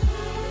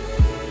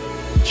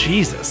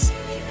 Jesus.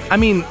 I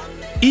mean,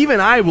 even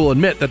I will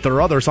admit that there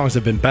are other songs that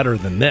have been better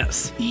than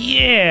this.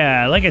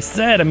 Yeah, like I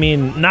said, I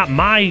mean, not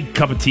my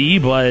cup of tea,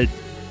 but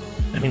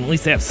I mean, at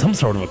least they have some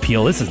sort of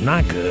appeal. This is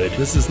not good.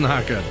 This is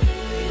not good.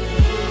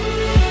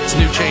 It's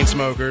new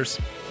Chainsmokers.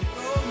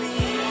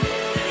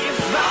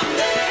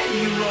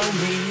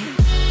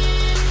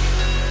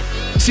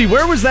 See,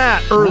 where was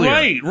that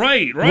earlier?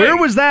 Right. Where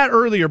was that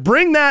earlier?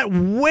 Bring that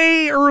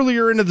way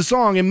earlier into the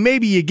song, and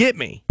maybe you get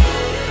me.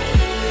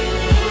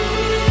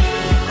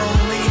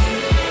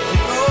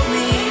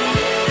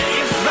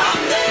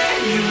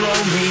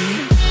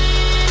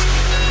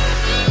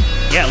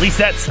 Yeah, at least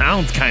that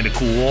sounds kind of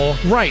cool.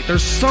 Right,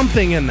 there's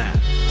something in that.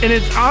 And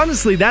it's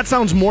honestly, that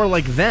sounds more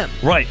like them.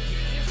 Right.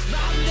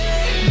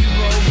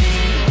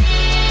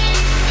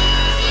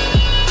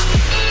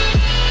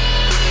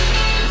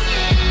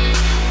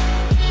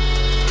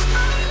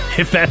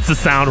 If that's the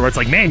sound where it's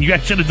like, man, you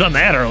guys should have done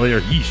that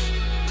earlier. Yeesh.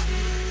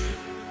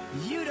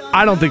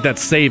 I don't think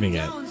that's saving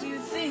it.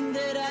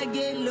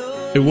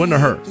 It wouldn't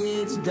have hurt.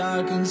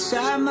 Dark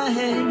inside my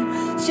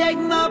head. Check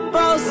my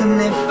pulse, and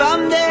if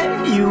I'm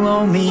there, you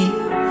owe me.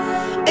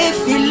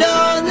 If you're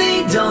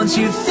lonely, don't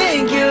you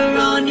think you're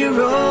on your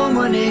own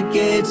when it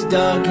gets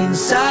dark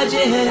inside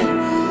your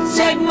head?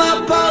 Check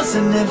my pulse,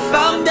 and if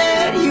I'm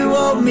there, you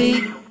owe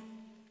me.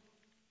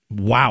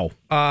 Wow.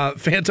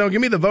 Fanto,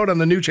 give me the vote on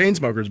the new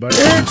Chainsmokers, buddy.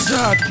 It's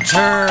a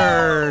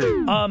turd.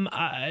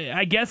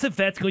 I guess if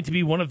that's going to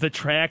be one of the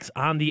tracks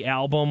on the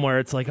album where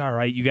it's like, all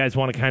right, you guys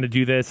want to kind of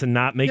do this and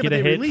not make it a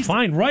hit,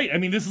 fine, right. I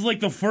mean, this is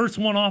like the first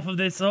one off of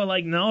this, so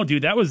like, no,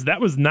 dude, that was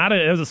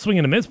a swing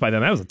and a miss by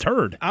them. That was a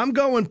turd. I'm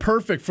going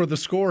perfect for the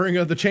scoring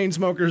of the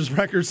Chainsmokers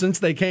record since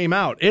they came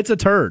out. It's a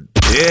turd.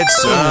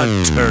 It's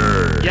a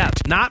turd. Yeah,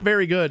 not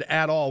very good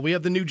at all. We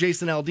have the new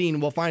Jason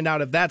Aldean. We'll find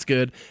out if that's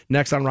good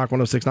next on Rock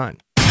 106.9.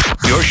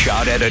 Your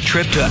shot at a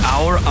trip to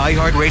our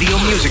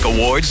iHeartRadio Music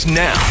Awards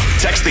now.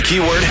 Text the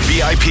keyword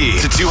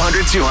VIP to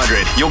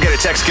 200-200. You'll get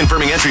a text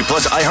confirming entry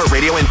plus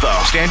iHeartRadio info.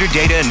 Standard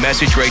data and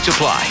message rates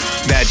apply.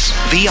 That's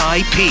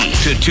VIP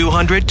to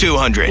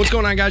 200-200. What's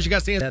going on, guys? You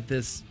guys see that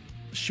this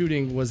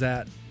shooting was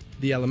at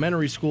the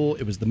elementary school.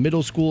 It was the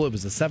middle school. It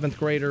was a 7th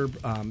grader.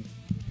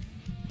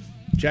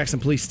 Jackson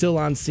police still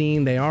on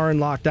scene. They are in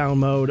lockdown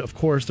mode. Of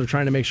course, they're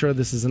trying to make sure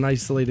this is an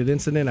isolated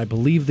incident. I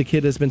believe the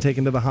kid has been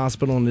taken to the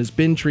hospital and has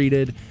been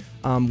treated.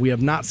 We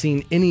have not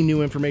seen any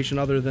new information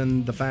other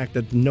than the fact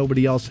that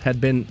nobody else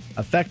had been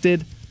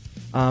affected.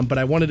 But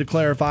I wanted to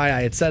clarify,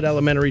 I had said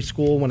elementary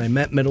school when I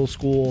meant middle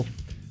school.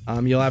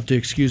 You'll have to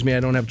excuse me. I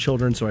don't have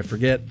children, so I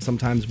forget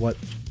sometimes what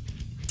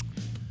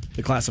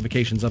the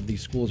classifications of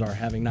these schools are,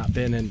 having not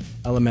been in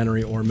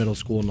elementary or middle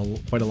school in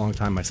quite a long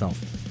time myself.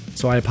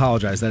 So I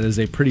apologize. That is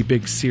a pretty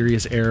big,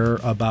 serious error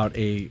about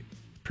a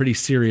pretty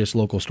serious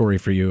local story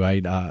for you.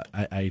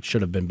 I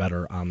should have been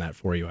better on that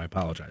for you. I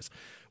apologize.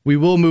 We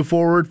will move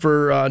forward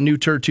for new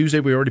Turd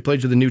Tuesday. We already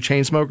played you the new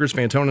Chainsmokers.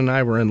 Fantone and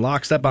I were in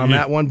lockstep on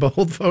that one.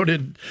 Both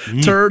voted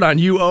turd on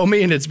You Owe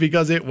Me, and it's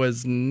because it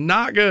was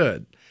not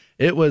good.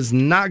 It was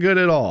not good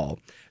at all.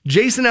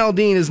 Jason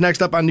Aldean is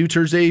next up on New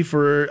Tuesday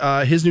for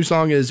his new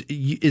song is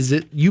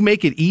it You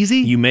Make It Easy?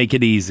 You Make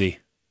It Easy.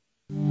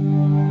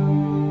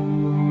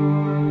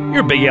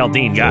 You're a big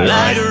Aldean guy,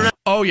 right?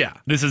 Oh, yeah.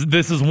 This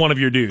is one of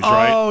your dudes,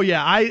 right? Oh,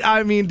 yeah.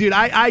 I mean, dude,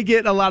 I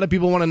get a lot of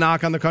people want to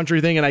knock on the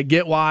country thing, and I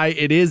get why.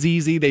 It is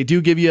easy. They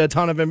do give you a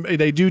ton of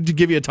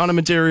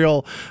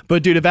material.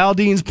 But, dude, if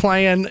Aldean's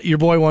playing, your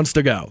boy wants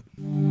to go.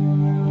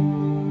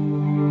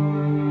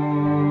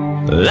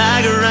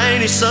 Like a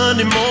rainy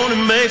Sunday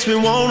morning makes me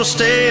want to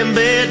stay in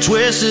bed,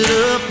 twisted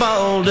up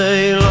all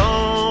day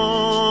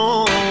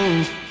long.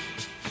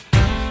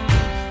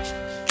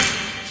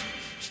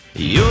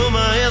 You're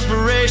my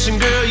inspiration,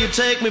 girl, you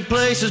take me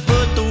places,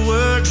 put the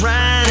words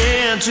right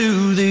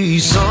into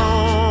these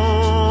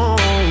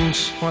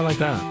songs. Oh, I like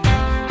that.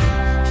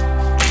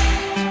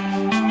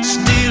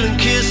 Stealing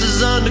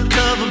kisses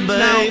undercover, babe.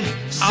 Now,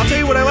 I'll tell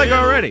you what I like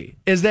already,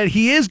 is that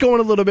he is going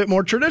a little bit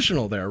more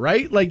traditional there,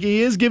 right? Like,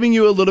 he is giving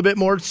you a little bit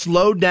more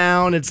slowed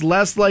down. It's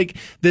less like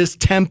this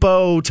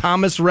tempo,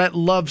 Thomas Rhett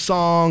love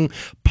song,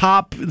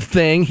 pop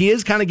thing. He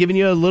is kind of giving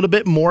you a little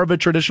bit more of a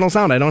traditional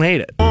sound. I don't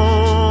hate it.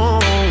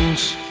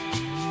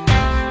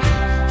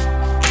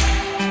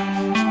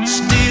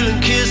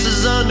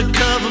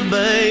 Undercover,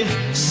 babe.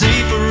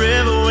 See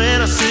forever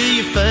when I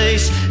see your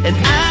face. And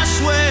I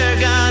swear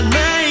God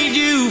made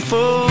you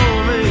for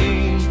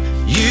me.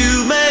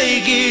 You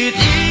make it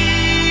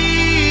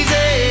easy.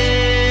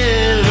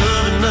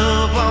 Loving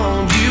up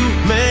on you.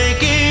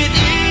 Make it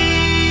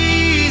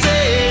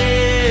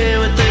easy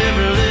with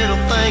every little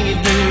thing you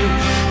do.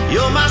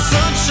 You're my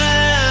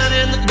sunshine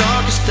in the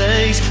darkest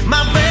days.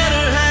 My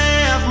better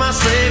half, my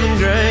saving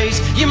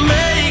grace. You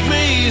make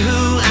me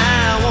who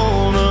I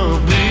wanna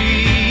be.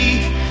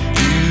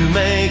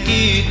 Make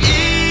it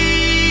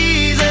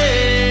easy.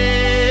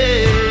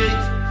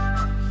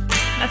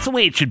 That's the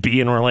way it should be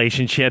in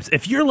relationships.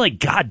 If you're like,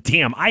 God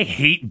damn, I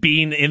hate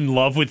being in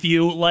love with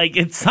you, like,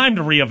 it's time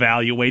to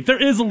reevaluate.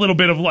 There is a little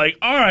bit of like,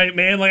 all right,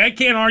 man, like, I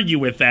can't argue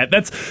with that.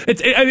 What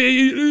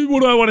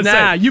do I want to say?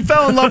 Nah, you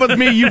fell in love with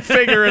me, you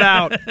figure it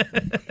out.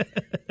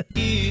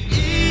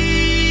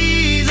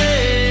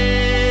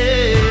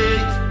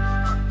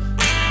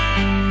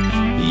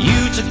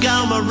 Took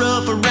all my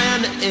rough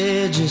around the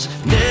edges.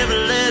 Never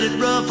let it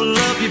ruffle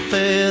up your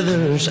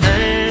feathers,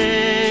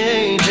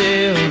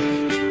 angel.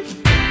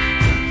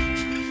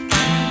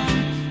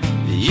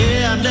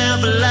 Yeah, I'm down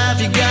for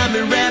life. You got me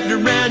wrapped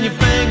around your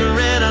finger,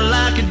 and I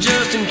like it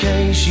just in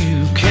case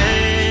you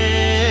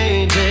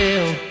can't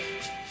tell.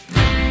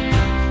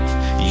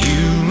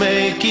 You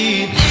make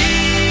it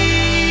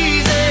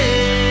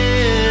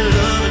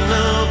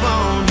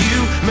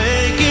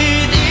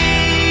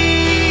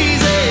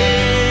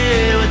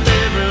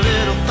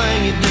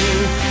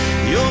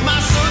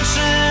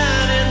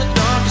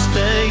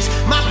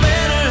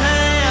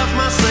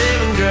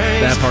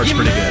that part's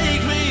pretty good.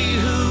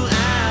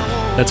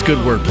 That's good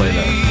wordplay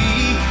there.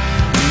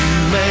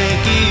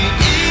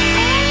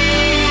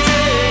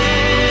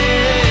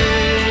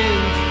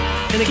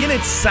 And again,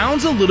 it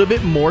sounds a little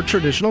bit more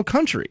traditional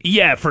country.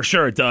 Yeah, for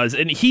sure it does.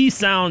 And he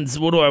sounds,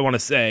 what do I want to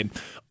say?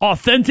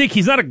 Authentic.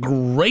 He's not a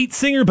great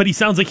singer, but he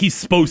sounds like he's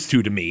supposed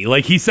to me.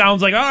 Like, he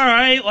sounds like, all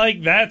right,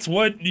 like, that's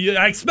what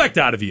I expect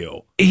out of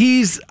you.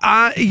 He's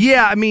not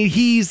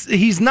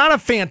a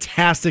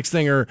fantastic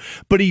singer,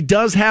 but he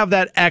does have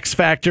that X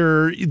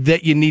factor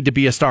that you need to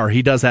be a star.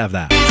 He does have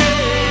that.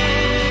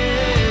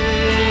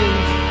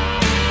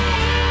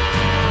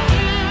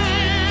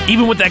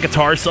 Even with that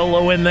guitar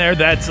solo in there,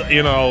 that's,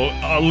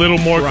 a little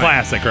more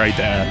classic right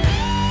there.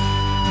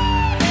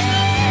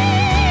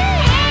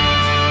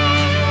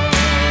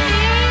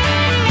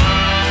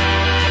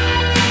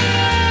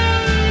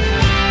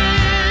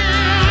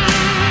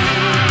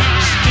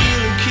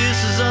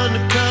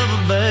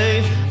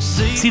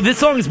 See, this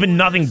song has been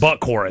nothing but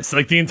chorus,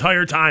 like, the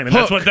entire time, and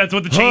that's what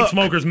the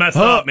Chainsmokers messed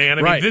up, man.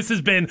 I mean, this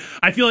has been,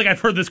 I feel like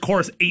I've heard this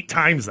chorus 8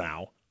 times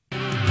now.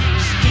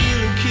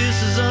 Stealing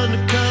kisses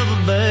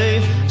undercover,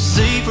 babe.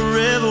 See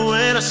forever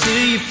when I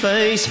see your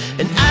face.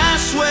 And I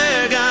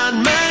swear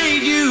God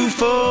made you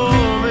for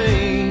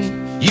me.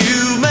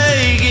 You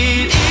make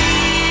it easy.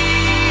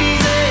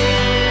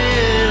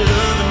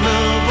 Loving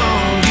up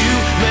on you.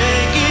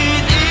 Make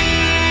it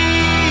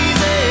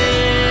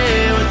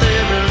easy with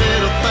every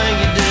little thing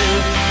you do.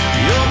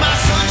 You're my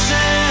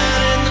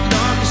sunshine in the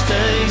darkest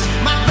days.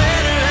 My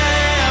better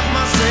half,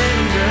 my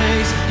saving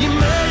grace. You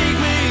make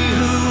me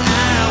who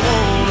I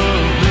wanna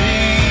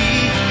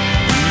be.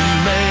 You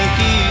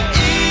make it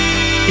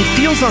easy. It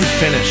feels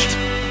unfinished.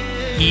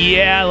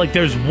 Yeah, like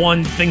there's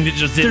one thing that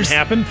just didn't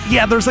happen.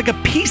 Yeah, there's like a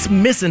piece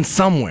missing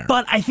somewhere.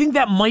 But I think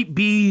that might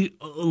be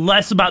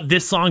less about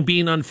this song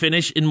being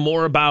unfinished and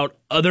more about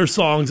other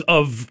songs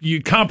of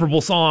comparable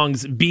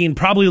songs being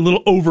probably a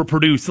little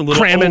overproduced, a little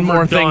cramming overdone.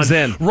 more things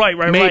in.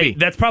 Right.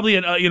 That's probably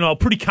a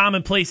pretty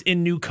commonplace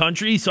in new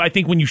country. So I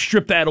think when you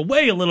strip that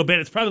away a little bit,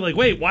 it's probably like,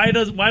 wait, why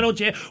don't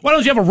you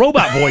have a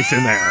robot voice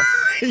in there?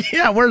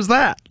 Yeah, where's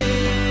that?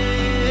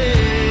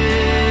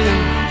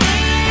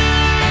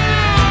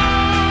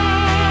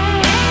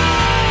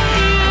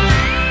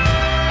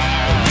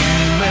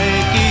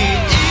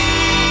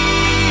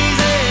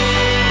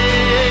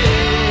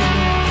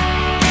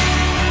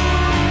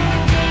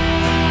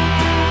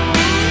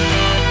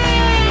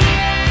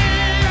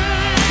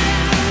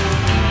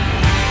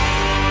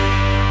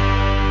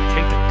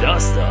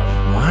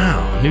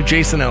 New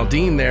Jason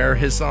Aldean there.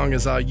 His song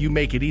is You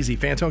Make It Easy.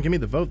 Fantone, give me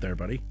the vote there,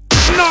 buddy.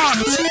 Not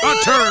a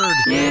turd.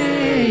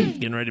 Yay.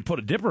 Getting ready to put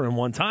a dipper in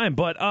one time.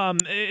 But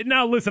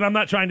now, listen, I'm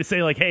not trying to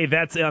say, like, hey,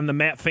 that's on the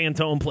Matt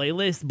Fantone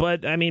playlist.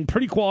 But, I mean,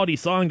 pretty quality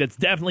song that's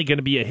definitely going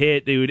to be a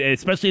hit, dude.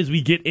 Especially as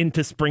we get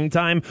into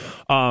springtime.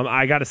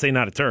 I got to say,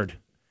 not a turd.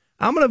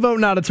 I'm going to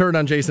vote not a turd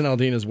on Jason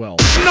Aldean as well.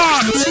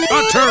 Not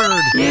a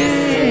turd.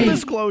 Full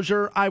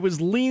disclosure, I was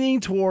leaning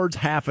towards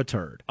half a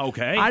turd.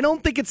 Okay. I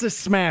don't think it's a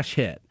smash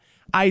hit.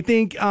 I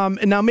think,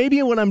 now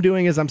maybe what I'm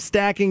doing is I'm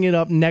stacking it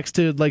up next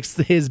to like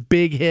his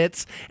big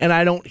hits, and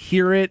I don't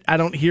hear it. I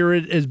don't hear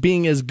it as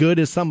being as good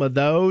as some of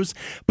those.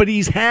 But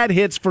he's had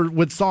hits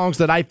with songs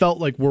that I felt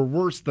like were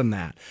worse than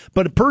that.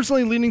 But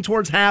personally, leaning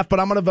towards half. But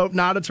I'm going to vote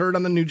not a turd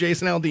on the new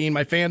Jason Aldean.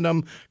 My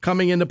fandom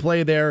coming into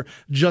play there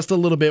just a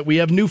little bit. We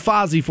have new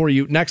Fozzy for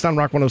you next on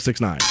Rock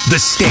 106.9. The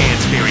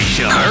Stansberry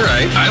Show. All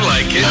right, I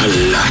like it. I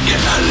like it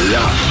a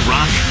lot.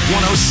 Rock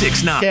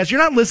 106.9. Yes, you're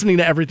not listening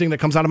to everything that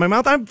comes out of my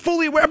mouth. I'm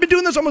fully aware. I've been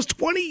doing this almost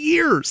 20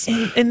 years.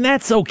 And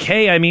that's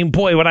okay. I mean,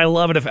 boy, would I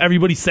love it if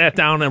everybody sat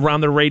down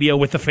around the radio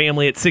with the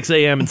family at 6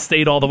 a.m. and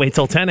stayed all the way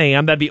till 10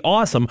 a.m. That'd be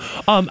awesome.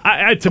 Of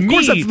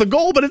course, that's the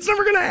goal, but it's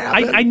never going to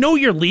happen. I know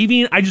you're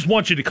leaving. I just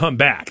want you to come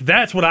back.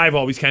 That's what I've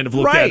always kind of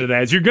looked at it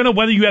as. You're going to,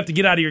 whether you have to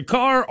get out of your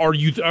car or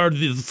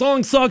the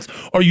song sucks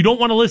or you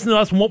don't want to listen to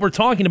us and what we're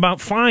talking about,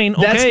 fine,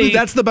 okay.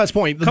 That's the best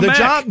point.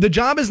 The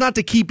job is not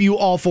to keep you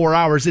all 4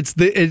 hours. It's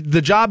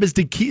the job is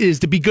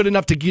to be good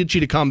enough to get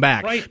you to come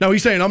back. Right. Now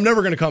he's saying, I'm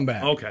never going to come back.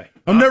 Okay.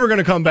 I'm never going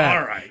to come back.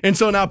 All right. And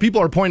so now people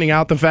are pointing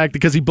out the fact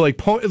because he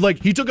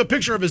he took a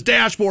picture of his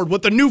dashboard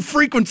with the new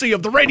frequency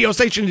of the radio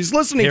station he's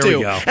listening Here to.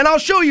 we go. And I'll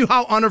show you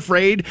how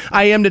unafraid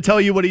I am to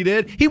tell you what he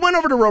did. He went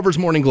over to Rover's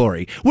Morning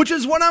Glory, which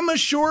is what I'm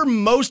sure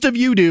most of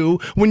you do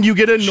when you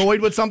get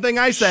annoyed with something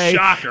I say.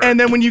 Shocker. And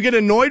then when you get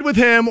annoyed with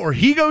him or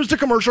he goes to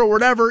commercial or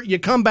whatever, you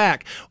come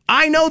back.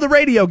 I know the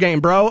radio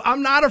game, bro.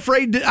 I'm not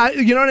afraid to,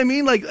 you know what I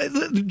mean? Like,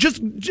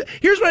 just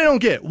here's what I don't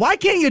get. Why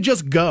can't you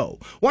just go?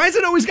 Why is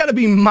it always got to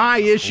be my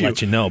issue? I'll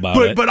let you know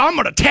about it. But I'm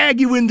going to tag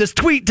you in this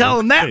tweet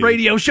telling that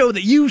radio show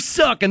that you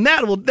suck, and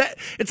that.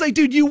 It's like,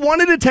 dude, you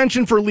wanted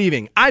attention for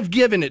leaving. I've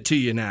given it to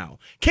you now.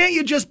 Can't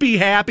you just be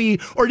happy,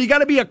 or do you got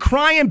to be a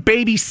crying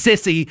baby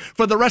sissy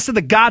for the rest of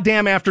the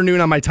goddamn afternoon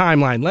on my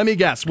timeline? Let me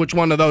guess which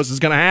one of those is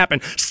going to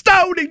happen.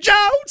 Stony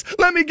Jones!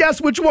 Let me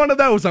guess which one of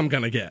those I'm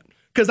going to get,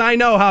 because I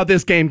know how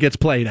this game gets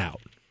played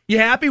out. You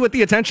happy with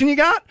the attention you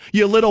got?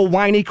 You little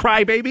whiny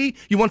crybaby?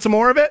 You want some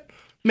more of it?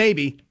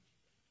 Maybe.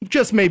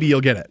 Just maybe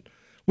you'll get it.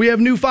 We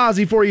have new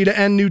Fozzy for you to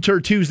end New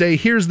Turd Tuesday.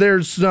 Here's their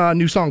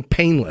new song,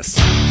 Painless.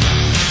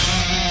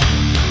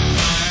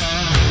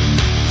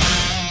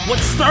 What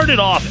started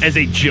off as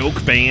a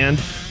joke band,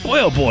 boy,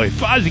 oh boy,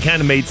 Fozzy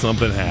kind of made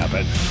something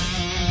happen.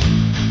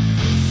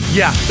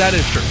 Yeah, that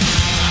is true.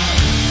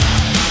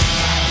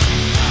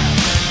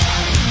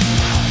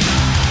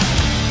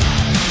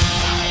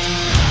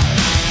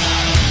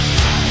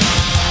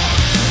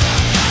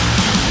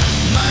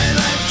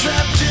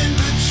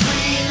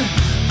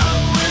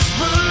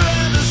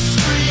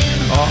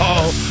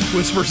 Oh,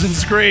 whispers and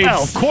screams.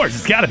 Well, of course,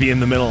 it's got to be in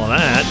the middle of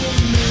that.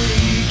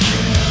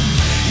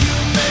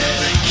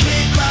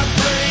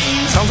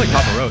 Sounds like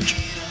Papa Roach.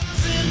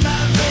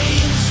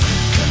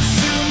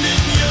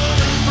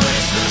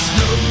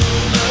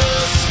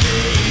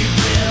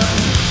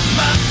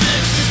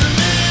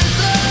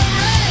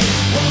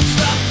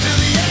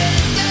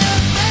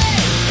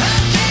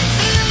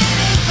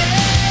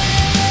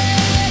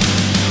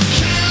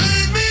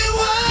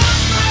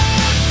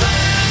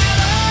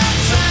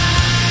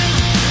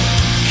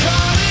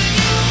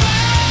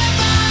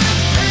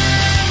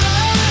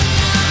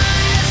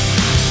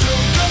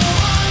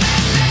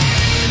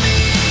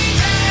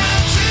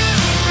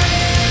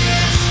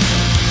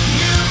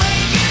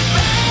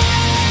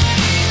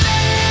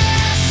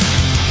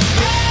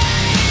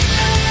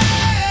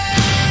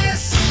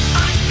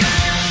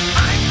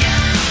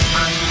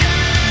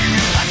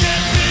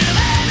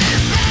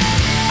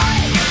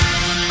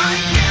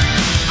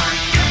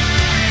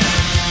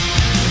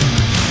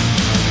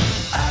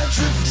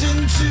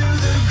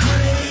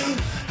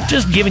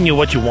 Just giving you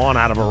what you want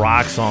out of a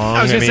rock song.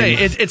 I was going to say,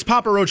 it's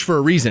Papa Roach for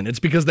a reason. It's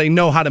because they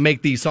know how to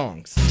make these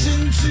songs.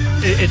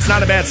 It's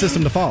not a bad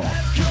system to follow.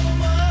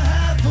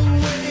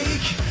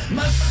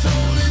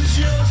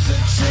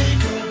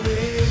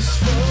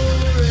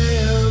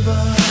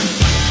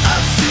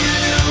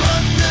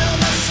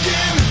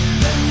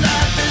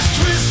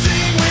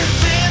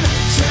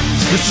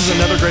 This is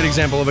another great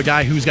example of a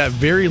guy who's got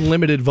very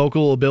limited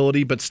vocal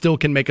ability, but still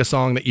can make a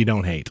song that you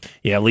don't hate.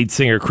 Yeah, lead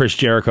singer Chris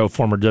Jericho,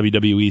 former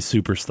WWE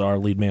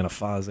superstar, lead man of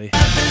Fozzy.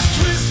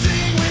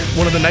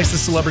 One of the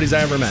nicest celebrities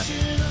I ever met.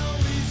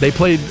 They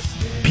played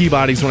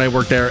Peabody's when I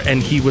worked there,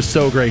 and he was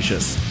so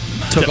gracious.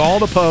 Took all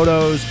the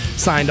photos,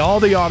 signed all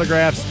the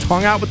autographs,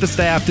 hung out with the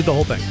staff, did the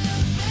whole thing.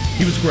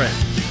 He was great.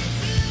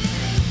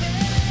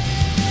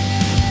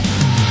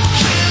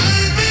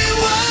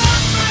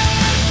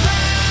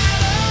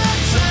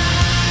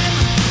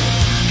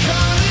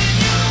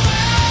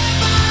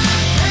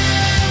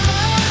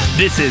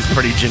 This is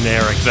pretty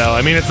generic, though.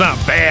 I mean, it's not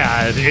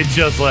bad. It's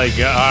just like,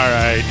 all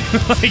right.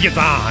 Like, it's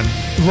on.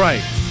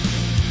 Right.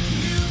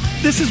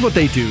 This is what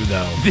they do,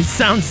 though. This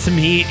sounds to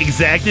me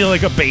exactly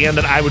like a band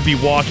that I would be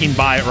walking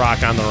by at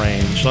Rock on the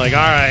Range. Like, all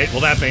right,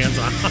 well, that band's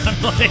on.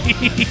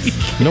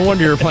 Like, no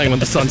wonder you're playing when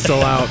the sun's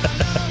still out.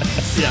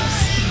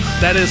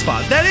 Yes. That is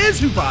Fozzy. That is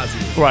who Fozzy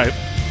is. Right.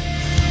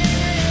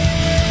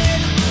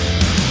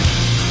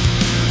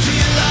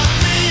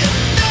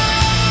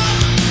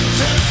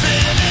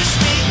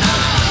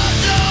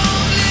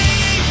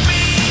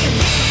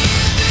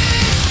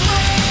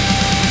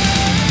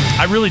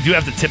 I really do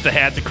have to tip the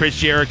hat to Chris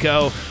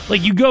Jericho.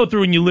 Like, you go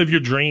through and you live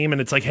your dream,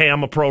 and it's like, hey,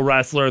 I'm a pro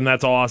wrestler, and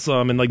that's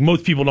awesome. And like,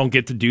 most people don't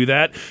get to do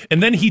that.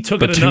 And then he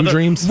took it another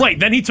dreams? Right.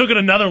 Then he took it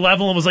another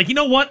level and was like, you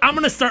know what? I'm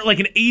gonna start like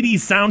an 80s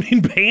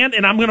sounding band,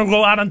 and I'm gonna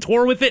go out on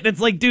tour with it. And it's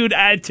like, dude,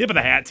 tip of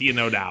the hat to you,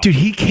 no doubt. Dude,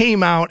 he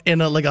came out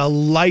in a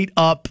light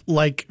up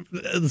like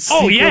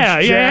oh yeah,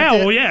 jacket, yeah,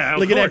 oh yeah,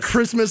 like it had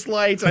Christmas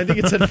lights. I think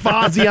it said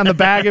Fozzy on the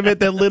back of it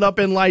that lit up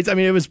in lights. I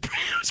mean, it was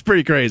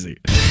pretty crazy.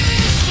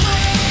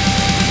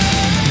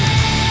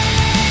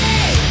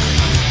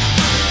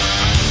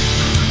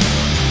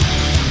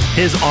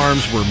 His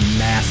arms were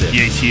massive.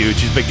 Yeah, he's huge.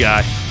 He's a big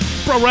guy.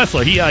 Pro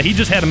wrestler. He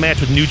just had a match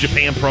with New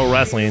Japan Pro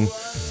Wrestling.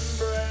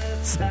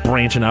 It's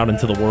branching out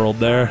into the world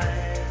there.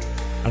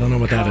 I don't know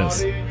what that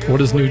is.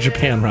 What is New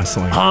Japan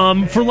Wrestling?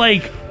 For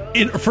wrestling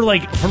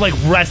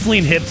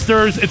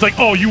hipsters, it's like,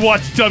 oh, you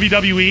watch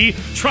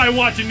WWE? Try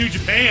watching New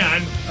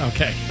Japan.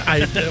 Okay.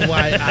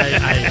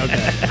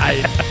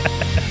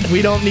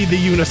 We don't need the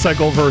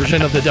unicycle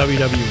version of the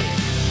WWE.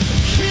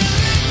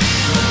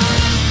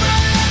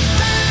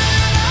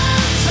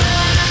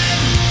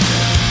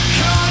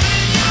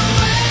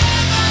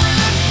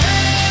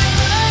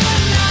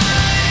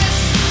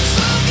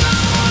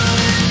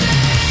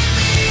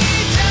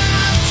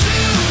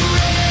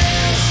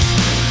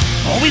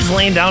 Always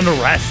laying down to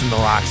rest in the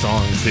rock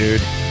songs,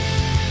 dude.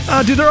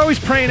 Dude, they're always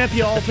praying at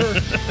the altar.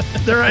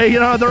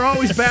 They're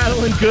always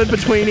battling good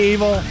between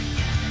evil.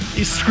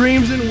 He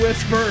screams and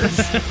whispers.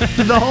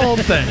 The whole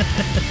thing.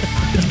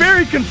 It's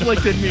very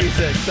conflicted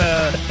music.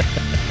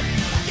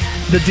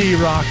 The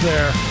D-Rock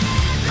there.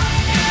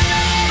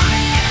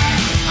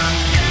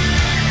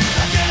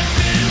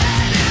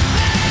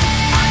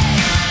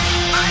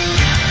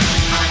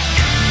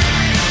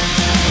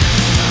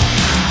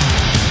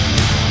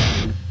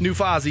 New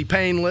Fozzy,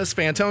 Painless.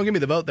 Fantone, give me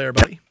the vote there,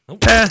 buddy.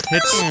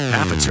 It's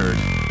half a turd.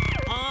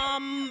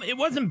 It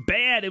wasn't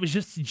bad. It was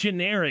just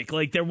generic.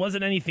 Like, there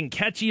wasn't anything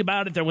catchy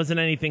about it. There wasn't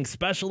anything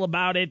special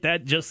about it.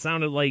 That just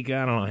sounded like,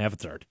 I don't know, half a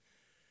turd.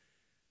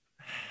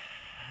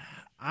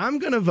 I'm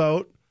going to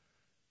vote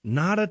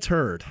not a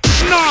turd.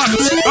 Not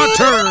a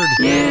turd!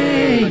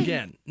 Yay!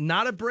 Again,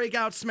 not a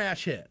breakout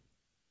smash hit.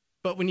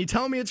 But when you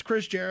tell me it's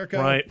Chris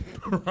Jericho...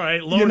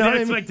 Right. Lower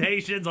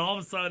expectations, all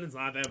of a sudden it's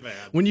not that bad.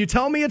 When you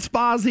tell me it's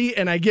Fozzy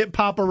and I get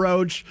Papa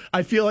Roach,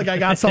 I feel like I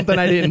got something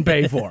I didn't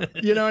pay for.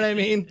 You know what I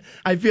mean?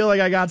 I feel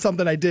like I got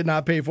something I did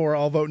not pay for.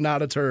 I'll vote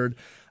not a turd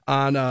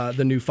on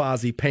the new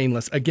Fozzy,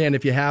 Painless. Again,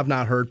 if you have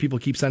not heard, people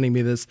keep sending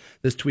me this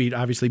tweet.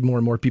 Obviously, more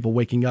and more people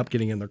waking up,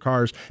 getting in their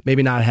cars,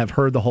 maybe not have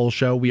heard the whole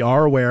show. We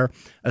are aware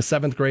a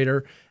 7th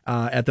grader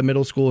at the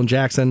middle school in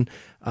Jackson,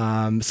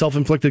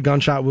 self-inflicted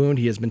gunshot wound.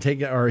 He has been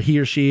taken, or he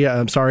or she,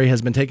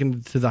 has been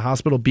taken to the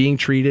hospital being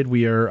treated.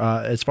 We are,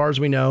 as far as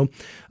we know,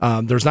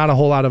 there's not a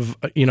whole lot of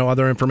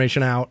other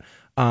information out.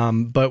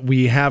 But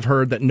we have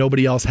heard that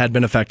nobody else had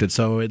been affected,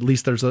 so at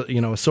least there's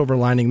a silver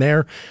lining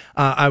there.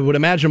 I would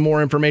imagine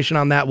more information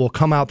on that will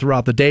come out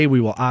throughout the day.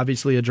 We will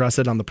obviously address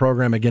it on the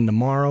program again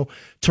tomorrow.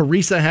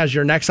 Teresa has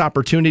your next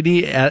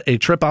opportunity at a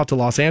trip out to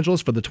Los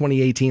Angeles for the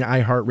 2018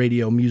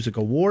 iHeartRadio Music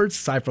Awards.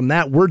 Aside from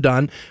that, we're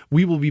done.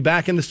 We will be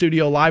back in the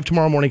studio live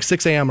tomorrow morning,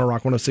 6 a.m. on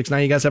Rock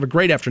 106.9. You guys have a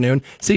great afternoon. See you.